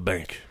family. Rob a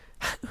bank.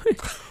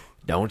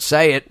 Don't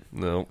say it.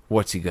 No.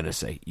 What's he going to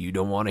say? You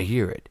don't want to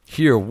hear it.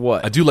 Hear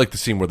what? I do like the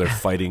scene where they're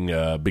fighting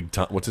Big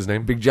Tom. What's his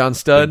name? Big John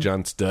Studd. Big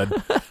John Studd.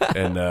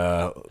 And,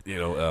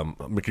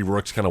 Mickey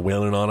Rourke's kind of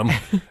wailing on him.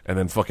 And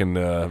then fucking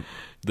the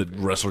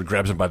wrestler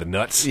grabs him by the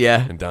nuts.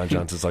 Yeah. And Don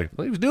Johnson's like,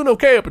 well, he was doing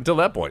okay up until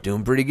that point.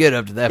 Doing pretty good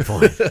up to that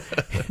point.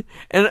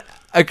 And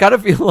I kind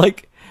of feel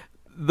like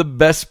the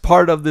best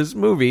part of this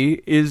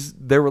movie is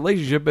their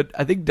relationship, but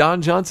I think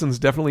Don Johnson's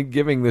definitely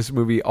giving this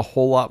movie a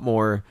whole lot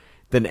more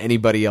than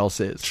anybody else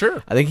is.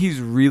 Sure. I think he's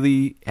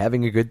really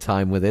having a good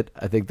time with it.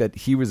 I think that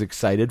he was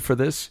excited for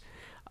this.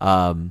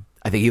 I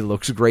think he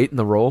looks great in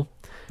the role.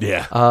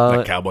 Yeah,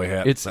 that cowboy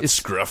hat, It's that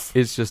scruff.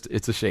 It's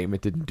a shame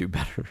it didn't do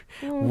better.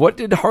 What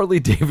did Harley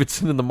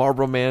Davidson and the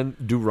Marlboro Man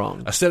do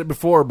wrong? I said it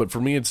before, but for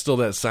me, it's still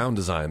that sound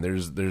design.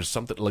 There's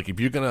something like if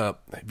you're gonna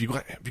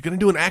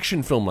do an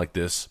action film like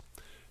this,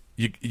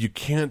 you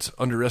can't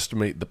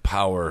underestimate the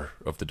power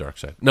of the dark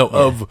side. No,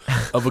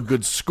 of a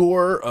good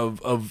score,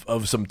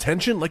 of some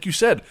tension. Like you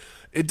said,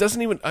 it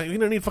doesn't even you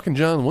don't need fucking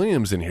John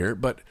Williams in here,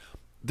 but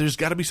there's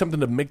got to be something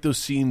to make those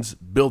scenes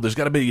build. There's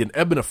got to be an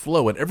ebb and a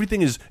flow, and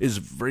everything is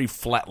very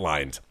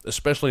flatlined,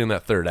 especially in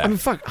that third act. I mean,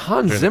 fuck,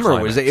 Hans Zimmer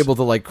was able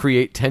to like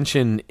create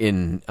tension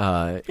in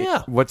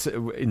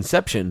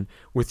Inception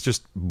with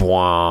just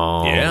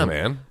bwong. Yeah,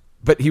 man.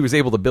 But he was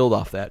able to build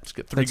off that. Just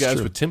get three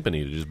guys with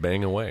timpani to just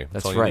bang away.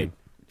 That's all you right. need.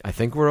 I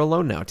think we're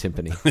alone now,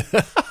 timpani.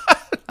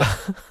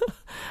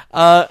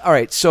 All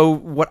right, so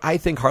what I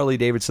think Harley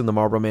Davidson, the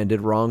Marlboro Man,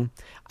 did wrong,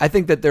 I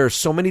think that there are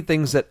so many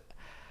things that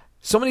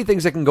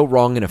can go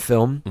wrong in a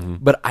film,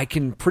 but I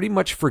can pretty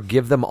much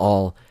forgive them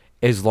all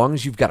as long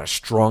as you've got a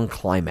strong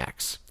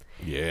climax.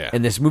 Yeah.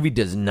 And this movie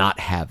does not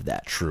have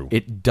that. True.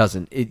 It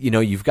doesn't.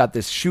 You've got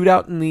this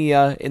shootout in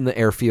the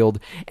airfield,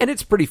 and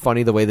it's pretty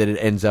funny the way that it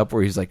ends up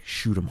where he's like,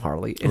 shoot him,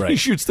 Harley. And he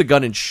shoots the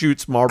gun and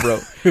shoots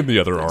Marlboro. In the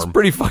other arm. It's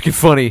pretty fucking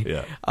funny.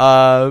 Yeah.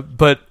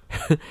 But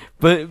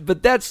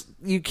that's,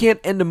 you can't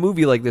end a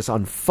movie like this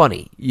on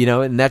funny,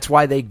 and that's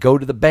why they go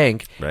to the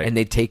bank and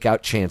they take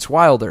out Chance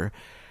Wilder.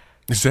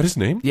 Is that his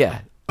name?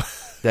 Yeah.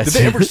 Did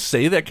they ever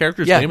say that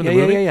character's name in the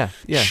movie?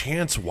 Yeah.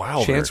 Chance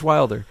Wilder. Chance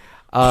Wilder.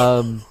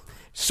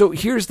 So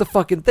here's the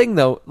fucking thing,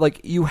 though.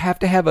 Like, you have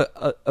to have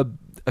a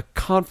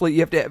conflict. You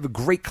have to have a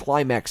great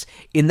climax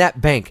in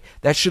that bank.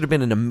 That should have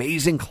been an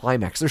amazing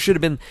climax. There should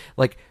have been,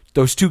 like,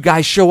 those two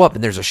guys show up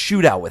and there's a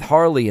shootout with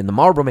Harley and the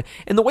Marlboro Man.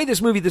 And the way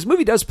this movie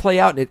does play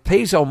out, and it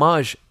pays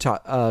homage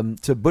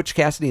to Butch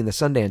Cassidy and the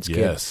Sundance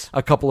Kid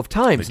a couple of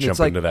times. They jump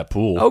into that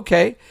pool.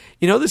 Okay,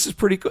 this is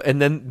pretty cool.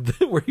 And then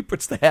where he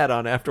puts the hat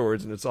on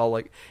afterwards, and it's all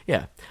like,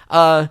 yeah.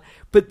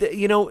 But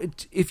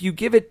if you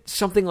give it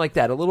something like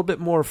that, a little bit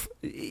more,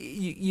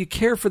 you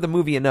care for the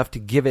movie enough to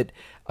give it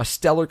a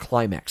stellar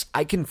climax.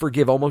 I can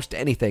forgive almost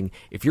anything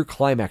if your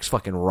climax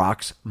fucking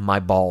rocks my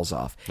balls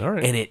off. All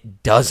right. And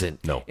it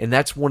doesn't. No. And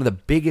that's one of the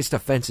biggest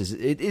offenses.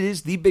 It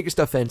is the biggest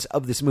offense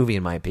of this movie,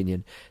 in my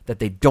opinion, that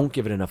they don't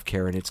give it enough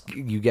care. And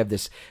you have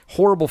this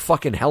horrible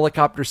fucking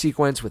helicopter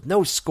sequence with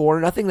no score,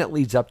 nothing that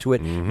leads up to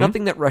it,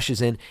 nothing that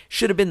rushes in.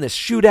 Should have been this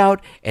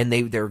shootout, and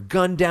they're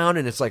gunned down,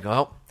 and it's like,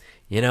 oh,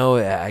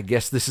 I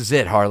guess this is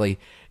it, Harley.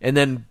 And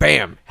then,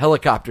 bam,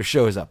 helicopter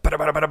shows up.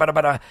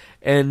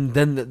 And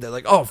then they're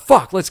like, oh,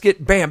 fuck, let's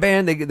get, bam,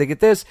 bam. They get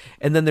this.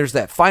 And then there's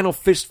that final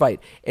fist fight.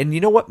 And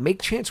you know what?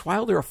 Make Chance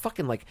Wilder a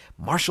fucking, like,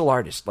 martial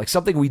artist. Like,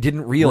 something we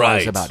didn't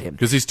realize about him.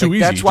 Because he's too easy.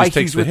 That's he why just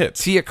takes he's the with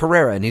hits. Tia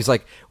Carrera. And he's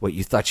like, what,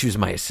 you thought she was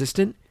my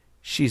assistant?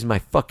 She's my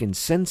fucking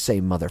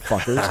sensei,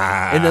 motherfuckers.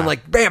 And then,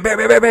 like, bam, bam,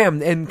 bam, bam,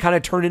 bam. And kind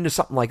of turn into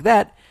something like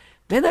that.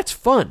 Man, that's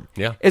fun.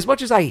 Yeah. As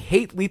much as I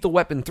hate Lethal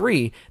Weapon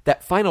 3,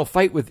 that final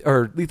fight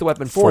or Lethal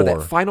Weapon 4,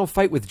 that final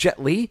fight with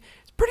Jet Li,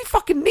 it's pretty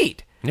fucking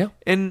neat. Yeah.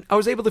 And I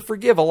was able to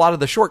forgive a lot of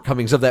the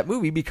shortcomings of that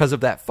movie because of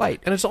that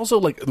fight. And it's also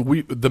like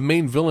the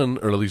main villain,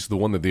 or at least the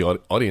one that the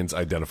audience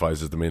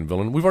identifies as the main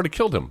villain, we've already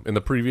killed him in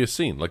the previous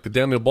scene. Like the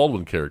Daniel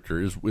Baldwin character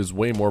is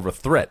way more of a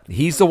threat.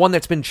 He's the one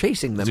that's been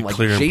chasing them, like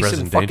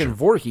Jason fucking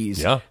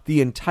Voorhees,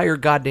 the entire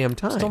goddamn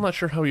time. Still not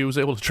sure how he was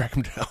able to track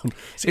him down.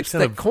 It's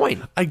that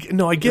coin. I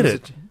get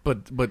it,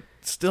 but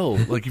still,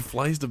 like he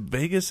flies to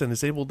Vegas and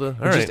is able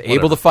to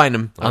able to find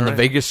him on the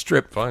Vegas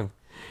Strip. Fine.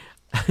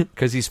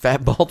 Because he's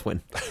Fat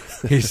Baldwin.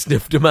 He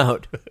sniffed him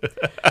out.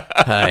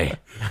 Hi.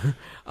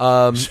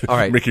 All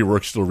right. Mickey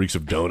Rourke still reeks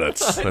of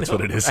donuts. That's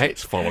what it is. Right?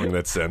 It's following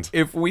that scent.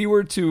 If we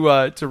were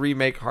to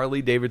remake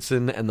Harley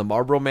Davidson and the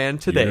Marlboro Man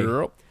today,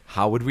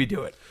 how would we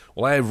do it?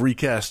 Well, I have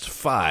recast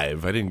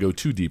 5. I didn't go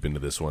too deep into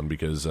this one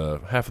because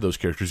half of those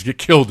characters get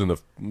killed in the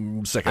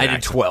second act. I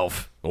did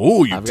 12.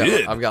 Oh, you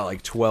did? I've got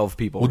like 12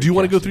 people. Well, do you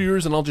want to go through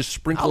yours and I'll just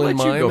sprinkle in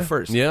mine? I'll let you go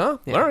first. Yeah?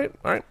 All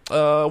right.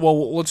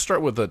 Well, let's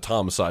start with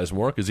Tom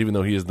Sizemore because even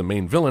though he is the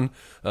main villain,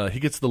 he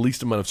gets the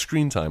least amount of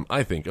screen time,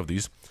 I think, of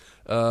these.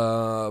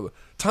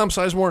 Tom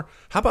Sizemore.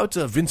 How about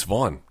Vince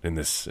Vaughn in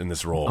this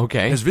role?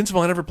 Okay. Has Vince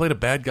Vaughn ever played a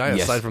bad guy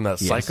aside from that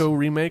Psycho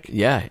remake?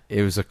 Yeah,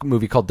 it was a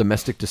movie called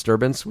Domestic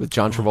Disturbance with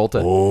John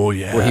Travolta. Oh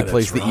yeah, where he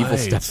plays the evil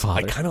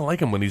stepfather. I kind of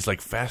like him when he's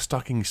like fast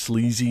talking,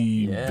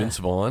 sleazy Vince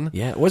Vaughn.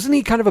 Yeah, wasn't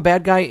he kind of a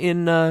bad guy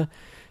in the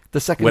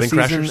second Wedding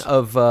season Crashers?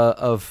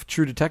 of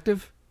True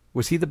Detective?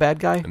 Was he the bad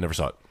guy? I never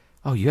saw it.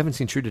 Oh, you haven't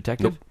seen True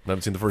Detective? Nope, I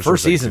haven't seen the first.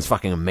 First season's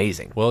fucking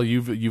amazing. Well,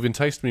 you've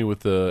enticed me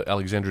with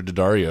Alexandra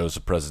Daddario's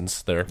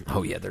presence there.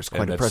 Oh yeah, there's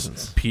quite a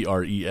presence.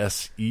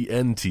 Presents.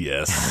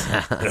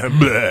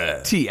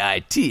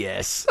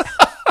 Tits.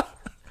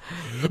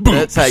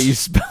 That's how you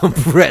spell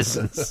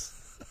presence.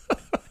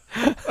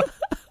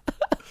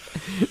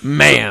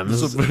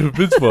 Mams.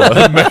 Vince Vaughn.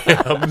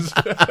 Mams.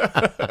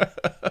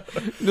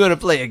 I'm going to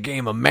play a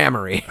game of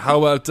mammery.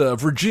 How about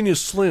Virginia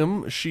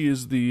Slim? She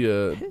is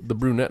the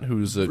brunette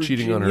who's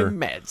cheating on her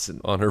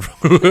Madsen. on her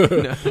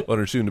on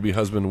her soon-to-be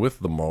husband with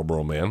the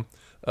Marlboro Man.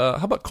 How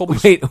about Colby?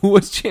 Wait, who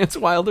was Chance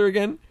Wilder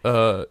again?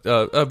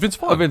 Vince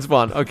Vaughn. Oh, Vince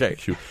Vaughn. Okay.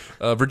 Cute.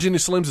 Virginia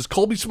Slims is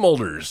Colby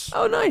Smulders.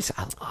 Oh, nice.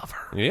 I love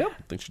her. Yeah,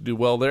 I think she'd do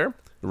well there.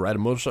 Ride a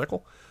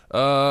motorcycle.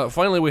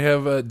 Finally, we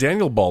have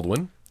Daniel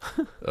Baldwin.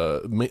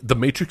 The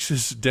Matrix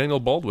is Daniel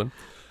Baldwin.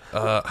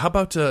 How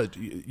about,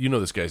 you know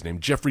this guy's name,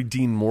 Jeffrey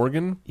Dean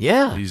Morgan?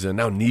 Yeah. He's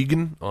now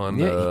Negan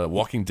on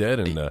Walking Dead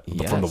and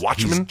from The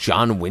Watchmen. He's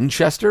John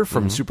Winchester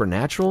from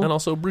Supernatural. And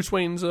also Bruce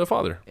Wayne's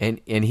father. And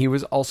he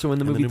was also in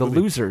the movie The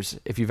Losers.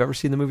 If you've ever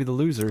seen the movie The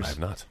Losers. I have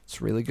not.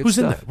 It's really good Who's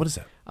stuff. in that? What is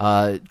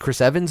that?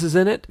 Chris Evans is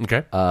in it.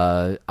 Okay.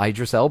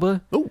 Idris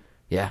Elba. Oh.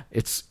 Yeah,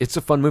 it's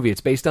a fun movie.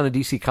 It's based on a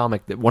DC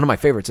comic, one of my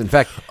favorites. In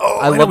fact, I I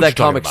know love what that you're talking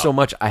comic about. so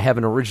much, I have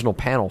an original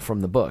panel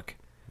from the book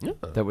Yeah.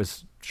 that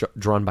was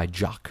drawn by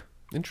Jock.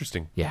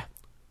 Interesting. Yeah.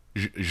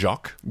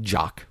 Jacques?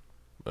 Jock.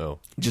 Oh.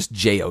 Just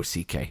Jock.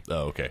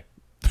 Oh, okay.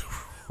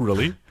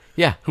 Really?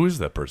 Yeah. Who is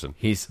that person?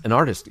 He's an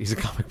artist. He's a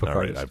comic book All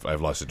right, artist.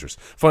 I've lost interest.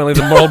 Finally,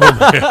 the Marlboro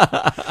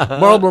Man.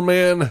 Marlboro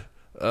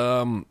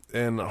Man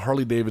and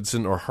Harley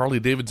Davidson, or Harley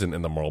Davidson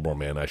and the Marlboro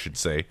Man, I should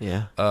say.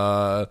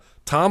 Yeah.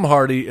 Tom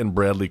Hardy and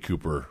Bradley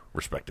Cooper,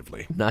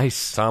 respectively.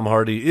 Nice. Tom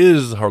Hardy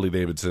is Harley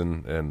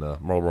Davidson and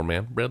Marlboro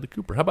Man, Bradley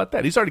Cooper. How about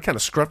that? He's already kind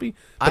of scruffy.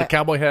 Put a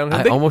cowboy hat on.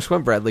 I almost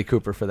went Bradley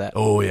Cooper for that.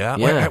 Oh, yeah?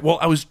 Yeah. Well,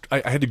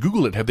 I had to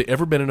Google it. Have they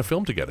ever been in a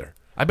film together?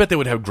 I bet they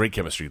would have great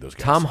chemistry, those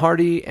guys. Tom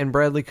Hardy and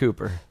Bradley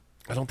Cooper.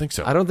 I don't think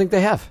so. I don't think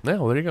they have. No,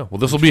 well, there you go. Well,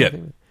 this will be it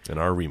in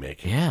our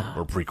remake. Yeah.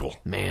 Or prequel.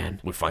 Man.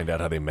 We find out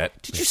how they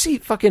met. Did you see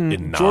fucking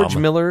In George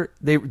Nam. Miller?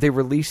 They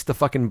released the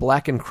fucking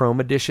black and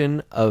chrome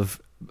edition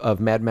of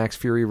Mad Max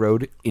Fury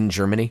Road in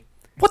Germany.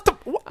 What the?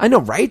 I know,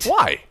 right?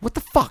 Why? What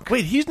the fuck?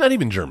 Wait, he's not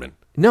even German.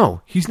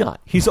 No, he's not.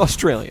 He's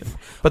Australian.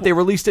 But they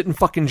released it in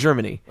fucking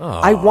Germany.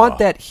 I want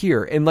that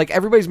here. And like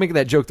everybody's making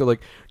that joke. They're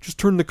like, just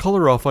turn the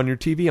color off on your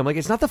TV. I'm like,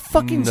 it's not the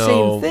fucking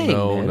same thing.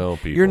 Man. No,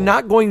 people. You're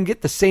not going to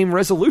get the same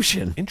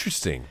resolution.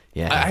 Interesting.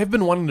 Yeah. I have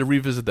been wanting to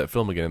revisit that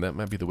film again, and that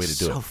might be the way to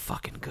do So it.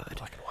 fucking good.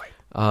 Black and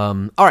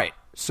white. All right.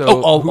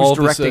 So all who's of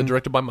this, directing?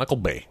 directed by Michael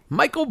Bay.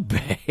 Michael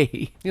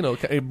Bay. You know,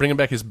 bringing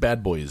back his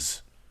Bad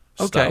Boys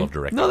style of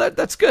directing. No,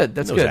 that's good.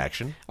 That's Knows good.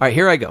 action. All right,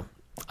 here I go.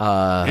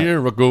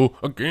 Here I go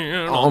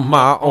again. On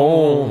my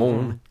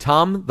own.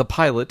 Tom, the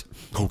pilot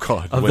Oh,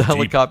 God. of the went deep.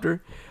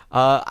 helicopter.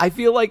 I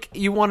feel like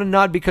you want to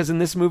nod because in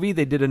this movie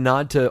they did a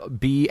nod to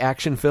B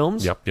action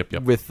films. Yep.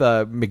 With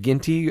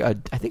McGinty.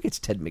 I think it's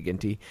Ted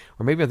McGinty,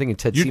 or maybe I'm thinking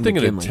Ted You're C.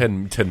 thinking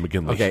McGinley. of Ted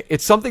McGinley. Okay,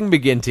 it's something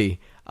McGinty,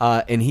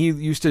 and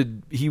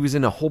he was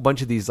in a whole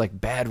bunch of these like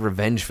bad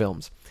revenge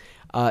films,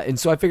 and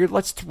so I figured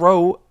let's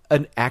throw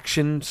an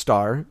action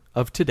star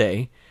of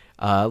today,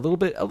 a little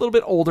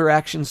bit older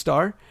action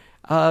star,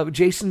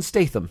 Jason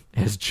Statham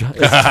as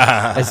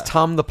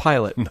Tom the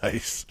pilot.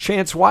 Nice.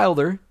 Chance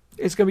Wilder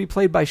is going to be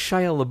played by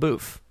Shia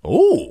LaBeouf.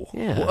 Oh.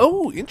 Yeah.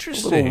 Oh, A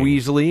interesting. little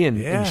weaselly and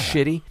Yeah.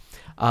 shitty.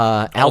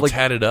 All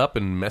tatted up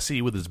and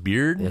messy with his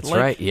beard. That's like?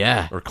 right.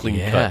 Yeah. Or clean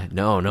yeah. cut.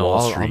 No, Wall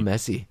all Street.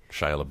 messy.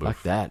 Shia LaBeouf.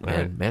 Fuck that, man.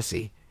 All right.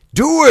 Messy.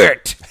 Do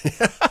it.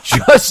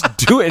 Just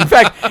do it. In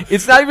fact,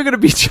 it's not even going to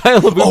be Shia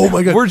LaBeouf. Oh,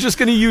 my God. We're just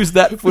going to use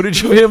that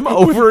footage of him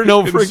over and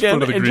over In again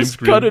front of the and green just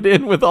screen. cut it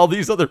in with all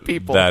these other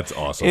people. That's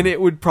awesome. And it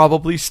would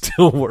probably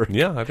still work.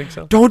 Yeah, I think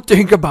so. Don't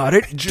think about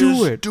it.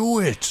 Do it. Do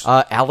it.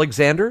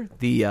 Alexander,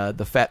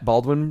 the Fat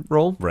Baldwin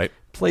role, Right.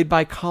 played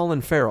by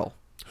Colin Farrell.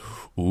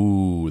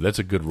 Ooh, that's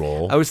a good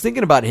role. I was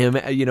thinking about him,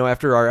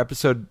 after our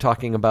episode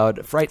talking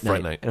about Fright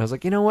Night, and I was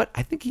like, you know what?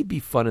 I think he'd be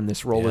fun in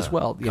this role as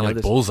well. Kind of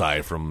like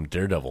Bullseye from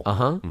Daredevil.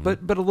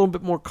 But a little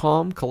bit more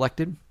calm,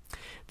 collected.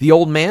 The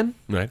old man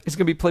Right. is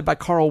going to be played by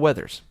Carl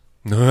Weathers.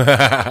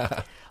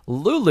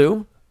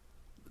 Lulu,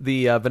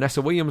 the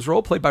Vanessa Williams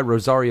role, played by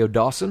Rosario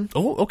Dawson.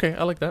 Oh, okay.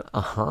 I like that.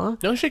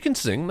 No, she can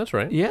sing. That's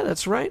right. Yeah,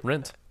 that's right.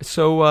 Rent.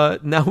 So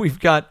now we've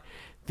got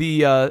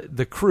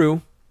the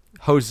crew,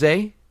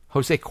 Jose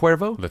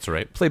Cuervo. That's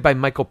right. Played by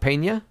Michael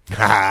Pena, who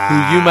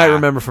you might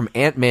remember from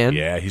Ant-Man.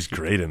 Yeah, he's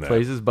great in that.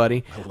 Plays his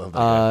buddy. I love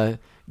that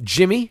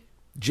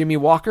Jimmy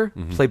Walker,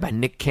 played by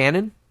Nick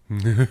Cannon.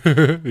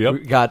 Yep. We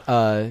got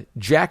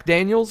Jack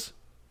Daniels,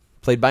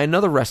 played by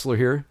another wrestler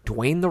here,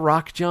 Dwayne The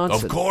Rock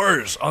Johnson. Of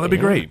course. Oh, that'd be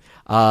great.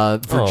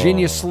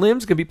 Virginia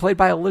Slim's going to be played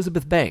by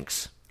Elizabeth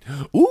Banks.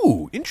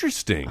 Ooh,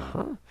 interesting.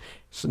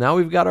 So now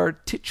we've got our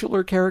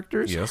titular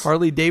characters, Yes.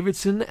 Harley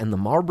Davidson and the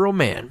Marlboro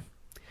Man.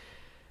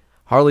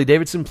 Harley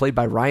Davidson, played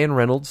by Ryan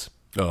Reynolds.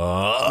 The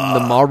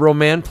Marlboro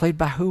Man, played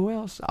by who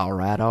else? All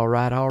right.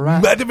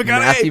 Matthew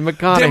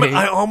McConaughey. Damn it,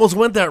 I almost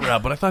went that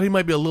route, but I thought he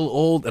might be a little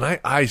old, and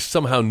I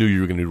somehow knew you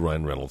were going to do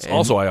Ryan Reynolds.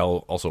 Also, I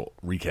also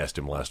recast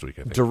him last week,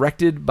 I think.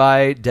 Directed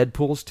by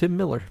Deadpool's Tim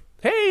Miller.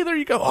 Hey, there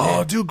you go.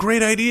 Oh, dude,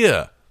 great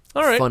idea.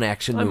 All right. Fun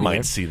action I movie might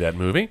there. see that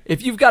movie.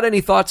 If you've got any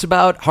thoughts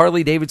about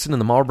Harley Davidson and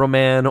the Marlboro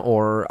Man,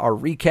 or our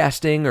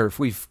recasting, or if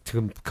we've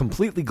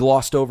completely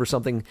glossed over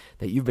something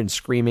that you've been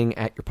screaming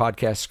at your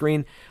podcast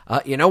screen,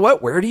 you know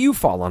what? Where do you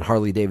fall on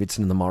Harley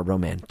Davidson and the Marlboro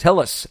Man? Tell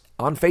us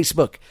on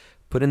Facebook.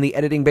 Put in the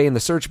editing bay in the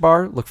search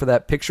bar. Look for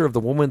that picture of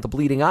the woman with the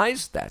bleeding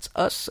eyes. That's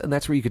us, and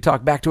that's where you can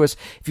talk back to us.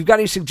 If you've got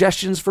any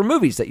suggestions for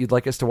movies that you'd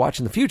like us to watch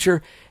in the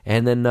future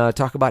and then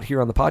talk about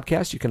here on the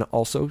podcast, you can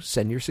also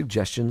send your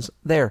suggestions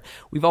there.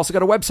 We've also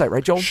got a website,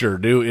 right, Joel? Sure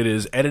do. It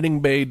is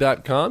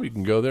editingbay.com. You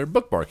can go there,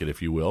 bookmark it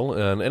if you will.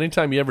 And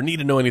anytime you ever need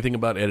to know anything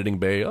about Editing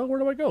Bay, where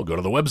do I go? Go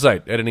to the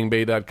website,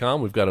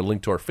 editingbay.com. We've got a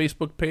link to our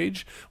Facebook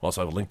page. We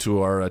also have a link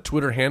to our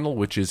Twitter handle,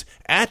 which is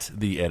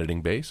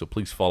 @theeditingbay, so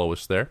please follow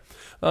us there.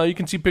 You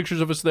can see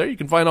pictures of us there. You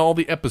can find all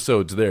the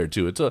episodes there,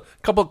 too. It's a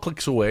couple of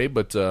clicks away,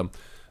 but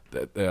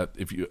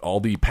if you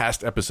all the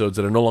past episodes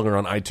that are no longer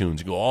on iTunes,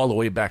 you go all the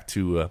way back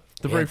to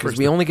the very first.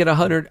 We only get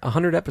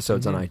 100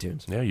 episodes on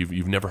iTunes. Yeah,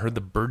 you've never heard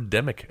the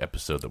Birdemic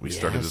episode that we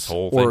started this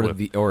whole thing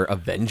with. Or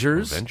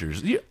Avengers.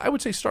 Yeah, I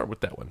would say start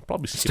with that one.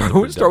 Probably start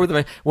with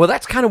the. Well,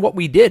 that's kind of what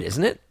we did,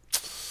 isn't it?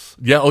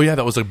 Yeah. Oh, yeah.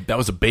 That was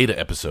a beta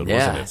episode,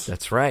 wasn't it?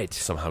 That's right.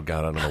 Somehow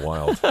got out in the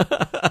wild.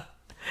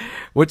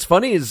 What's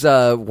funny is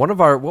what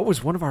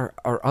was one of our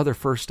other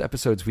first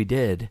episodes we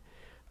did?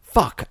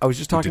 Fuck, I was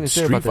just talking to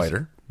Sarah about this. Street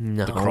Fighter.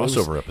 No, the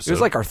crossover episode. It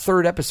was like our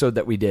third episode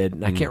that we did,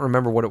 and I can't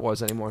remember what it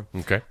was anymore.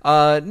 Okay.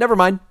 Never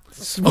mind.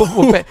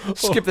 We'll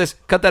skip this.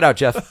 Cut that out,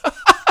 Jeff.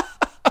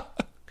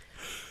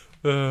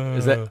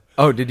 Is that?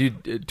 Oh, did you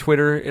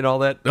Twitter and all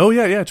that? Oh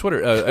yeah,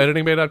 Twitter.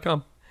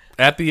 Editingbay.com.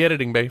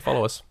 @theeditingbay.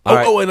 Follow us.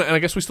 Right. And I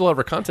guess we still have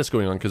our contest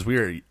going on because we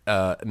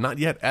are not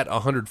yet at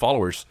 100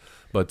 followers.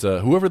 But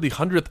whoever the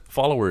 100th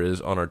follower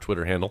is on our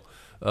Twitter handle,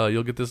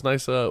 you'll get this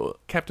nice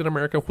Captain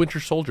America Winter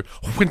Soldier.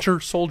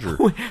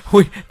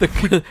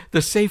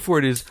 The safe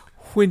word is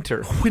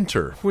winter.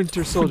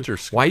 Winter Soldier.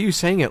 Why are you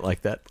saying it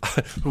like that?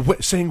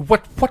 Saying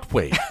what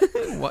way?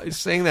 Why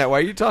saying that? Why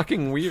are you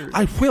talking weird?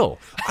 I will.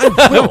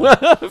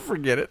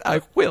 Forget it.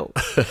 I will.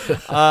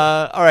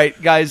 All right,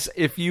 guys.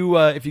 If you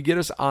get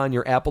us on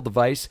your Apple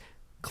device,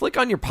 click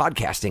on your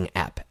podcasting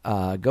app.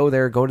 Go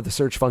there. Go to the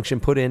search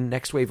function. Put in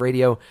Next Wave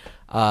Radio,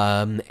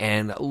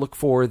 and look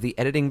for the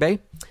Editing Bay.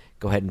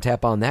 Go ahead and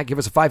tap on that. Give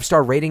us a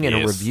 5-star rating and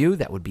a review.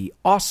 That would be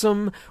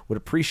awesome. Would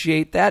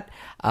appreciate that.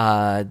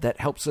 That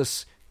helps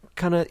us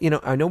kind of,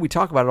 I know we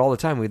talk about it all the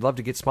time. We'd love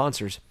to get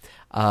sponsors.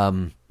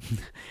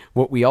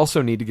 What we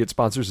also need to get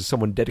sponsors is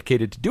someone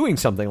dedicated to doing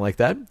something like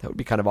that. That would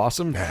be kind of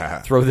awesome.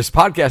 Throw this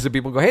podcast at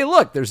people and go, hey,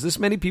 look, there's this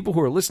many people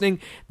who are listening,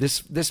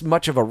 this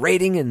much of a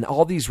rating and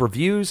all these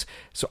reviews.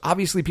 So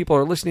obviously people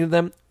are listening to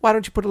them. Why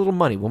don't you put a little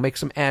money? We'll make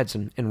some ads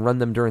and run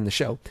them during the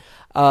show.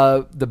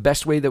 The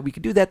best way that we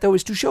could do that, though,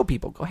 is to show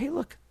people. Go, hey,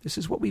 look, this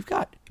is what we've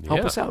got.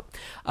 Help us out.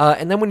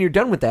 And then when you're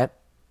done with that,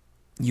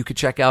 you could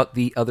check out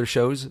the other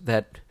shows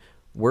that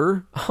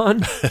we're on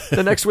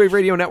the Next Wave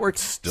Radio Network.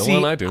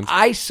 Still on iTunes.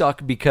 I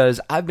suck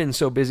because I've been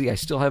so busy. I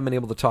still haven't been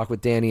able to talk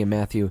with Danny and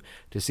Matthew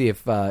to see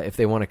if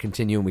they want to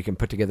continue and we can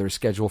put together a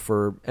schedule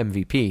for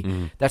MVP.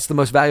 Mm-hmm. That's the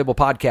Most Valuable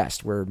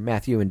Podcast where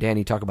Matthew and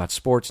Danny talk about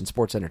sports and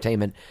sports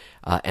entertainment.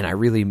 And I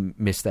really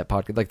miss that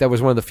podcast. Like that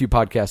was one of the few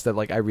podcasts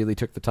that I really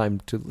took the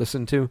time to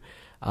listen to.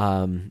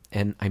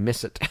 And I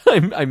miss it.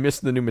 I miss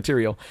the new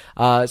material.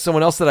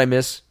 Someone else that I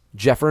miss,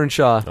 Jeff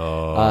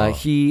Earnshaw.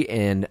 He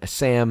and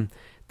Sam,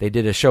 they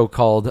did a show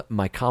called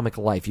My Comic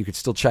Life. You could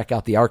still check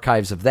out the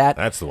archives of that.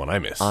 That's the one I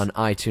miss. On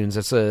iTunes.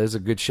 That's a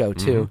good show,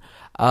 too.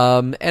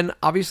 Mm-hmm. And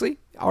obviously,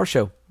 our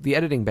show, The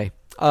Editing Bay.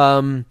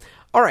 All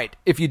right.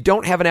 If you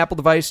don't have an Apple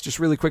device, just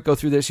really quick go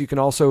through this. You can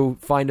also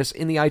find us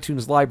in the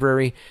iTunes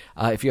library.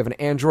 If you have an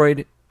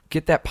Android,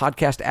 get that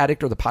Podcast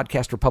Addict or the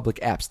Podcast Republic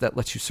apps. That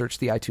lets you search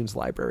the iTunes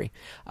library.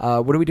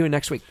 What are we doing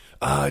next week?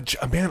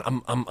 Man,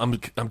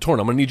 I'm torn.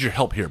 I'm gonna need your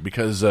help here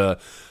because the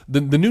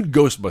new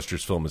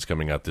Ghostbusters film is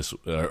coming out this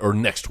or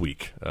next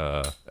week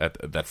at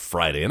that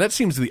Friday, and that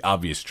seems the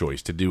obvious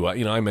choice to do.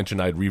 I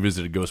mentioned I'd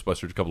revisited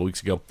Ghostbusters a couple of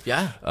weeks ago.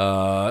 Yeah,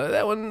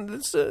 that one.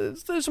 There's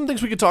some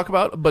things we could talk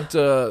about, but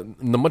the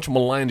much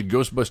maligned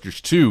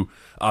Ghostbusters 2,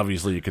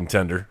 obviously a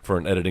contender for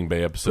an Editing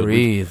Bay episode.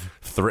 Breathe. We've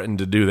threatened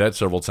to do that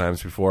several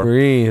times before.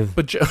 Breathe.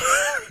 But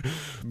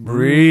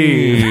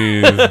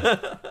breathe.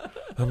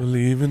 I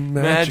believe in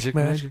magic.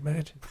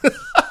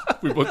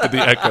 We both did the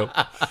echo.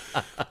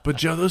 But,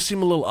 Joe, those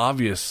seem a little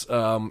obvious.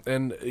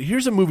 And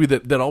here's a movie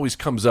that always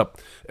comes up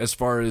as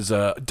far as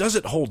does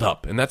it hold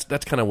up? And that's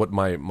kind of what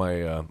my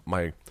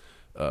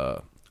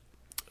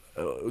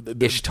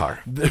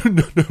Ishtar.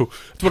 No.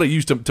 It's what I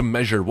use to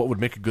measure what would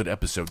make a good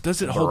episode.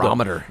 Does it hold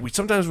up?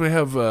 Sometimes we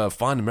have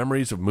fond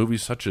memories of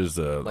movies such as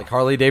like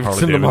Harley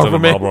Davidson, the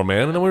Marlboro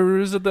Man, and then we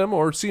revisit them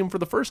or see them for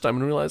the first time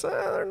and realize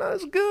they're not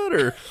as good,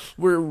 or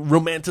we're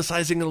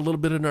romanticizing it a little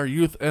bit in our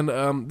youth.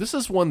 And this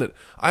is one that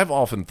I've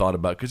often thought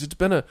about because it's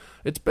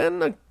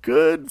been a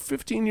good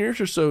 15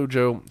 years or so,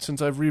 Joe,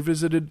 since I've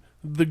revisited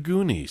The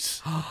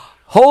Goonies.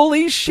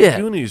 Holy shit! The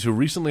Goonies, who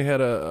recently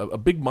had a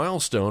big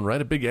milestone, right?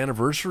 A big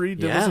anniversary.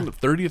 Yeah. Wasn't it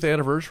 30th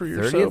anniversary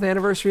or so? 30th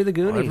anniversary of the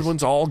Goonies.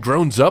 Everyone's all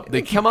grown up.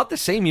 They come out the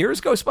same year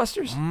as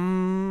Ghostbusters?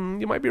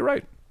 You might be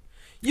right.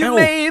 You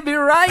may be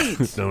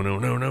right. No.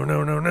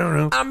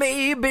 I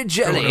may be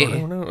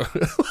jelly. No.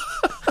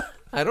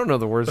 I don't know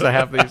the words to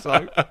half these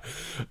songs.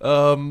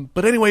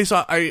 But anyways,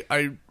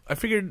 I I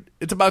figured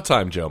it's about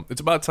time, Joe.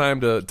 It's about time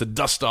to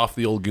dust off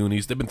the old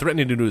Goonies. They've been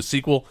threatening to do a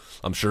sequel.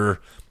 I'm sure.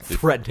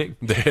 Threatening.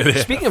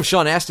 Speaking of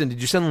Sean Astin, did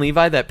you send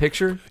Levi that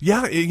picture?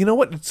 Yeah, you know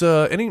what? It's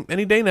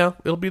any day now.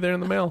 It'll be there in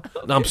the mail.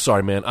 No, I'm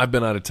sorry, man. I've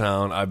been out of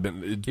town.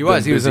 He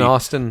was in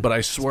Austin, but I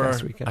swear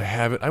I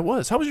haven't. I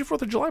was. How was your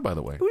 4th of July, by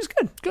the way? It was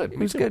good. Good. It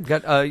was good.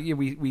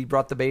 We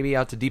brought the baby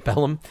out to Deep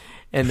Ellum,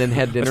 and then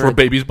had dinner. That's where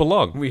babies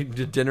belong. We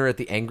did dinner at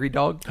the Angry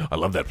Dog. I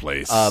love that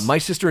place. My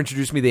sister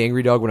introduced me to the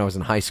Angry Dog when I was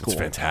in high school.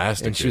 It's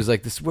fantastic. And she was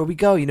like, "This is where we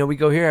go. You know, we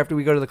go here after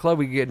we go to the club.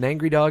 We get an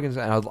Angry Dog." And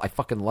I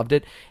fucking loved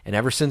it. And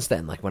ever since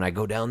then, like when I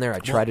go down there, I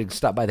try to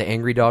stop by the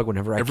Angry Dog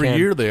whenever I can. Every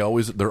year, they're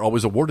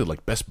always awarded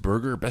like best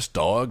burger, best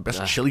dog,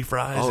 best chili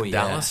fries in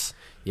Dallas.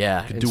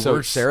 Yeah, and so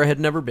worse. Sarah had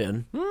never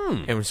been,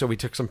 and so we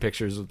took some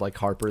pictures of like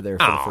Harper there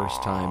for the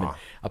first time, and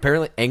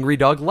apparently Angry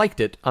Dog liked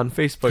it on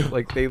Facebook.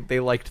 Like they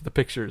liked the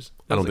pictures.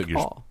 I don't think you're.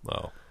 Oh,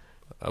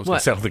 I was going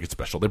to say I don't think it's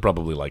special. They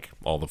probably like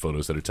all the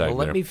photos that are tagged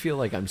let there. me feel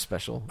like I'm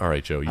special. All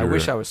right, Joe. I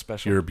wish I was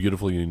special. You're a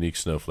beautiful, unique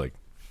snowflake.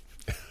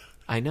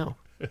 I know.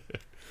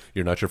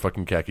 You're not your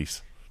fucking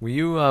khakis.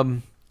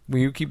 Will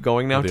you keep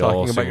going now,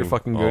 talking about your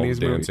fucking Goonies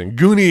movie?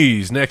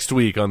 Goonies next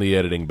week on the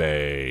editing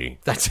bay.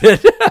 That's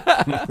it.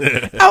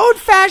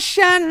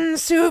 Old-fashioned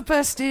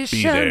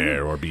superstition. Be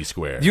there or be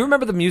square. Do you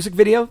remember the music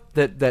video?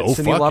 That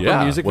Cyndi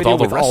Lauper music with video all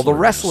the with all the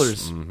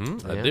wrestlers?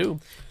 Mm-hmm. I do.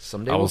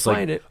 Someday we'll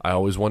find it. I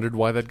always wondered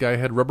why that guy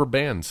had rubber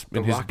bands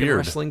in his beard.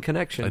 Wrestling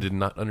connection. I did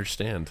not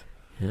understand.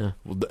 Yeah.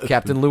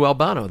 Captain Lou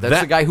Albano.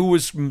 That's the guy who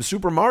was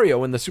Super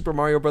Mario in the Super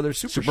Mario Brothers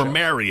Super Show.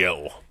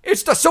 Mario.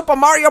 It's the Super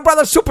Mario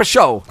Brothers Super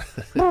Show.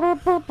 Do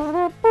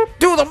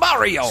the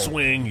Mario.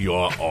 Swing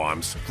your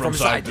arms from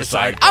side to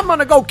side. I'm going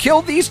to go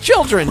kill these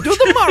children. Do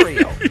the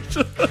Mario.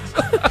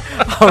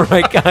 All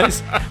right,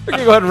 guys. We're going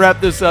to go ahead and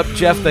wrap this up.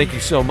 Jeff, thank you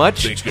so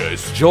much. Thanks,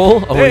 guys.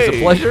 Joel, always a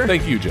pleasure.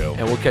 Thank you, Joe.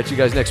 And we'll catch you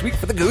guys next week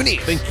for the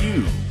Goonies. Thank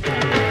you.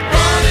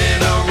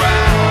 Running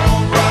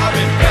around,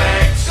 robbing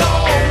banks,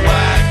 all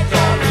whacked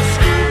on the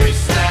Scooby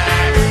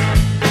Snacks.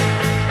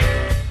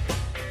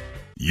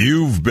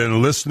 You've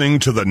been listening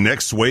to the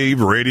Next Wave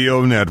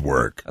Radio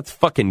Network. That's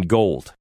fucking gold.